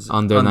Saint-Germain's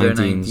Under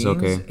 19s,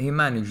 okay. He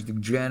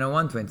managed Genoa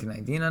in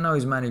 2019, and now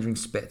he's managing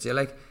Spezia.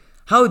 Like,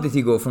 how did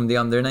he go from the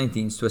under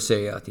 19s to a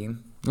Serie A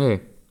team? Yeah.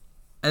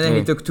 And then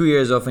he took 2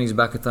 years off and he's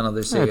back at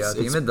another Serie A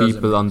team. It's It doesn't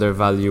people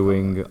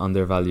undervaluing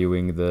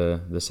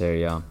the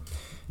Serie A.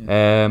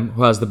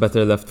 Who has the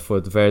better left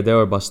foot, Verde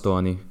or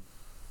Bastoni?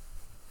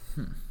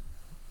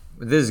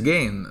 This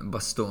game,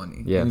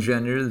 Bastoni. Yeah. In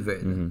general,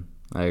 Verde.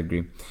 I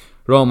agree.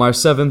 Roma are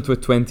 7th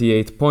with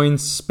 28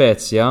 points.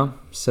 Spezia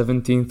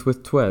 17th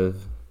with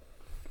 12.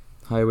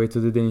 Highway to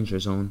the danger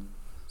zone.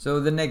 So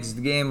the next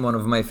game, one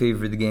of my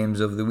favorite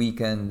games of the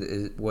weekend,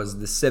 was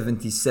the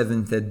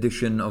 77th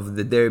edition of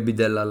the Derby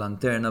della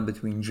Lanterna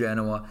between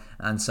Genoa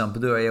and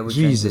Sampdoria. Which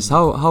Jesus,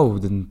 how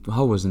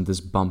wasn't this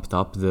bumped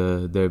up,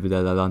 the Derby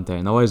della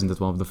Lanterna? Why isn't it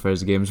one of the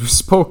first games we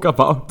spoke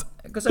about?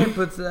 Because I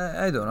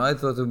don't know, I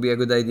thought it would be a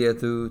good idea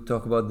to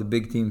talk about the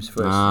big teams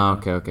first.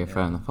 Okay,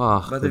 fair enough.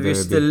 But if you're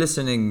still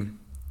listening,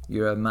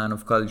 you're a man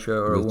of culture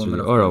or a woman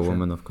of culture. Or a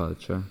woman of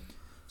culture.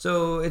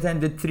 So it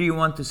ended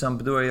 3-1 to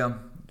Sampdoria.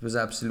 It was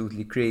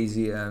absolutely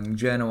crazy.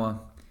 Genoa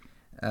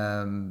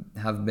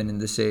have been in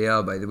the Serie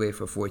A, by the way,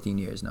 for 14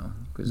 years now.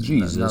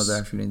 Because now they're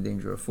actually in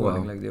danger of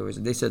falling. Wow. Like they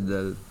always. They said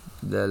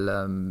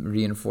they'll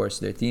reinforce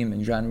their team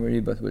in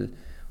January, but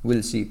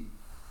we'll see.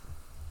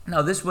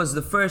 Now, this was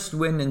the first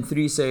win in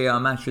 3 Serie A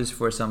matches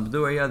for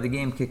Sampdoria. The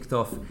game kicked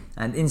off,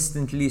 and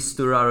instantly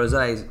Sturaro's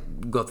eyes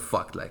got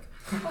fucked. Like,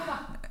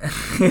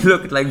 it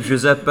looked like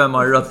Giuseppe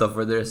Marotta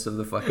for the rest of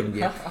the fucking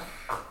game.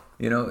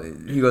 You know,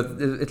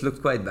 it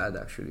looked quite bad,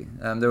 actually.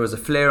 There was a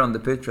flare on the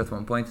pitch at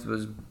one point. It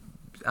was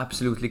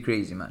absolutely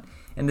crazy, man.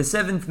 In the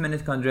 7th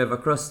minute,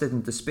 Candreva crossed it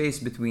into space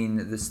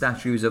between the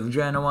statues of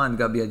Genoa, and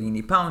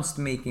Gabbiadini pounced,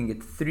 making it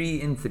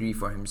 3-3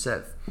 for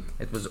himself.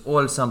 It was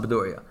all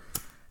Sampdoria.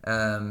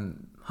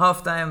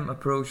 Half-time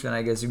approach, and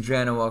I guess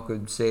Genoa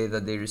could say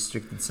that they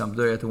restricted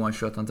Sampdoria to 1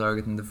 shot on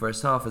target in the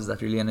first half. Is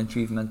that really an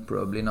achievement?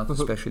 Probably not,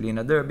 especially in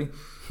a derby.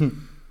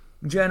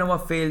 Genoa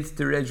failed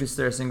to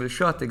register a single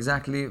shot,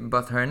 exactly,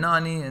 but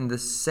Hernani in the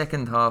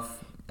second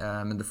half,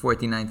 in the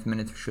 49th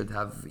minute, should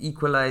have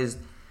equalised,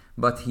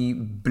 but he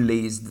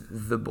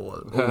blazed the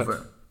ball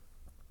over.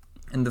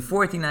 In the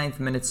 49th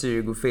minute,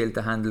 Sirigu failed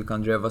to handle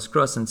Candreva's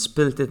cross and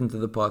spilt it into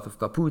the path of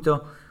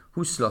Caputo,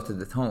 who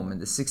slotted it home. In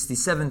the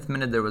 67th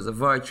minute, there was a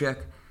VAR check.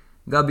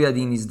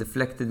 Gabbiadini's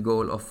deflected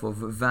goal off of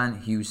Van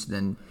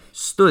Houston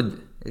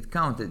stood. It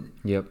counted.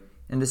 Yep.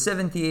 In the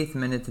 78th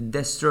minute,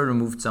 Destro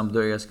removed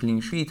Sampdoria's clean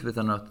sheet with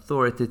an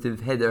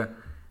authoritative header,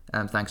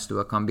 thanks to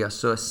a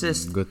Cambiasso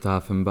assist. Good to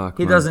have him back.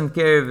 He doesn't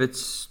care if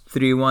it's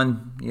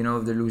 3-1. You know,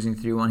 if they're losing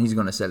 3-1, he's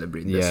gonna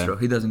celebrate. Destro.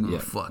 He doesn't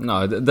give a fuck.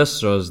 No,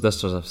 Destro's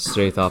a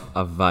straight up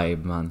a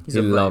vibe, man.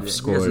 He loves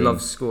scoring. He just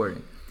loves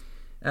scoring.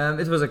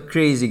 It was a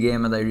crazy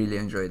game, and I really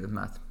enjoyed it,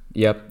 Matt.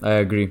 Yep, I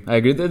agree.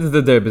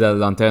 The Derby della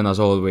Lanterna is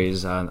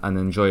always an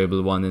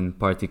enjoyable one in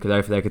particular.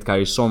 I feel like it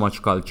carries so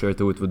much culture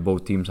to it, with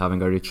both teams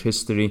having a rich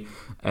history.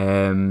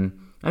 And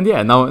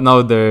yeah,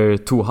 now they're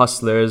two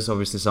hustlers.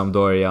 Obviously,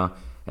 Sampdoria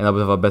in a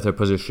bit of a better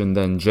position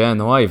than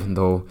Genoa, even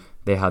though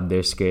they had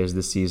their scares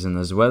this season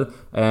as well.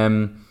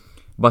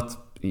 But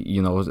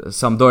you know,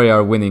 Sampdoria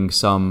are winning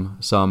some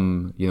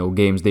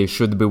games they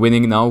should be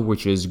winning now,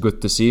 which is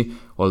good to see.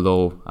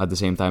 Although at the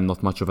same time,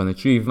 not much of an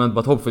achievement.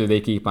 But hopefully they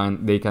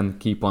can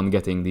keep on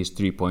getting these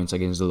 3 points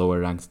against the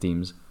lower ranked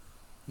teams.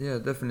 Yeah,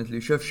 definitely.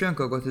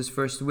 Shevchenko got his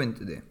first win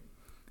today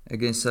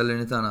against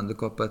Salernitana in the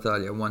Coppa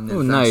Italia.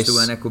 1-0 thanks to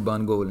an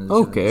Ekuban goal. In the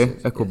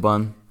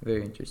Ekuban. Yeah.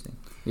 Very interesting.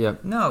 Yeah.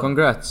 Now,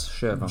 congrats,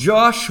 Sheva.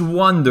 Josh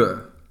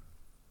Wonder,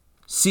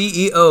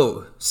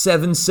 CEO,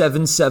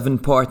 777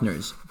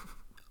 Partners,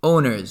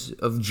 owners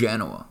of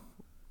Genoa.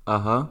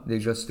 They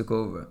just took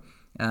over.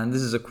 And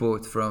this is a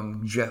quote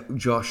from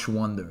Josh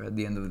Wonder at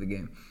the end of the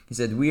game. He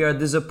said, "We are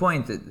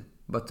disappointed,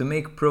 but to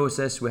make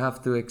progress, we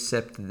have to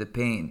accept the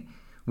pain.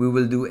 We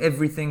will do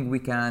everything we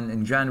can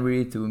in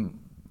January in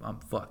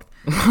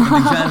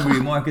the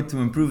January market to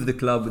improve the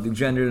club with the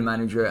general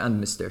manager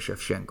and Mr.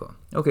 Shevchenko."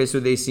 Okay, so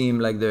they seem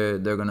like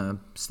they're gonna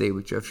stay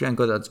with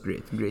Shevchenko. That's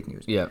great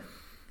news. Yeah.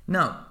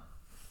 Now,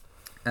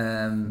 he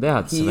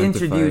 75.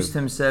 introduced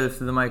himself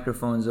to the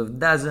microphones of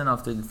DAZN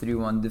after the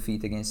 3-1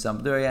 defeat against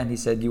Sampdoria, and he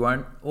said, "You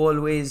aren't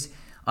always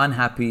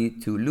unhappy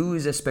to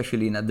lose,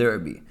 especially in a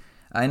derby.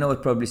 I know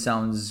it probably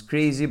sounds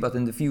crazy, but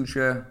in the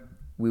future,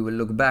 we will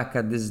look back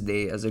at this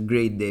day as a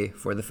great day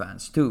for the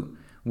fans too.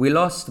 We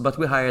lost, but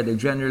we hired a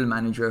general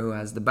manager who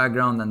has the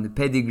background and the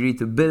pedigree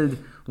to build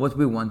what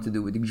we want to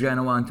do with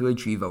Genoa and to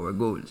achieve our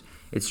goals.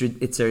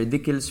 It's a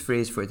ridiculous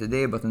phrase for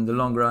today, but in the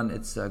long run,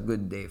 it's a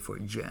good day for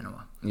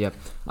Genoa." Yeah,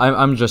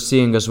 I'm just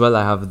seeing as well.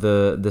 I have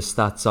the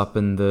stats up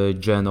in the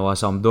Genoa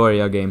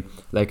Sampdoria game.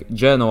 Like,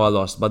 Genoa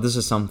lost, but this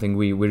is something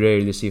we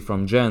rarely see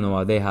from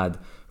Genoa. They had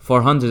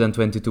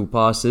 422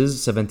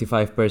 passes,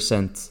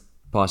 75%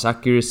 pass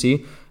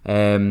accuracy,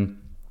 and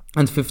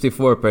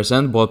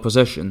 54% ball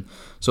possession.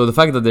 So the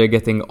fact that they're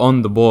getting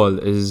on the ball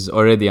is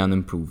already an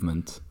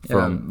improvement.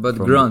 But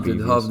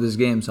granted, half this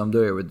game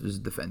Sampdoria were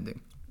just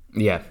defending.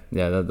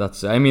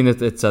 That's. I mean,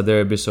 it's a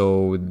derby,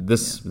 so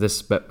this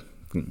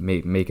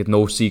make it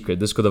no secret.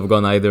 This could have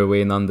gone either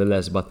way,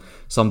 nonetheless. But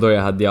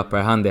Sampdoria had the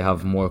upper hand. They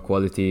have more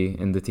quality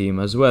in the team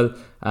as well,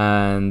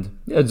 and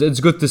it's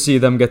good to see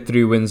them get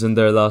 3 wins in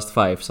their last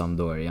 5.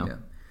 Sampdoria. Yeah.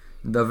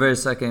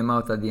 D'Aversa came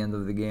out at the end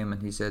of the game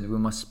and he said, "We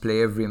must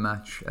play every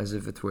match as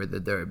if it were the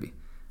derby."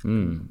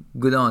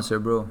 Good answer,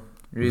 bro.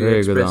 Really Very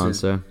expressive. good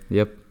answer.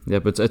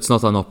 Yep. It's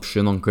not an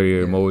option on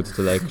career mode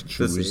to like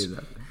choose. To say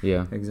that.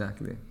 Yeah.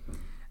 Exactly.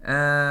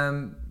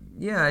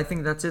 I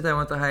think that's it. I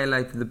want to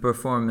highlight the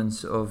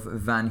performance of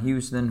Van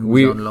Houston,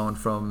 who's on loan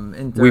from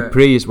Inter.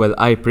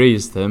 I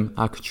praised him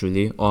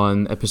actually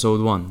on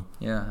episode 1.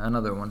 Yeah,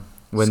 another one.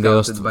 When they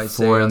lost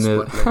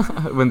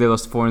 4-0 when they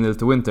lost 4-0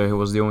 to Inter, he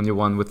was the only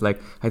one with I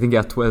think he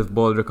had 12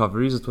 ball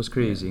recoveries. It was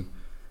crazy. Yeah.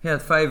 He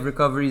had 5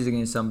 recoveries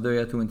against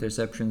Sampdoria, 2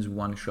 interceptions,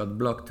 1 shot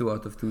blocked, 2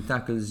 out of 2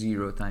 tackles,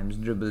 0 times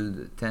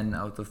dribbled, 10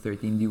 out of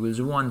 13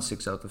 duels won,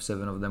 6 out of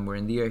 7 of them were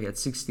in the air. He had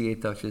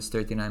 68 touches,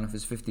 39 of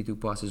his 52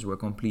 passes were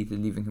completed,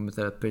 leaving him with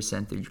a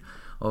percentage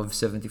of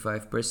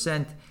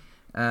 75%.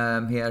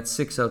 He had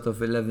 6 out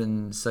of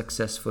 11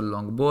 successful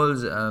long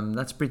balls.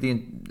 That's pretty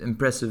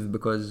impressive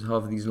because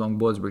half of these long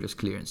balls were just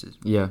clearances.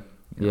 Yeah.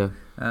 He had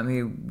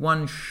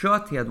one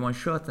shot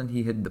and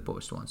he hit the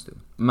post once too.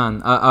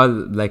 Man,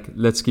 I'll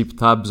let's keep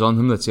tabs on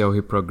him. Let's see how he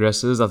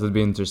progresses. That would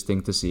be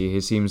interesting to see. He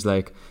seems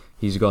like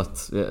he's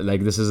got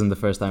this isn't the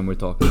first time we're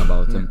talking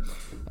about him.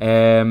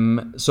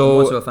 So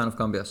I'm also a fan of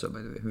Cambiasso,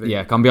 by the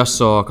way.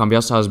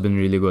 Cambiasso has been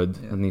really good.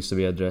 It needs to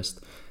be addressed.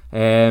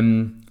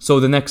 So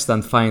the next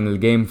and final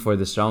game for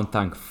this round,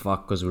 thank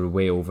fuck, because we're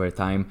way over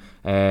time.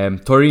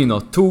 Torino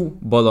 2,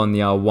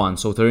 Bologna 1.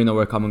 So Torino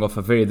were coming off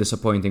a very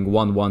disappointing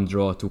 1-1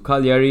 draw to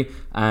Cagliari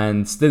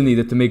and still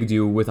needed to make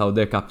do without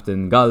their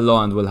captain Gallo,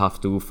 and will have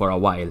to for a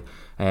while.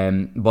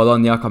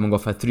 Bologna coming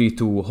off a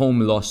 3-2 home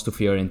loss to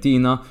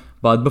Fiorentina,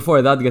 but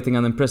before that getting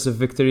an impressive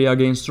victory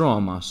against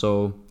Roma.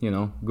 So,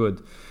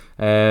 good.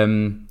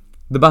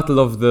 The battle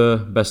of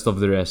the best of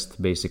the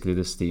rest, basically,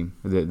 this team,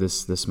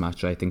 this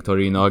match. I think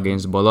Torino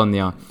against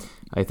Bologna,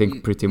 I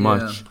think pretty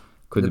much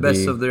could be... The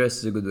best of the rest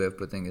is a good way of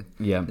putting it.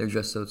 Yeah. They're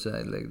just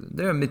outside.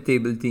 They're a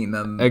mid-table team.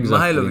 Exactly.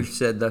 Mihailovic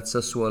said that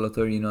Sassuolo,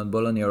 Torino and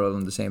Bologna are all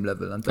on the same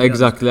level. And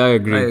exactly, I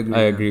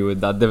agree with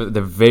that.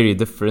 They're very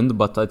different,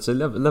 but I'd say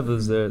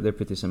levels, they're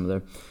pretty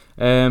similar.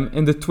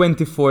 In the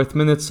 24th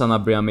minute,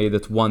 Sanabria made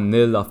it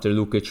 1-0 after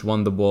Lukic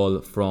won the ball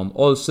from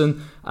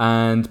Olsen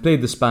and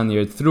played the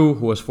Spaniard through,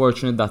 who was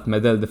fortunate that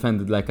Medel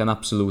defended like an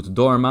absolute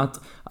doormat,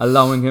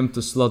 allowing him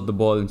to slot the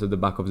ball into the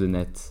back of the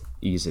net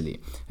easily.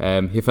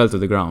 He fell to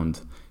the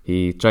ground.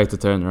 He tried to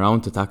turn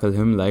around to tackle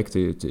him,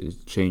 to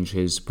change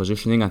his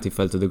positioning, and he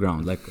fell to the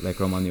ground like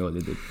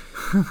Romagnoli did.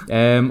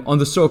 On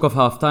the stroke of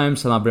half-time,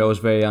 Sanabria was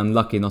very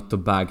unlucky not to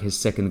bag his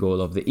second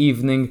goal of the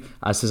evening,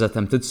 as his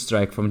attempted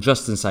strike from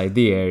just inside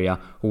the area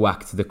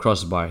whacked the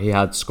crossbar. He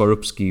had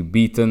Skorupski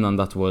beaten, and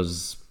that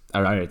was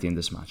a rarity in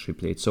this match. He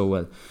played so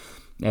well.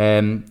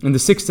 In the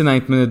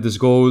 69th minute, this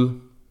goal,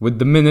 with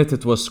the minute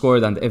it was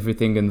scored and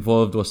everything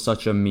involved, was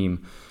such a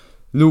meme.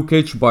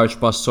 Lukic barged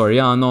past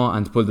Soriano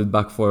and pulled it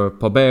back for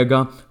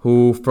Pobega,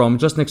 who from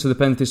just next to the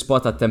penalty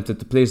spot attempted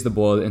to place the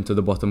ball into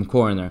the bottom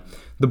corner.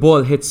 The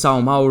ball hit Sao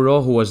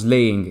Mauro, who was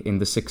laying in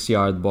the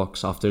 6-yard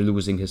box after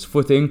losing his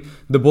footing.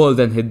 The ball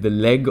then hit the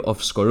leg of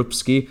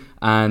Skorupski,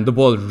 and the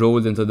ball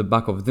rolled into the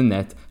back of the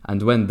net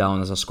and went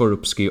down as a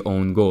Skorupski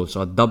own goal.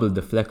 So a double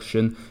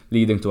deflection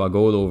leading to a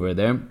goal over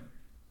there.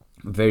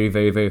 Very,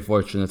 very, very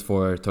fortunate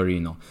for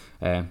Torino,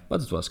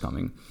 but it was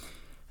coming.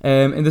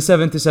 In the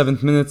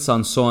 77th minute,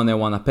 Sansone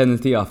won a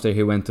penalty after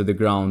he went to the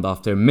ground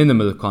after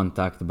minimal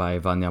contact by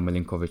Vanja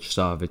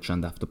Milinkovic-Savic,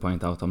 and I have to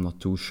point out I'm not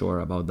too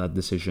sure about that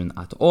decision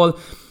at all,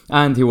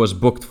 and he was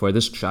booked for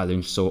this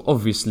challenge, so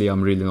obviously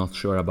I'm really not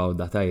sure about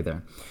that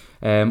either.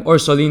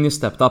 Orsolini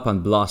stepped up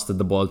and blasted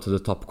the ball to the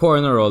top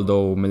corner,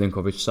 although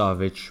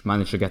Milinkovic-Savic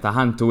managed to get a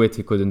hand to it.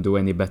 He couldn't do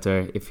any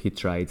better if he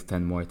tried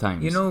 10 more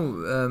times.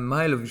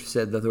 Mihailovic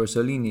said that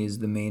Orsolini is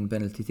the main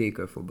penalty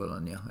taker for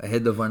Bologna,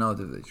 ahead of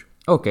Arnautovic.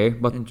 Okay,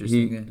 but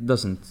he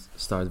doesn't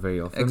start very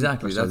often.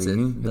 Exactly, that's it.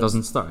 He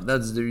doesn't start.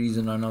 That's the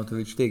reason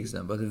Arnautovic takes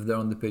them, but if they're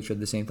on the pitch at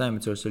the same time,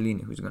 it's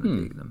Orsolini who's going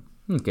to take them.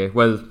 Okay,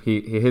 well,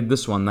 he hit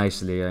this one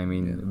nicely. I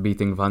mean,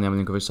 beating Vanja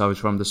Milinkovic-Savic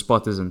from the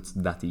spot isn't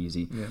that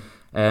easy.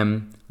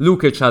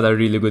 Lukic had a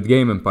really good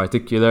game in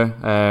particular.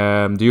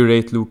 Do you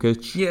rate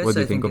Lukic? Yes, what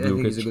do you think of Lukic? I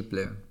think he's a good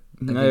player.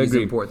 I think agree. He's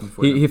important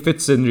for them. He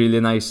fits in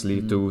really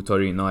nicely to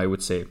Torino, I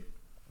would say.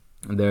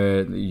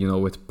 They're,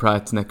 with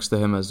Pratt next to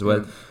him as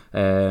well.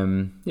 They're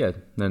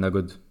not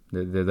good.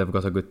 They've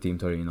got a good team,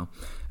 Torino.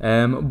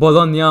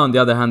 Bologna, on the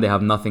other hand, they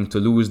have nothing to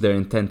lose. They're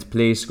in 10th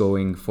place,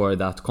 going for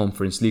that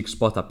Conference League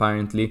spot,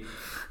 apparently.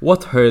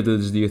 What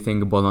hurdles do you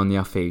think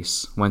Bologna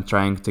face when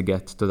trying to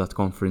get to that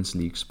Conference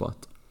League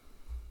spot?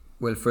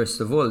 Well, first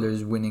of all,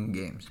 there's winning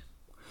games.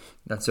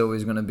 That's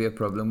always going to be a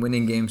problem.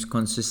 Winning games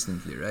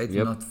consistently, right?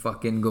 Yep. Not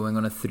fucking going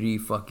on a 3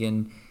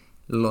 fucking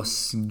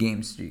loss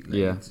game streak.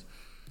 Yeah.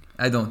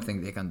 I don't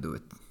think they can do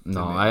it.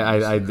 No, me.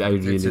 I It's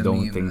really a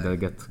don't meme, think like.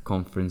 they'll get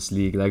Conference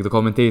League. Like the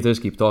commentators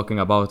keep talking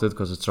about it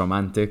because it's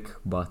romantic,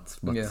 but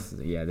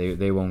Yeah.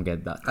 they won't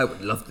get that. I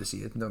would love to see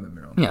it. Don't get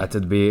me wrong. Yeah,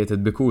 it'd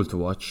be cool to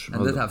watch.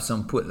 And they'd have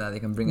some put that they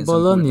can bring in. Some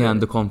cool Bologna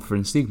and the players.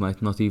 Conference League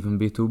might not even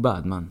be too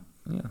bad, man.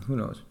 Yeah, who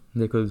knows?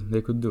 They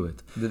could do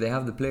it. Do they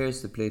have the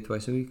players to play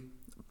twice a week?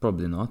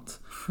 Probably not.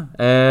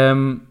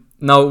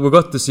 Now we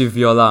got to see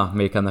Viola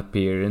make an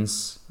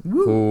appearance,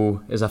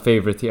 who is a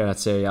favorite here at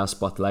Serie A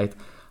Spotlight.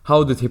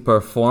 How did he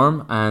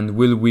perform, and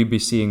will we be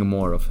seeing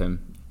more of him?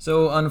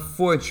 So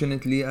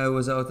unfortunately, I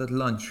was out at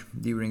lunch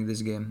during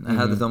this game. I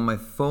had it on my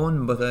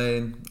phone, but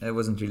I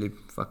wasn't really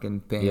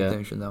fucking paying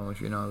attention that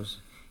much. You know, I was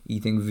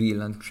eating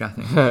veal and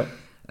chatting.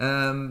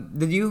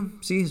 Did you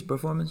see his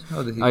performance?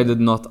 How did he? I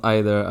did not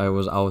either. I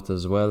was out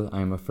as well,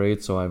 I'm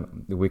afraid, so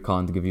we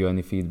can't give you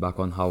any feedback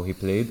on how he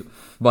played.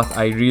 But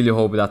I really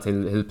hope that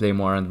he'll play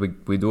more, and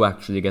we do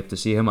actually get to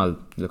see him. I'll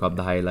look up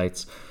the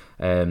highlights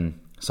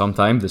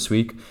sometime this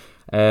week.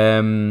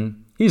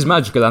 He's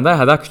magical, and I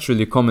had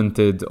actually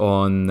commented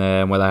on,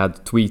 I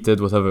had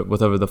tweeted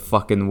whatever the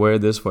fucking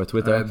word is for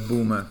Twitter.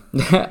 Boomer.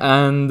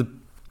 And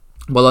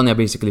Bologna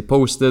basically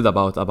posted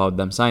about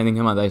them signing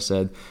him, and I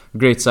said,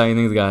 great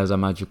signing, the guy has a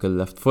magical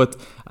left foot,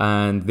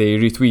 and they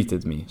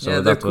retweeted me. So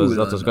Yeah, that they're was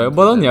cool great. on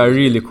Bologna Twitter. are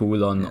really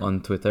cool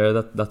on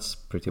Twitter. That's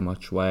pretty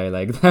much why I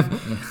like them.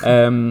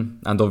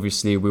 And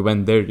obviously we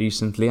went there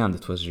recently, and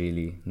it was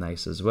really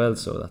nice as well,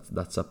 so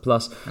that's a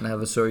plus. And I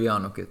have a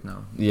Soriano kit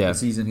now. Yeah. The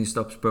season he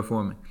stops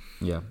performing.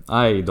 Yeah,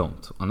 I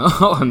don't.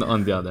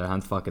 On the other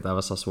hand, fuck it, I have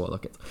a Sassuolo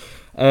kit.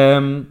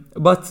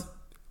 But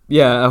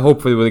yeah,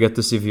 hopefully we'll get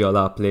to see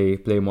Viola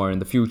play more in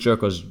the future,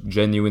 because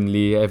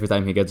genuinely every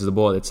time he gets the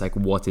ball, it's like,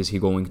 what is he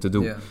going to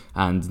do? Yeah.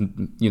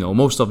 And you know,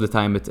 most of the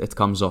time it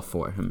comes off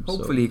for him. so.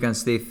 Hopefully he can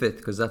stay fit,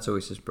 because that's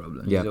always his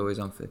problem. Yeah. He's always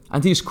unfit.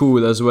 And he's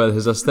cool as well.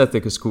 His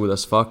aesthetic is cool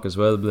as fuck as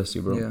well. Bless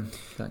you, bro. Yeah,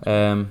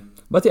 thanks.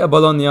 But yeah,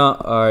 Bologna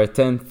are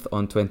 10th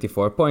on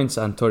 24 points,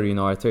 and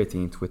Torino are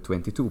 13th with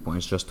 22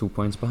 points, just 2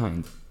 points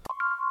behind.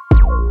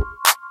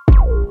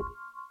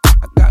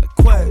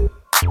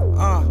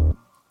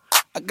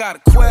 I got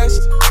a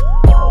question.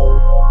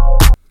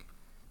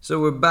 So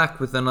we're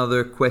back with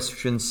another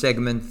question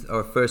segment.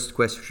 Our first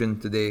question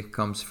today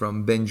comes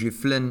from Benji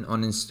Flynn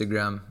on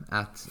Instagram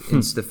at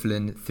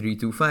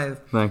instaflynn325.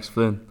 Thanks,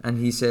 Flynn. And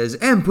he says,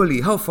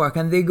 Empoli, how far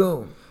can they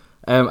go?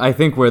 I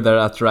think where they're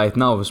at right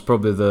now is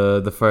probably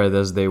the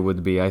furthest they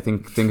would be. I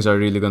think things are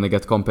really going to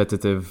get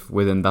competitive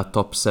within that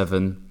top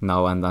 7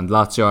 now, and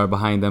Lazio are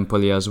behind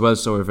Empoli as well,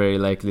 so we're very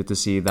likely to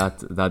see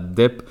that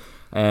dip.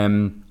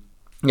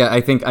 Yeah,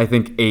 I think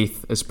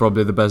 8th is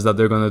probably the best that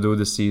they're going to do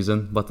this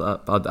season, but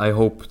I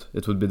hoped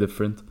it would be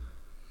different.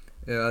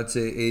 Yeah, I'd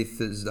say 8th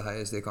is the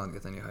highest. They can't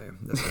get any higher.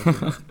 That's what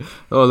I think.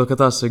 Oh, look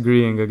at us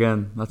agreeing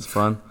again. That's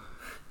fun.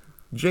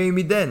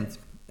 Jamie Dent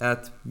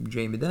at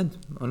Jamie Dent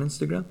on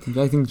Instagram.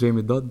 I think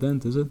Jamie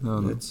Dent, is it? No.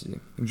 Let's see.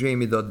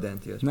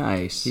 Jamie.Dent, yes.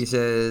 Nice. He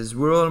says,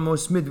 we're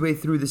almost midway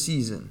through the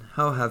season.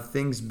 How have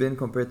things been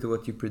compared to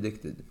what you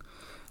predicted?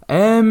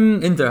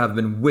 Inter have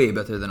been way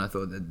better than I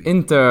thought they'd be.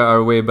 Inter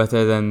are way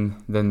better than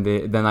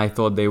I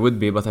thought they would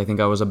be, but I think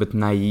I was a bit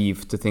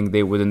naive to think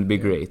they wouldn't be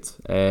great.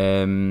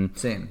 Same.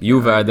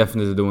 Juve are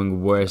definitely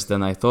doing worse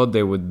than I thought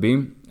they would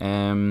be.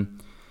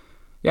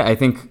 Yeah, I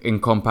think in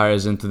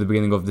comparison to the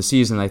beginning of the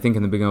season, I think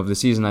in the beginning of the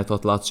season I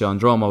thought Lazio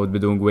and Roma would be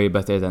doing way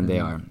better than they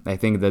are. I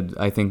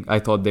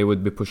thought they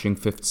would be pushing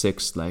 5th,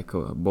 6th, like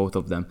both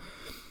of them.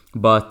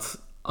 But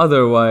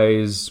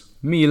otherwise,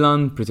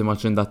 Milan pretty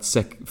much in that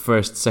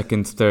first,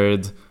 second,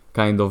 third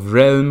kind of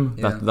realm.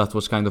 Yeah. That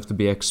was kind of to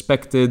be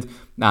expected.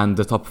 And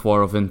the top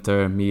 4 of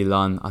Inter,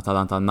 Milan,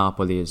 Atalanta, and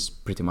Napoli is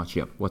pretty much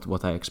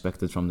what I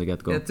expected from the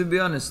get-go. Yeah, to be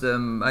honest,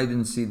 I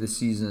didn't see the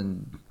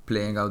season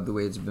playing out the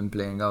way it's been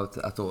playing out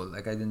at all.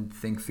 Like, I didn't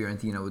think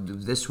Fiorentina would do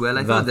this well.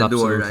 I thought they'd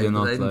do alright,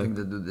 but I didn't think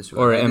they'd do this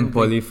well. Or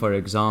Empoli, for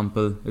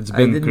example. It's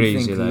been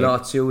crazy. I didn't think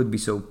Lazio would be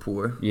so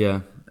poor.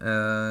 Yeah.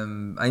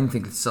 I didn't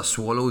think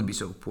Sassuolo would be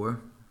so poor,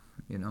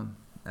 you know.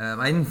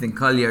 I didn't think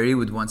Cagliari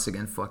would once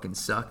again fucking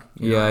suck.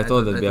 I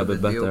thought they'd be a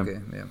bit better. Okay,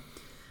 yeah.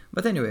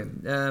 But anyway,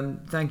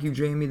 thank you,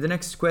 Jamie. The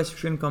next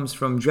question comes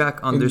from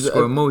Jack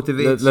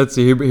 _motivates. Let's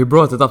see, he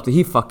brought it up.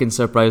 He fucking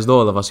surprised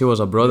all of us. He was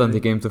abroad and he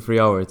came to 3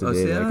 Hour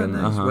today.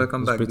 Nice.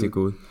 Welcome back. Pretty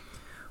cool.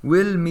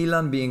 Will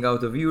Milan being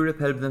out of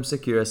Europe help them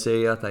secure a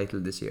Serie A title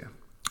this year?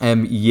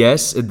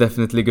 Yes, it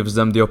definitely gives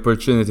them the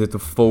opportunity to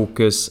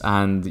focus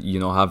and,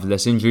 have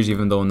less injuries,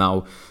 even though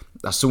now,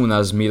 as soon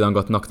as Milan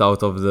got knocked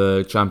out of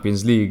the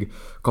Champions League,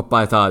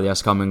 Coppa Italia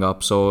is coming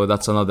up, so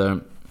that's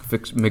another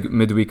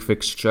midweek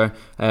fixture.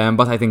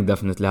 But I think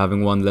definitely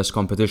having one less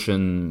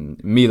competition,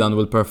 Milan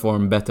will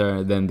perform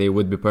better than they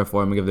would be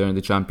performing if they're in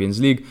the Champions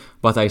League,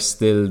 but I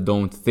still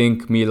don't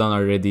think Milan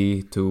are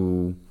ready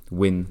to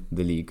win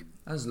the league.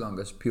 As long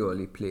as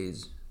Pioli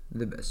plays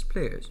the best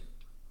players,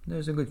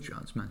 there's a good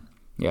chance, man.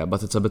 Yeah, but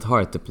it's a bit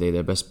hard to play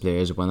their best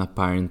players when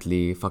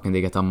apparently fucking they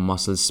get a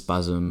muscle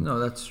spasm. No,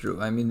 that's true.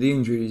 I mean, the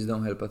injuries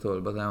don't help at all.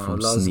 But I don't know. From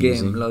Last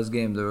sneezing.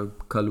 game, there were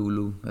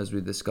Kalulu, as we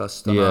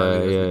discussed. Yeah,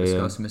 Tonali, as yeah, we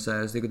discussed.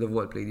 Messias, they could have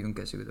all played. Even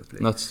Kessie could have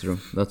played.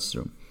 That's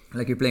true.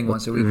 Like you're playing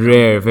once a week.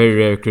 Very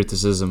rare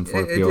criticism for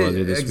It is,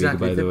 Pioli this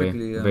exactly, week, by the way.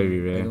 typically, Very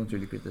I rare. don't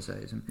really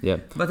criticize him. Yeah,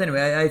 But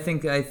anyway, I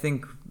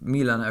think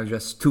Milan are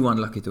just too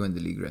unlucky to win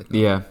the league right now.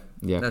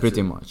 yeah, That's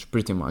pretty it. much. They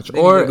need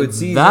Or a good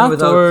season that,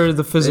 without or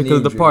the physical any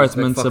injuries,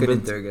 department's like a fucking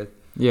bit. Inter get.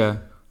 Yeah.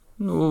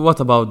 What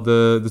about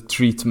the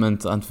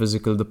treatment and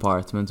physical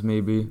department,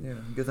 maybe? Yeah,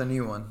 get a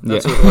new one. Yeah.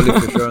 That's what Oli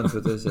Fischer on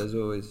Twitter says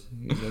always.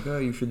 He's like, oh,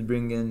 you should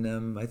bring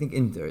in, I think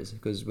Inter's,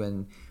 because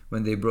when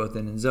they brought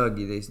in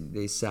Inzaghi,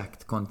 they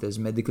sacked Conte's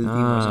medical team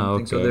or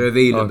something, so they're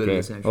available Okay.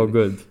 essentially. Oh,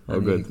 good.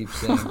 And good. he keeps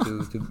saying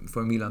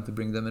for Milan to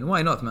bring them in.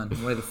 Why not, man?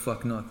 Why the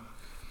fuck not?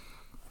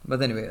 But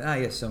anyway,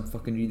 yes, I'm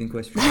fucking reading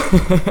questions.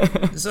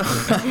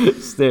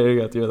 Staring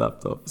at your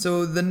laptop.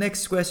 So the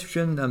next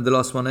question, the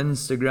last one on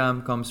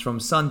Instagram, comes from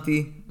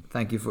Santi.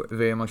 Thank you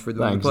very much for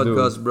doing Thanks, the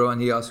podcast, dude. bro.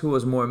 And he asked, who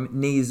was more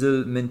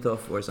nasal,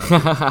 Mintoff or something?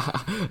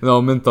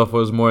 No, Mintoff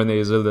was more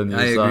nasal than you,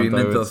 I agree. Sant,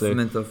 I would say.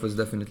 Mintoff was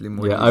definitely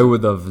more. Yeah, nasal. I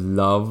would have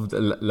loved,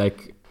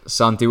 like,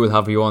 Santi will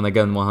have you on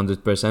again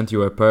 100%. You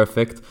were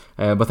perfect.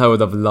 But I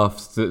would have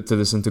loved to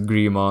listen to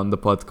Grima on the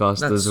podcast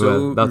That's as well.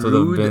 so That would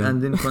rude have been.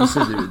 and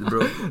inconsiderate, bro.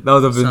 That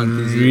would have been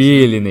Santi's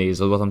really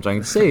nasal. What I'm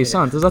trying to say,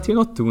 Sant, is that you're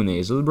not too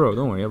nasal, bro.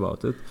 Don't worry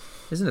about it.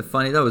 Isn't it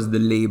funny? That was the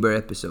Labour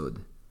episode.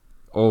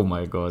 Oh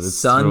my god, it's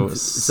Sant- true.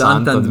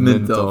 Sant and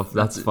Mintoff.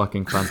 That's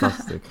fucking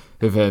fantastic.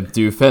 If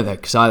to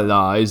FedEx,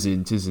 Allah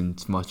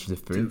isn't much To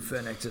different.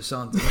 Phoenix or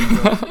something.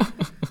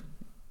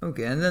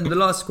 Okay, and then the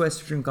last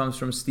question comes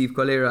from Steve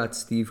Colera at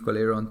Steve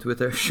Colera on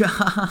Twitter.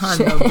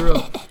 Shana,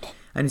 bro.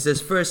 And he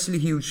says, firstly,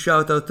 huge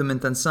shout out to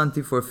Mint and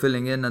Santi for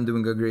filling in and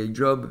doing a great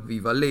job.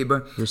 Viva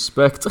Labour.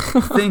 Respect.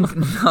 Think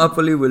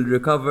Napoli will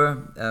recover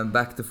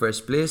back to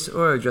first place,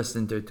 or are just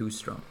Inter too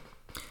strong?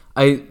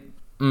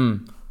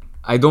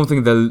 I don't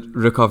think they'll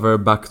recover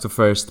back to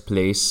first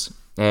place.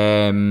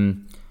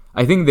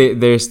 I think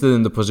they're still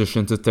in the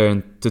position to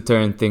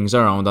turn things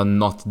around and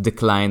not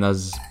decline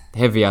as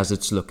heavy as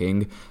it's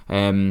looking.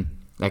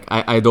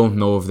 I don't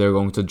know if they're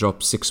going to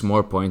drop 6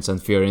 more points and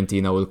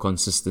Fiorentina will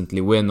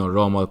consistently win, or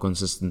Roma will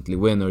consistently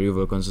win, or Juve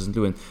will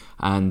consistently win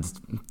and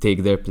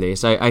take their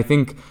place. I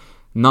think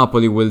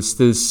Napoli will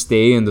still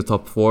stay in the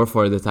top 4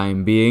 for the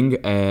time being.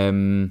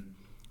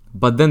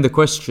 But then the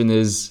question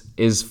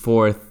is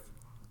fourth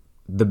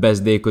the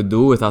best they could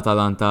do with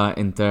Atalanta,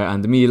 Inter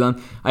and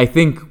Milan? I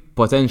think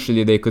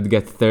potentially they could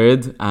get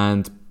third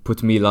and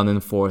put Milan in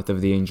fourth if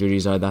the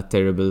injuries are that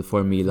terrible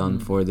for Milan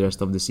for the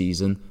rest of the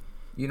season.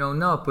 You know,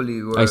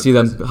 Napoli were... I see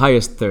them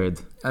highest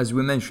third. As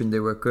we mentioned, they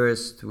were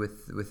cursed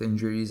with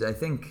injuries. I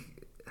think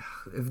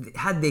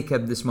had they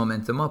kept this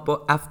momentum up,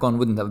 AFCON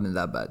wouldn't have been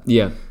that bad.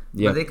 Yeah.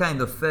 But they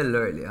kind of fell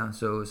early,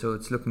 so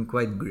it's looking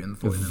quite grim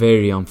for them.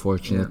 Very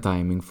unfortunate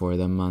timing for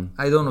them, man.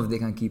 I don't know if they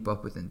can keep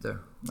up with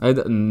Inter. I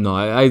don't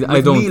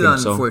With think Milan,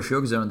 so. for sure,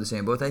 because they're on the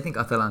same boat. I think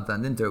Atalanta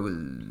and Inter will...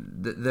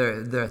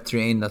 They're a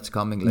train that's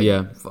coming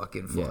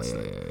fucking fast.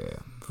 Yeah.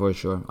 For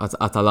sure.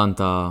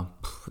 Atalanta,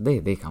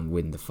 they can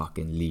win the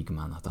fucking league,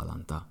 man,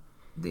 Atalanta.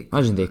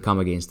 Imagine they come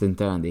against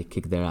Inter and they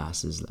kick their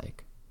asses,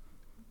 like.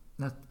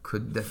 That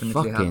could definitely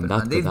Fucking,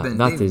 happen.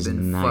 that is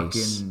been nice.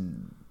 Fucking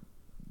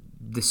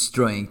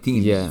destroying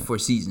teams for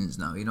seasons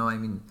now. You know, I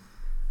mean,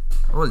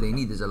 all they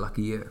need is a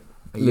lucky year.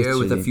 A year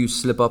with a Literally. few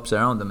slip-ups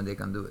around them and they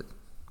can do it.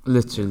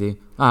 Literally.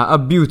 A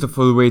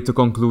beautiful way to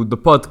conclude the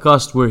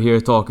podcast. We're here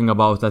talking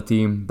about a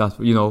team that,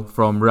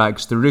 from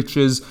rags to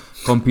riches,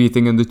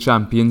 competing in the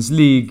Champions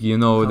League.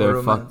 How They're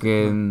romantic,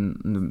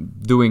 fucking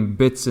doing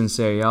bits in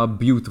Serie A.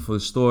 Beautiful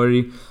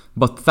story.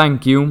 But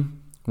thank you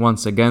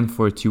once again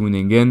for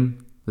tuning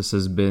in. This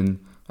has been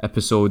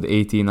episode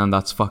 18 and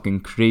that's fucking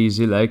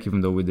crazy,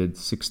 even though we did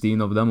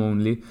 16 of them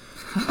only.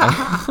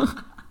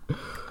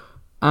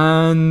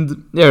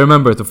 And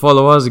remember to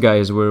follow us,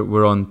 guys.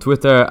 We're on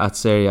Twitter at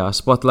Serie A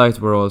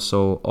Spotlight. We're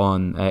also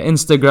on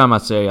Instagram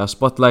at Serie A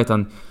Spotlight,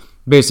 and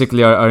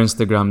basically our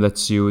Instagram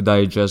lets you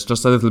digest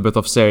just a little bit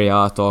of Serie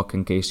A talk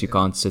in case you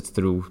can't sit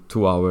through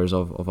 2 hours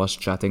of us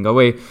chatting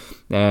away.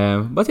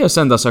 But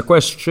send us a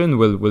question.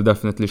 We'll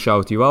definitely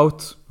shout you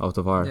out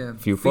of our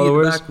few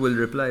followers. Feedback will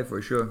reply for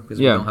sure because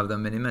we Yeah. don't have that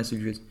many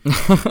messages.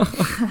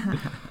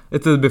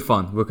 It'll be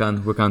fun. We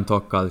can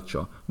talk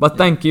culture. But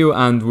thank you,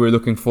 and we're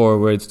looking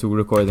forward to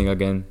recording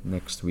again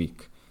next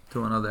week.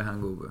 To another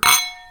hangover.